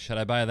buy this? Should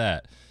I buy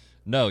that?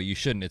 No, you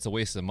shouldn't. It's a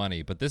waste of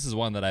money. But this is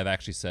one that I've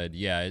actually said,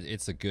 yeah,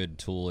 it's a good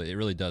tool. It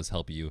really does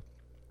help you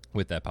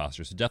with that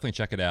posture. So definitely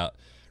check it out.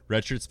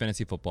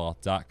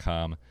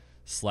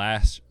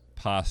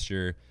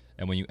 redshirtsfantasyfootball.com/posture.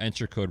 And when you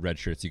enter code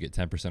REDSHIRTS, you get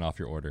 10% off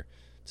your order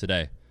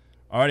today.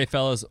 Alrighty,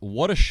 fellas,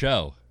 what a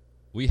show.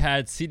 We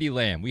had CeeDee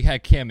Lamb. We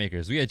had Cam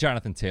Akers. We had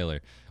Jonathan Taylor.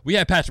 We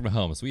had Patrick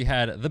Mahomes. We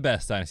had the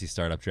best Dynasty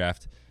startup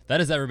draft that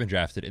has ever been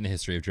drafted in the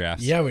history of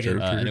drafts. Yeah, we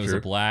did. And it was a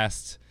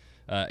blast.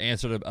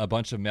 Answered a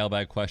bunch of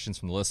mailbag questions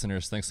from the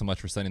listeners. Thanks so much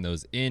for sending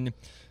those in.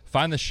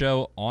 Find the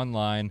show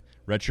online,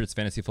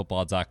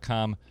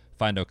 redshirtsfantasyfootball.com.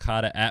 Find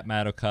Okada at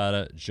Matt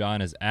Okada.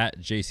 John is at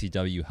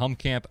JCW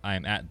Helmkamp. I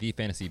am at The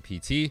Fantasy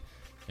PT.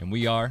 And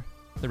we are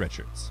the Red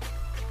Shirts.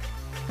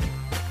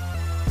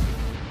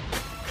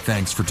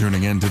 Thanks for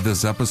tuning in to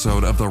this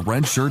episode of the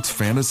Red Shirts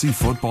Fantasy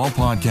Football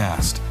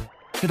Podcast.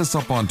 Hit us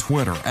up on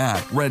Twitter at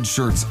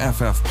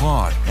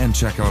RedShirtsFFPod and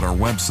check out our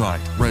website,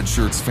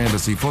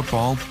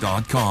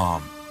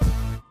 redshirtsfantasyfootball.com.